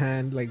raising her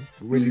hand, like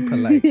really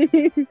polite.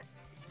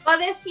 Well,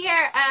 this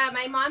year,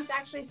 my mom's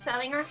actually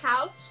selling her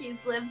house.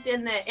 She's lived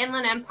in the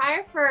Inland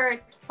Empire for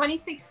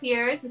 26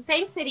 years, the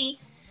same city.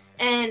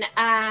 And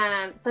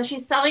so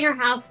she's selling her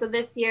house. So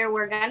this year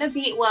we're gonna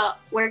be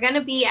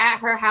at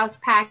her house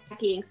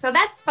packing. So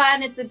that's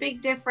fun. It's a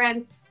big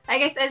difference.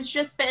 Like I said, it's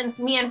just been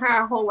me and her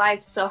our whole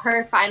life. So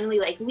her finally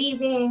like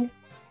leaving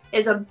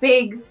is a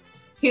big,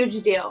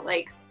 huge deal.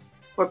 Like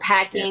we're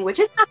packing, which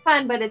is not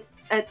fun, but it's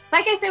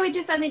like I said, we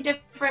do something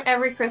different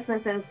every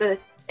Christmas, and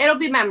it'll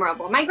be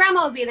memorable. My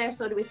grandma will be there,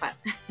 so it'll be fun.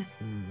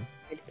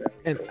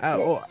 And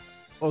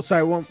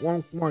sorry,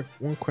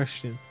 one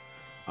question.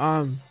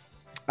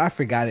 I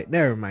forgot it.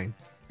 Never mind.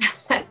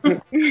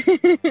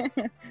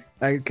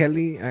 Like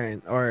Kelly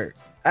or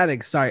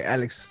Alex. Sorry,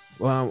 Alex.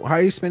 How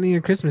are you spending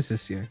your Christmas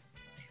this year?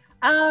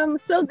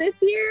 So this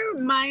year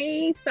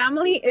my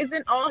family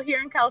isn't all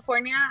here in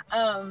California.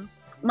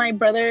 My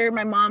brother,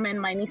 my mom,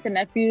 and my niece and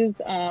nephews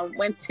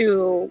went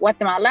to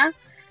Guatemala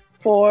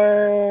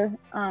for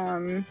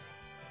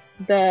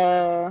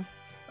the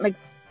like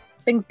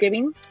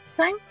Thanksgiving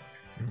time.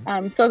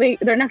 So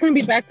they're not going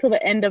to be back till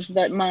the end of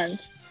the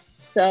month.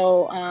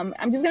 So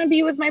I'm just going to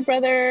be with my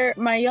brother,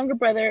 my younger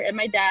brother, and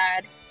my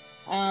dad.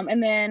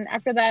 And then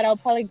after that, I'll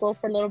probably go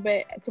for a little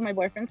bit to my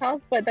boyfriend's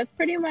house. But that's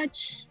pretty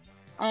much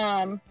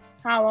how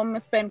I'm going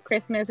to spend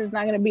Christmas. It's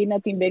not going to be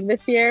nothing big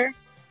this year.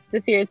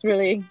 This year, it's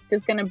really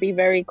just going to be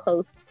very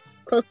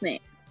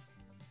close-knit.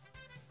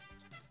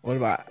 What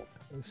about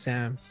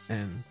Sam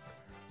and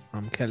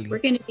Kelly? We're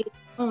going to be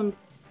home,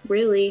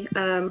 really.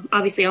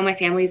 Obviously, all my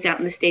family's out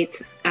in the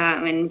States,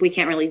 and we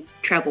can't really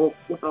travel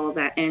with all of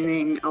that. And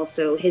then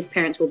also, his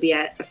parents will be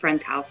at a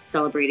friend's house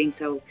celebrating,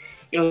 so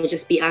it'll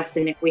just be us.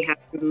 And if we have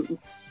to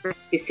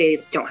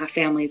say don't have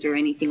families or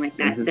anything like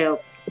that,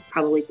 they'll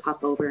probably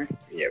pop over.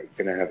 Yeah,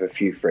 we're going to have a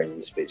few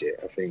friends visit.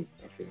 I think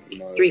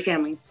 3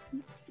 families.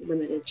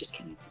 Limited, just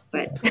kidding.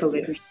 But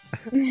COVID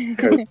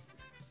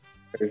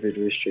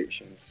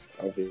restrictions,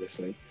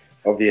 obviously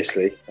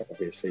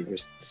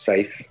was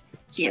safe.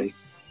 Yeah.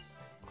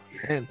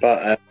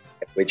 But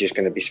we're just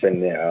going to be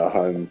spending it at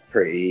home,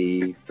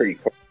 pretty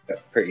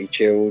quiet, pretty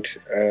chilled.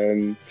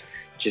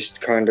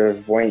 Just kind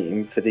of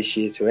waiting for this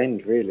year to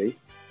end. Really,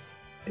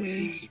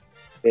 it's a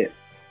bit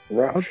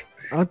rough.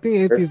 I don't think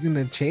anything's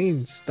gonna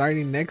change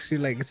starting next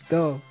year. Like it's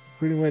still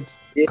pretty much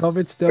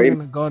COVID's still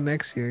gonna go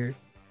next year.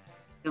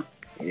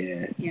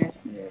 Yeah,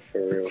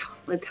 for real.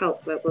 Let's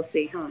hope, but we'll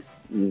see, huh?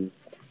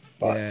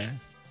 But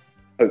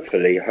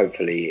hopefully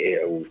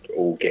it'll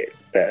all get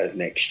better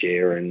next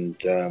year. And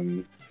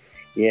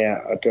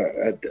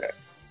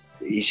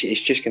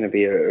it's just going to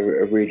be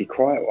a really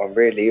quiet one,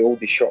 really. All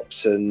the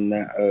shops and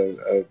that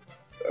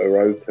are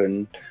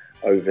open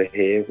over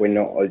here. We're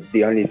not,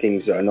 the only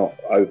things that are not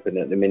open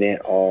at the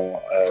minute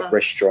are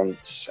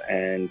restaurants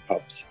and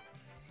pubs.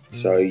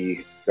 So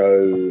you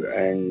go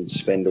and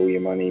spend all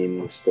your money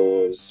in the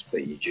stores,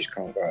 but you just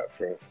can't go out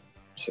for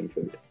some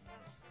food.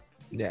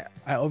 Yeah,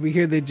 over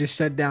here they just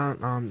shut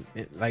down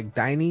like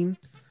dining,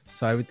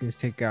 so everything's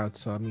takeout.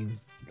 So I mean,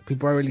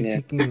 people are really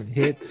taking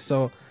hits.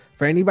 So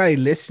for anybody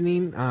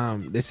listening,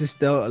 this is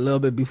still a little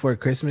bit before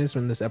Christmas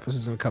when this episode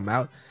is gonna come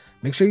out.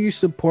 Make sure you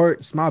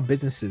support small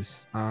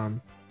businesses.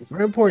 It's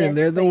very important.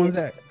 They're the ones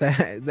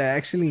that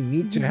actually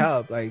need your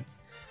help. Like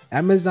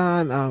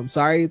Amazon.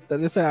 Sorry,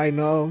 Teresa, I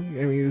know.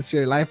 I mean, it's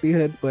your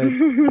livelihood, but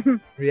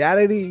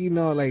reality, you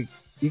know, like.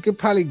 You could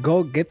probably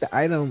go get the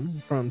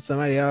item from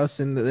somebody else,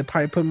 and they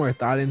probably put more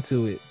thought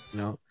into it, you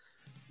know.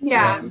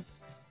 Yeah.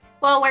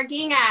 Well, I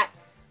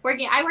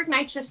work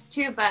night shifts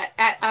too, but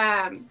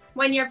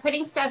when you're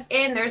putting stuff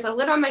in, there's a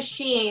little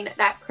machine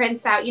that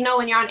prints out. You know,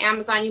 when you're on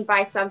Amazon, you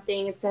buy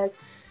something, it says,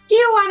 "Do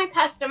you want to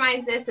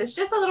customize this?" It's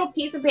just a little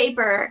piece of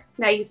paper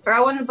that you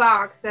throw in the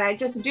box. And I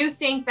just do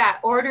think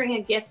that ordering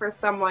a gift for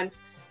someone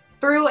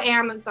through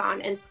Amazon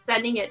and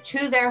sending it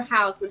to their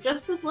house with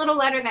just this little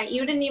letter that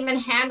you didn't even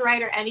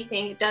handwrite or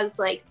anything, it does,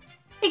 like,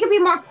 it could be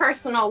more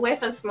personal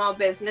with a small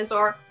business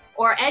or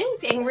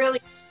anything really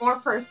more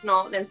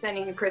personal than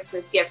sending a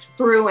Christmas gift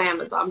through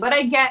Amazon. But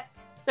I get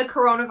the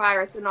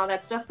coronavirus and all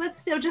that stuff, but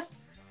still just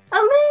a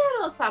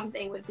little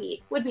something would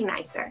be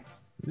nicer.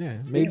 Yeah,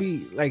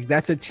 maybe like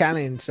that's a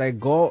challenge. Like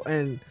go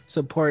and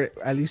support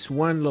at least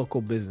one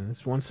local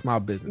business, one small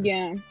business.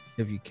 Yeah,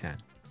 if you can.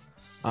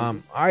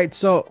 All right,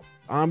 so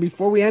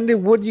before we end it,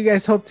 what do you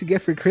guys hope to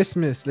get for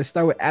Christmas? Let's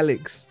start with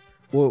Alex.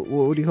 What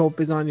do you hope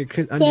is on your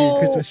under your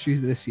Christmas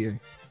trees this year?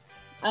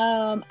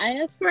 I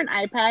asked for an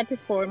iPad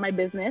for my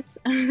business,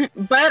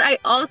 but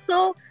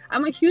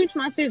I'm a huge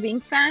Monsters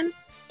Inc. fan,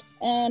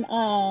 and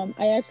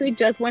I actually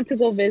just went to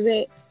go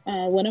visit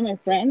one of my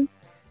friends.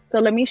 So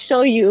let me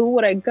show you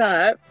what I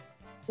got.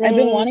 I've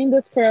been wanting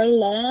this for a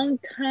long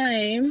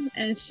time,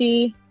 and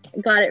she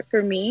got it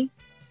for me.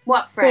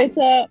 What friend?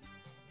 So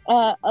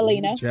it's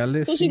Elena.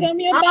 Jealous. So she got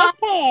me a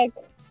backpack.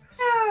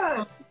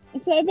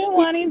 So I've been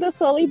wanting the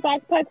Sully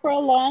backpack for a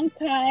long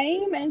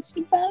time, and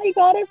she finally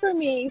got it for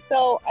me.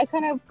 So I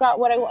kind of got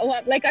what I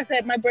want. Like I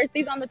said, my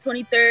birthday's on the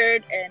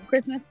 23rd, and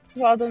Christmas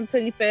falls on the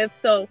 25th.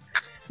 So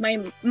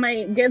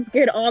my gifts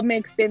get all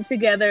mixed in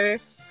together.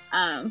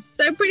 So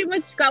I pretty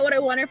much got what I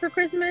wanted for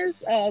Christmas.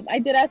 I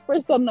did ask for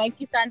some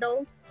Nike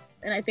sandals,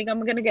 and I think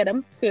I'm gonna get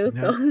them too.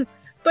 Yeah. So,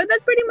 but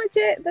that's pretty much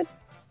it.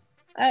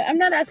 I'm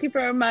not asking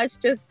for much,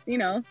 just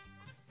to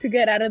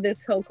get out of this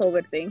whole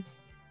COVID thing.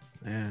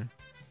 Yeah.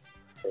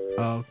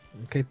 Oh,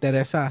 okay,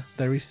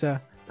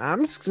 Teresa.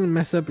 I'm just gonna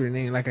mess up your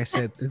name, like I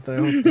said. This is the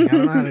whole thing. I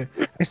don't know how to.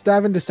 I still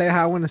haven't decided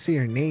how I want to say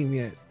your name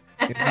yet.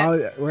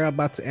 We're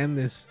about to end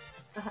this.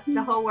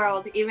 The whole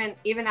world, even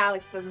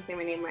Alex doesn't say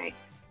my name right.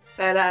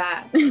 But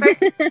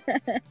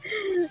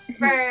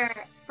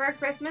for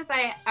Christmas,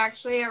 I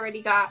actually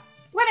already got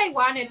what I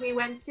wanted.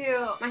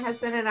 My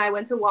husband and I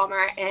went to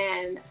Walmart,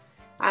 and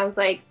I was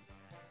like,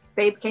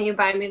 "Babe, can you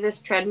buy me this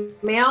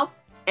treadmill?"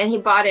 And he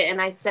bought it,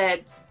 and I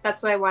said,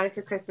 "That's what I wanted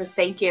for Christmas.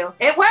 Thank you."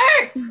 It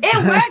worked. It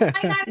worked.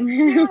 I got to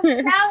do was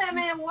tell him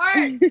it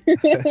worked.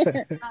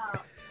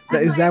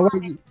 Is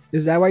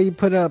that why you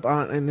put up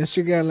on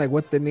Instagram like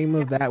what the name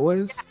of that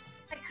was? Yeah.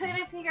 I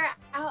couldn't figure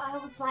out.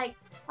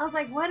 I was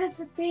like, what is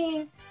the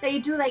thing that you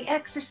do like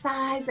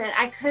exercise? And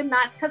I could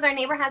not, because our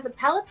neighbor has a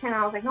Peloton.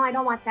 I was like, no, I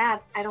don't want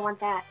that.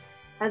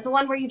 That's the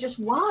one where you just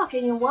walk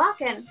and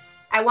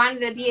I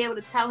wanted to be able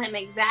to tell him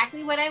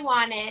exactly what I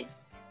wanted.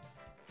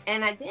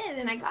 And I did,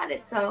 and I got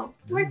it. So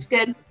it worked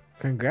good.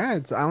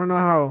 Congrats. I don't know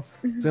how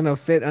it's going to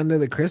fit under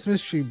the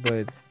Christmas tree,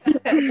 but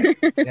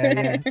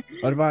yeah.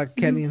 What about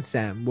Kelly and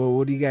Sam?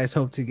 What do you guys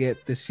hope to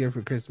get this year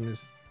for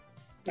Christmas?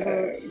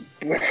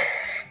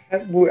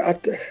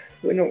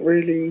 We're not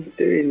really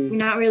doing...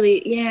 Not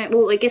really, yeah.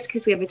 Well, I guess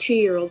because we have a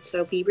 2-year-old, so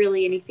it'd be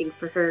really anything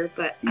for her.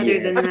 But other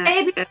than that...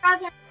 Baby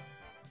brother!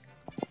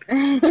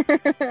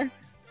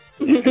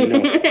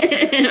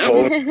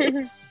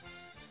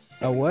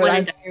 Oh, what?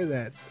 I didn't hear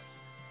that.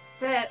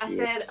 I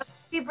said,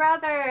 baby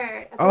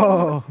brother!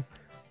 Oh,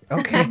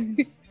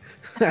 okay.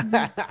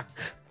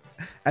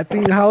 I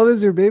think, how old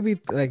is your baby?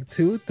 Like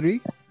 2,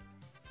 3?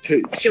 2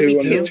 on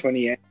the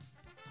 28th.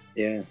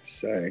 Yeah,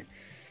 so...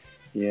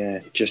 Yeah,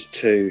 just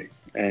 2.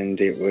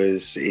 And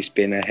it's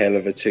been a hell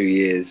of a 2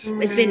 years.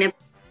 It's been an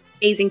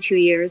amazing 2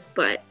 years,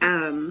 but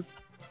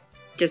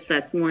just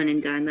that one and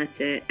done.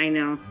 That's it. I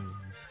know.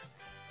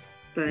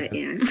 But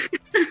yeah.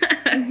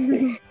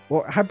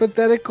 Well,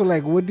 hypothetical,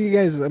 like, what do you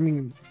guys,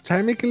 try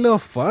to make it a little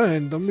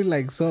fun. Don't be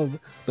like, so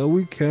the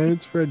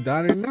weekends for a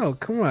daughter. No,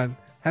 come on.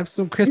 Have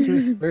some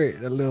Christmas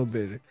spirit a little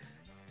bit.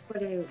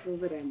 What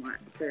would I want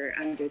for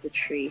under the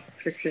tree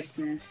for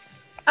Christmas?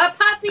 A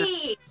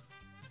puppy!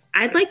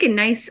 I'd like a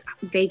nice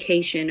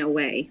vacation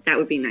away. That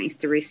would be nice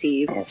to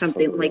receive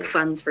something like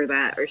funds for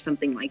that or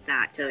something like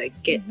that to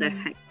get the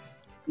heck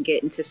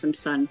get into some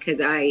sun,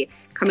 because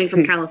coming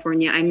from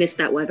California, I miss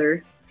that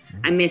weather.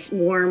 I miss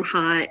warm,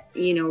 hot,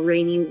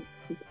 rainy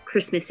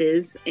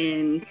Christmases,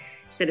 and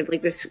instead of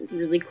like this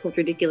really cold,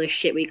 ridiculous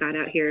shit we got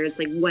out here, it's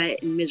like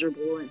wet and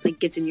miserable, and it's like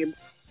gets in your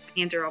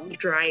hands are all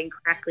dry and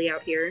crackly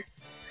out here.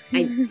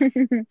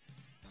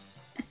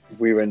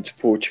 We went to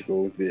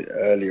Portugal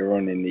earlier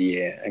on in the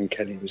year, and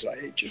Kelly was like,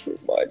 "It just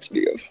reminds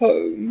me of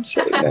home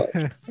so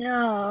much."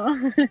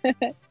 No.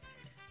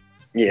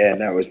 Yeah,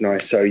 that was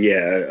nice. So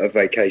yeah, a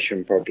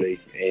vacation probably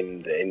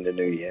in the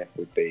new year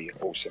would be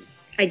awesome.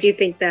 I do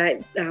think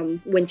that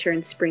winter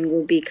and spring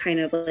will be kind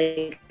of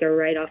like a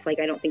write-off.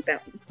 Like, I don't think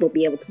that we'll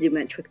be able to do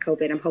much with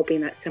COVID. I'm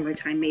hoping that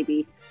summertime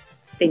maybe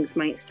things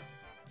might,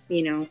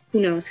 who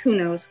knows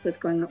what's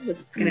going to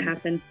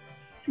happen,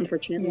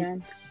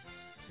 unfortunately.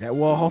 Yeah,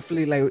 well,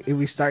 hopefully, like, if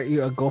we start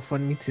you a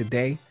GoFundMe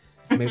today,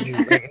 maybe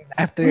like,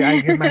 after I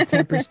get my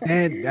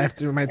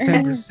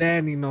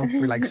 10%,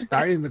 for like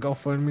starting the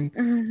GoFundMe,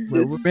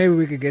 maybe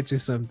we could get you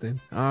something.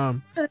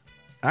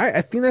 All right,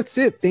 I think that's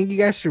it. Thank you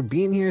guys for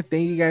being here.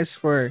 Thank you guys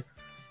for.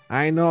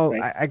 I know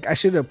I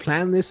should have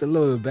planned this a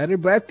little bit better,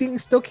 but I think it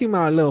still came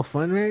out a little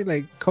fun, right?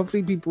 Like,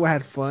 hopefully, people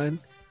had fun.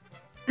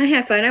 I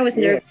had fun. I was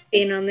nervous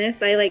being on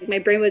this. My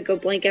brain would go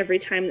blank every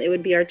time it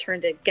would be our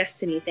turn to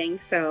guess anything.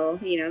 So,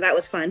 that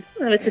was fun.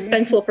 That was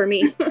suspenseful for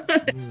me.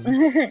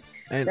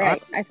 And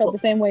right. I felt the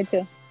same way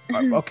too.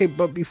 Okay,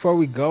 but before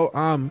we go,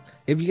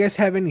 if you guys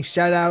have any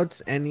shout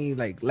outs, any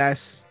like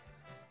last,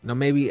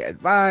 maybe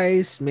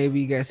advice, maybe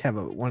you guys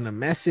want a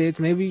message,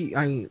 maybe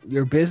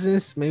your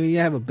business, maybe you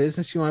have a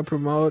business you want to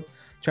promote,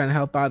 trying to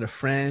help out a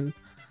friend.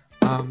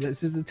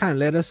 This is the time.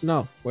 Let us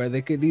know where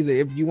they could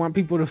if you want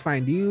people to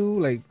find you,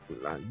 like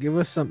give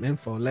us some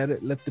info.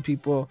 Let the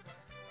people,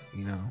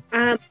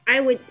 I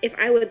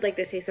would like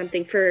to say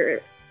something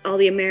for all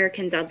the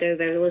Americans out there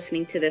that are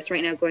listening to this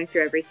right now, going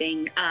through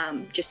everything.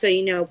 Just so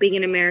you know, being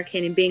an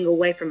American and being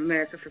away from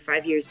America for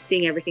 5 years,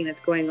 seeing everything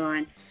that's going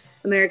on,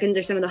 Americans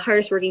are some of the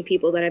hardest working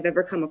people that I've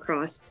ever come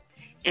across.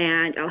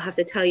 And I'll have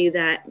to tell you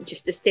that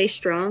just to stay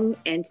strong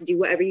and to do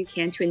whatever you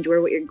can to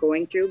endure what you're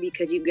going through,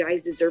 because you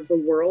guys deserve the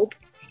world.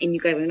 And you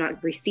guys are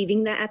not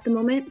receiving that at the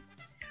moment.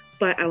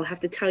 But I will have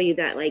to tell you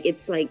that,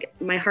 it's like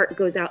my heart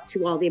goes out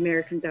to all the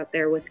Americans out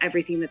there with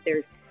everything that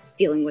they're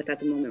dealing with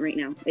at the moment right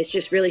now. It's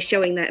just really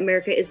showing that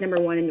America is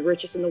number one and the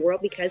richest in the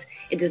world because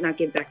it does not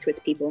give back to its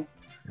people.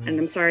 And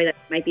I'm sorry that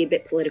might be a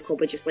bit political,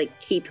 but just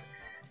keep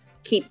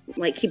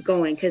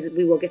going, because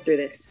we will get through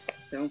this.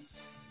 So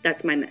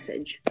that's my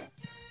message.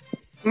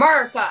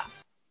 America.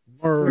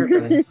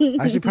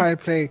 I should probably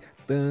play.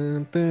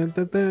 Dun, dun,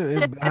 dun,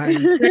 dun,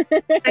 behind.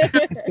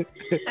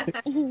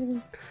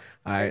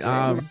 All right.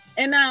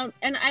 And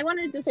I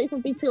wanted to say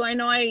something too. I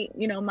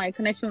know my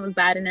connection was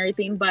bad and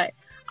everything, but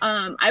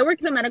I work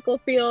in the medical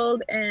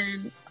field,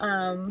 and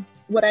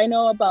what I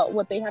know about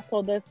what they have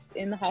told us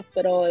in the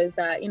hospital is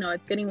that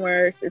it's getting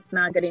worse. It's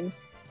not getting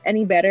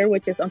any better,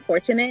 which is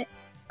unfortunate.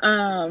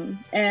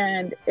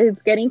 And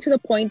it's getting to the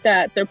point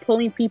that they're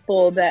pulling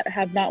people that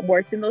have not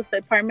worked in those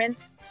departments.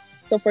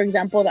 So, for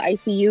example, the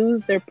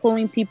ICUs, they're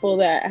pulling people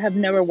that have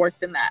never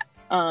worked in that.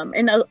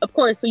 And of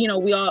course, we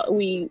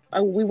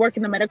work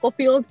in the medical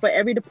field, but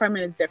every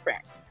department is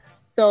different.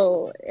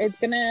 So it's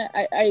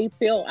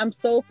I'm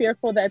so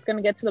fearful that it's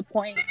gonna get to the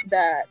point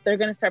that they're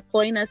gonna start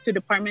pulling us to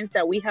departments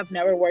that we have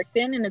never worked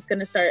in, and it's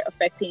gonna start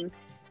affecting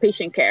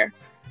patient care.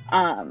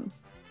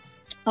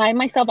 I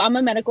myself, I'm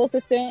a medical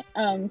assistant,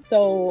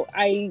 so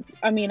I'm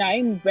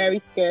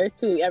very scared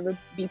to ever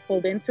be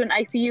pulled into an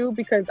ICU,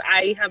 because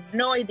I have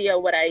no idea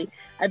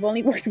I've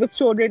only worked with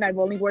children. I've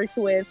only worked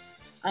with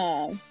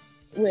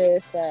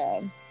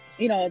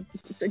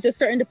just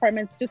certain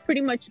departments, just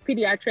pretty much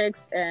pediatrics,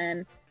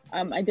 and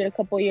I did a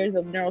couple of years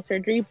of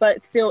neurosurgery,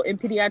 but still in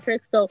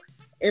pediatrics. So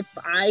if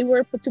I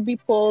were to be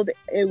pulled,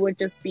 it would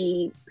just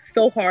be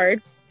so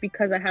hard,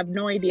 because I have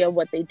no idea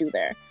what they do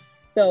there.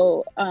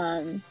 So,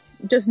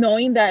 just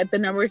knowing that the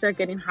numbers are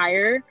getting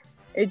higher,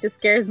 it just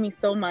scares me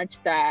so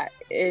much that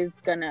it's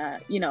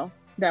gonna,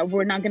 that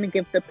we're not gonna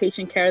give the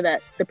patient care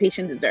that the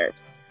patient deserves.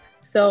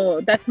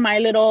 So that's my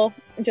little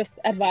just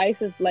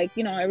advice is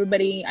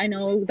everybody, I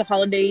know the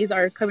holidays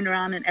are coming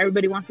around and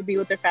everybody wants to be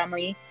with their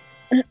family.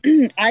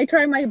 I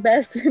try my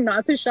best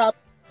not to shop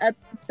at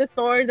the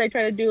stores. I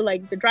try to do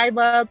the drive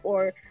up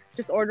or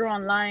just order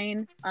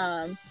online,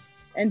 and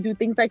do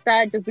things like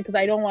that, just because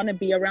I don't want to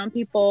be around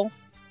people,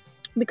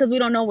 because we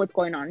don't know what's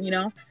going on,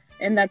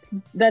 and that's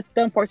the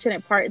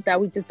unfortunate part, that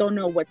we just don't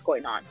know what's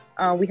going on.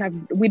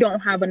 We don't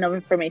have enough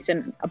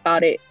information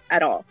about it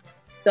at all.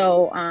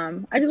 So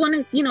I just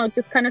want to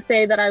just kind of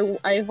say that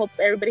I hope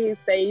everybody is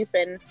safe,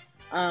 and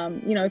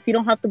if you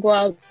don't have to go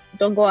out,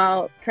 don't go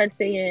out, try to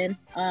stay in,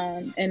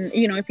 and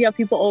if you have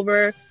people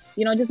over,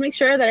 just make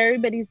sure that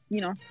everybody's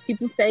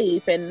keeping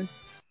safe and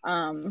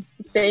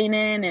staying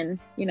in, and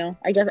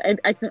I guess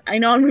I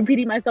know I'm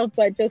repeating myself,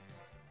 but just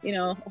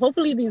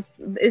hopefully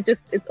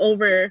it's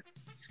over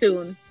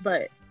soon,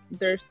 but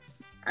there's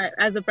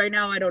as of right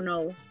now, I don't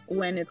know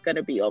when it's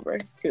gonna be over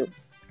too.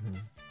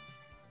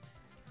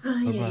 Oh,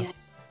 yeah.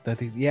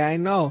 Yeah, I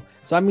know.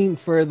 So I mean,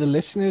 for the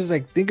listeners,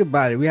 like, think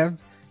about it. We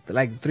have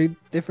like 3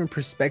 different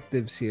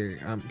perspectives here.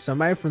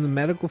 Somebody from the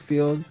medical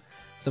field,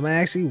 somebody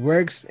actually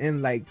works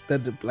in like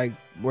the like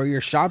where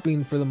you're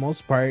shopping for the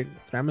most part,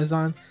 through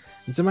Amazon,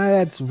 and somebody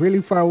that's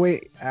really far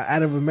away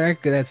out of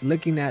America that's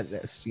looking at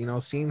this,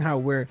 seeing how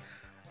we're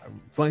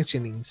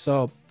functioning.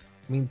 So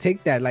I mean,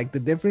 take that, like, the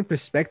different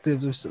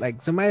perspectives of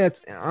like somebody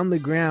that's on the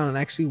ground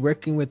actually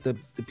working with the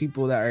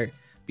people that are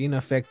being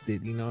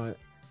affected.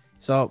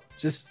 So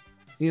just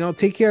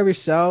take care of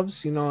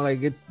yourselves.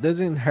 Like, it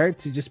doesn't hurt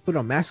to just put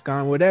a mask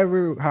on,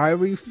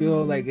 however you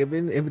feel. Like,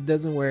 even if it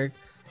doesn't work,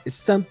 it's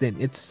something.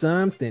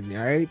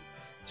 All right,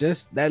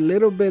 just that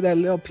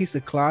little piece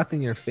of cloth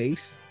in your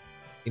face,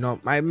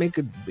 might make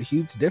a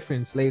huge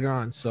difference later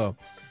on. So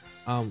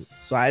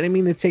I didn't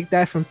mean to take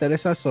that from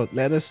Teresa, so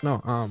let us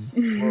know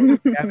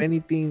if you have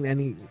anything,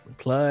 any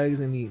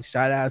plugs, any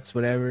shout outs,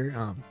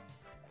 whatever,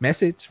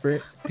 message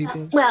for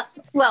people.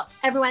 Well,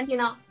 everyone,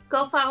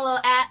 go follow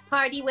at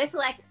Party with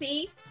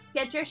Lexi.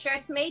 Get your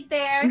shirts made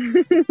there.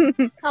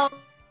 All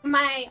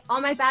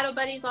my battle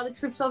buddies, all the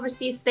troops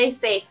overseas, stay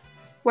safe.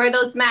 Wear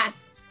those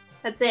masks.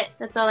 That's it.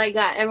 That's all I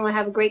got. Everyone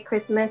have a great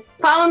Christmas.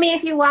 Follow me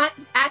if you want,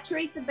 at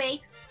Teresa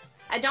Bakes.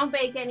 I don't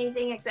bake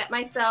anything except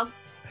myself.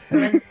 So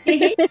that's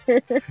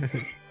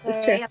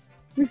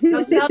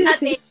don't sell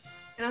nothing.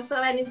 I don't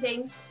sell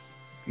anything.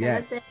 So Yeah.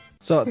 that's it.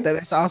 So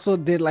Teresa also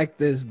did like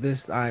this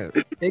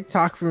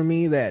TikTok for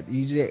me that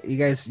you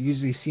guys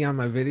usually see on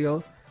my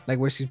video, like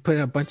where she's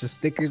putting a bunch of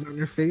stickers on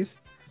her face.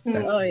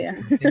 Oh yeah.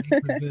 Thank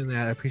you for doing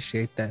that. I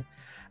appreciate that.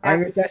 All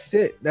right, that's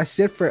it. That's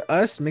it for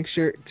us. Make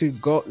sure to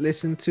go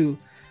listen to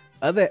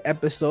other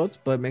episodes,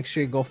 but make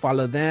sure you go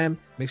follow them.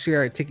 Make sure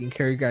you're taking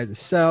care of you guys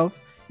yourself.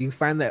 You can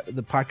find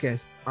the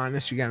podcast on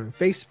Instagram and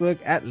Facebook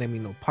at Let Me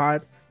Know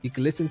Pod. You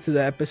can listen to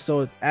the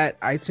episodes at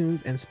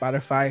iTunes and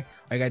Spotify.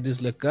 All you gotta do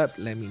is look up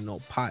Let Me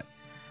Know Pod.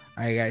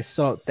 All right, guys.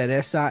 So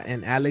Teresa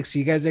and Alex,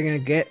 you guys are gonna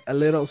get a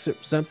little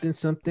something.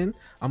 I'm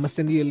gonna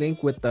send you a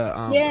link with the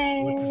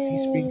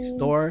Teespring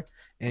store,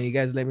 and you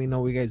guys let me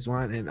know what you guys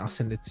want, and I'll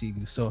send it to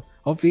you. So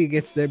hopefully it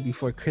gets there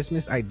before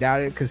Christmas. I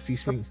doubt it because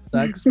Teespring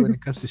sucks when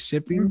it comes to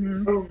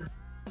shipping.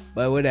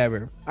 But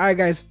whatever. All right,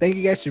 guys. Thank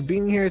you guys for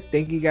being here.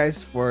 Thank you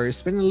guys for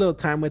spending a little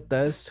time with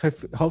us.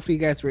 Hopefully you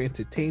guys were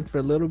entertained for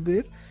a little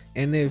bit.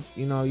 And if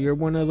you're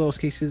one of those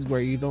cases where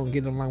you don't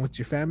get along with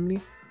your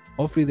family,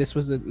 hopefully this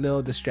was a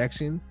little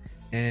distraction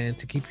and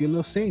to keep you a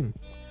little sane.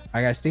 All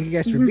right, guys. Thank you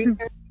guys for being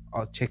here.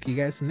 I'll check you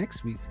guys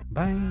next week.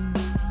 Bye.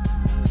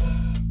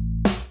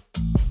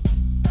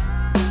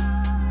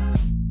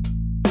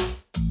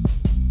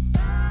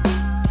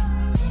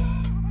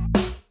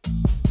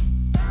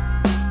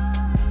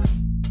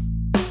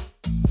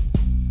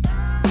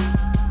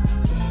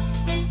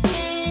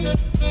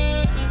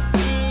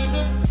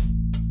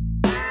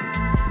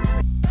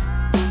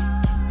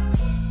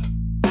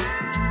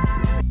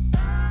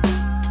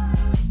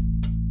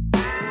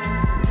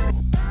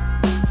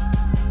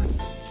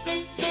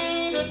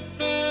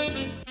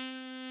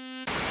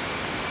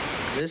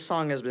 This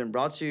song has been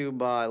brought to you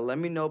by Let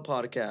Me Know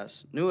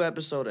Podcast. New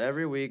episode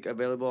every week,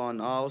 available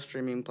on all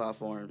streaming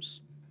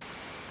platforms.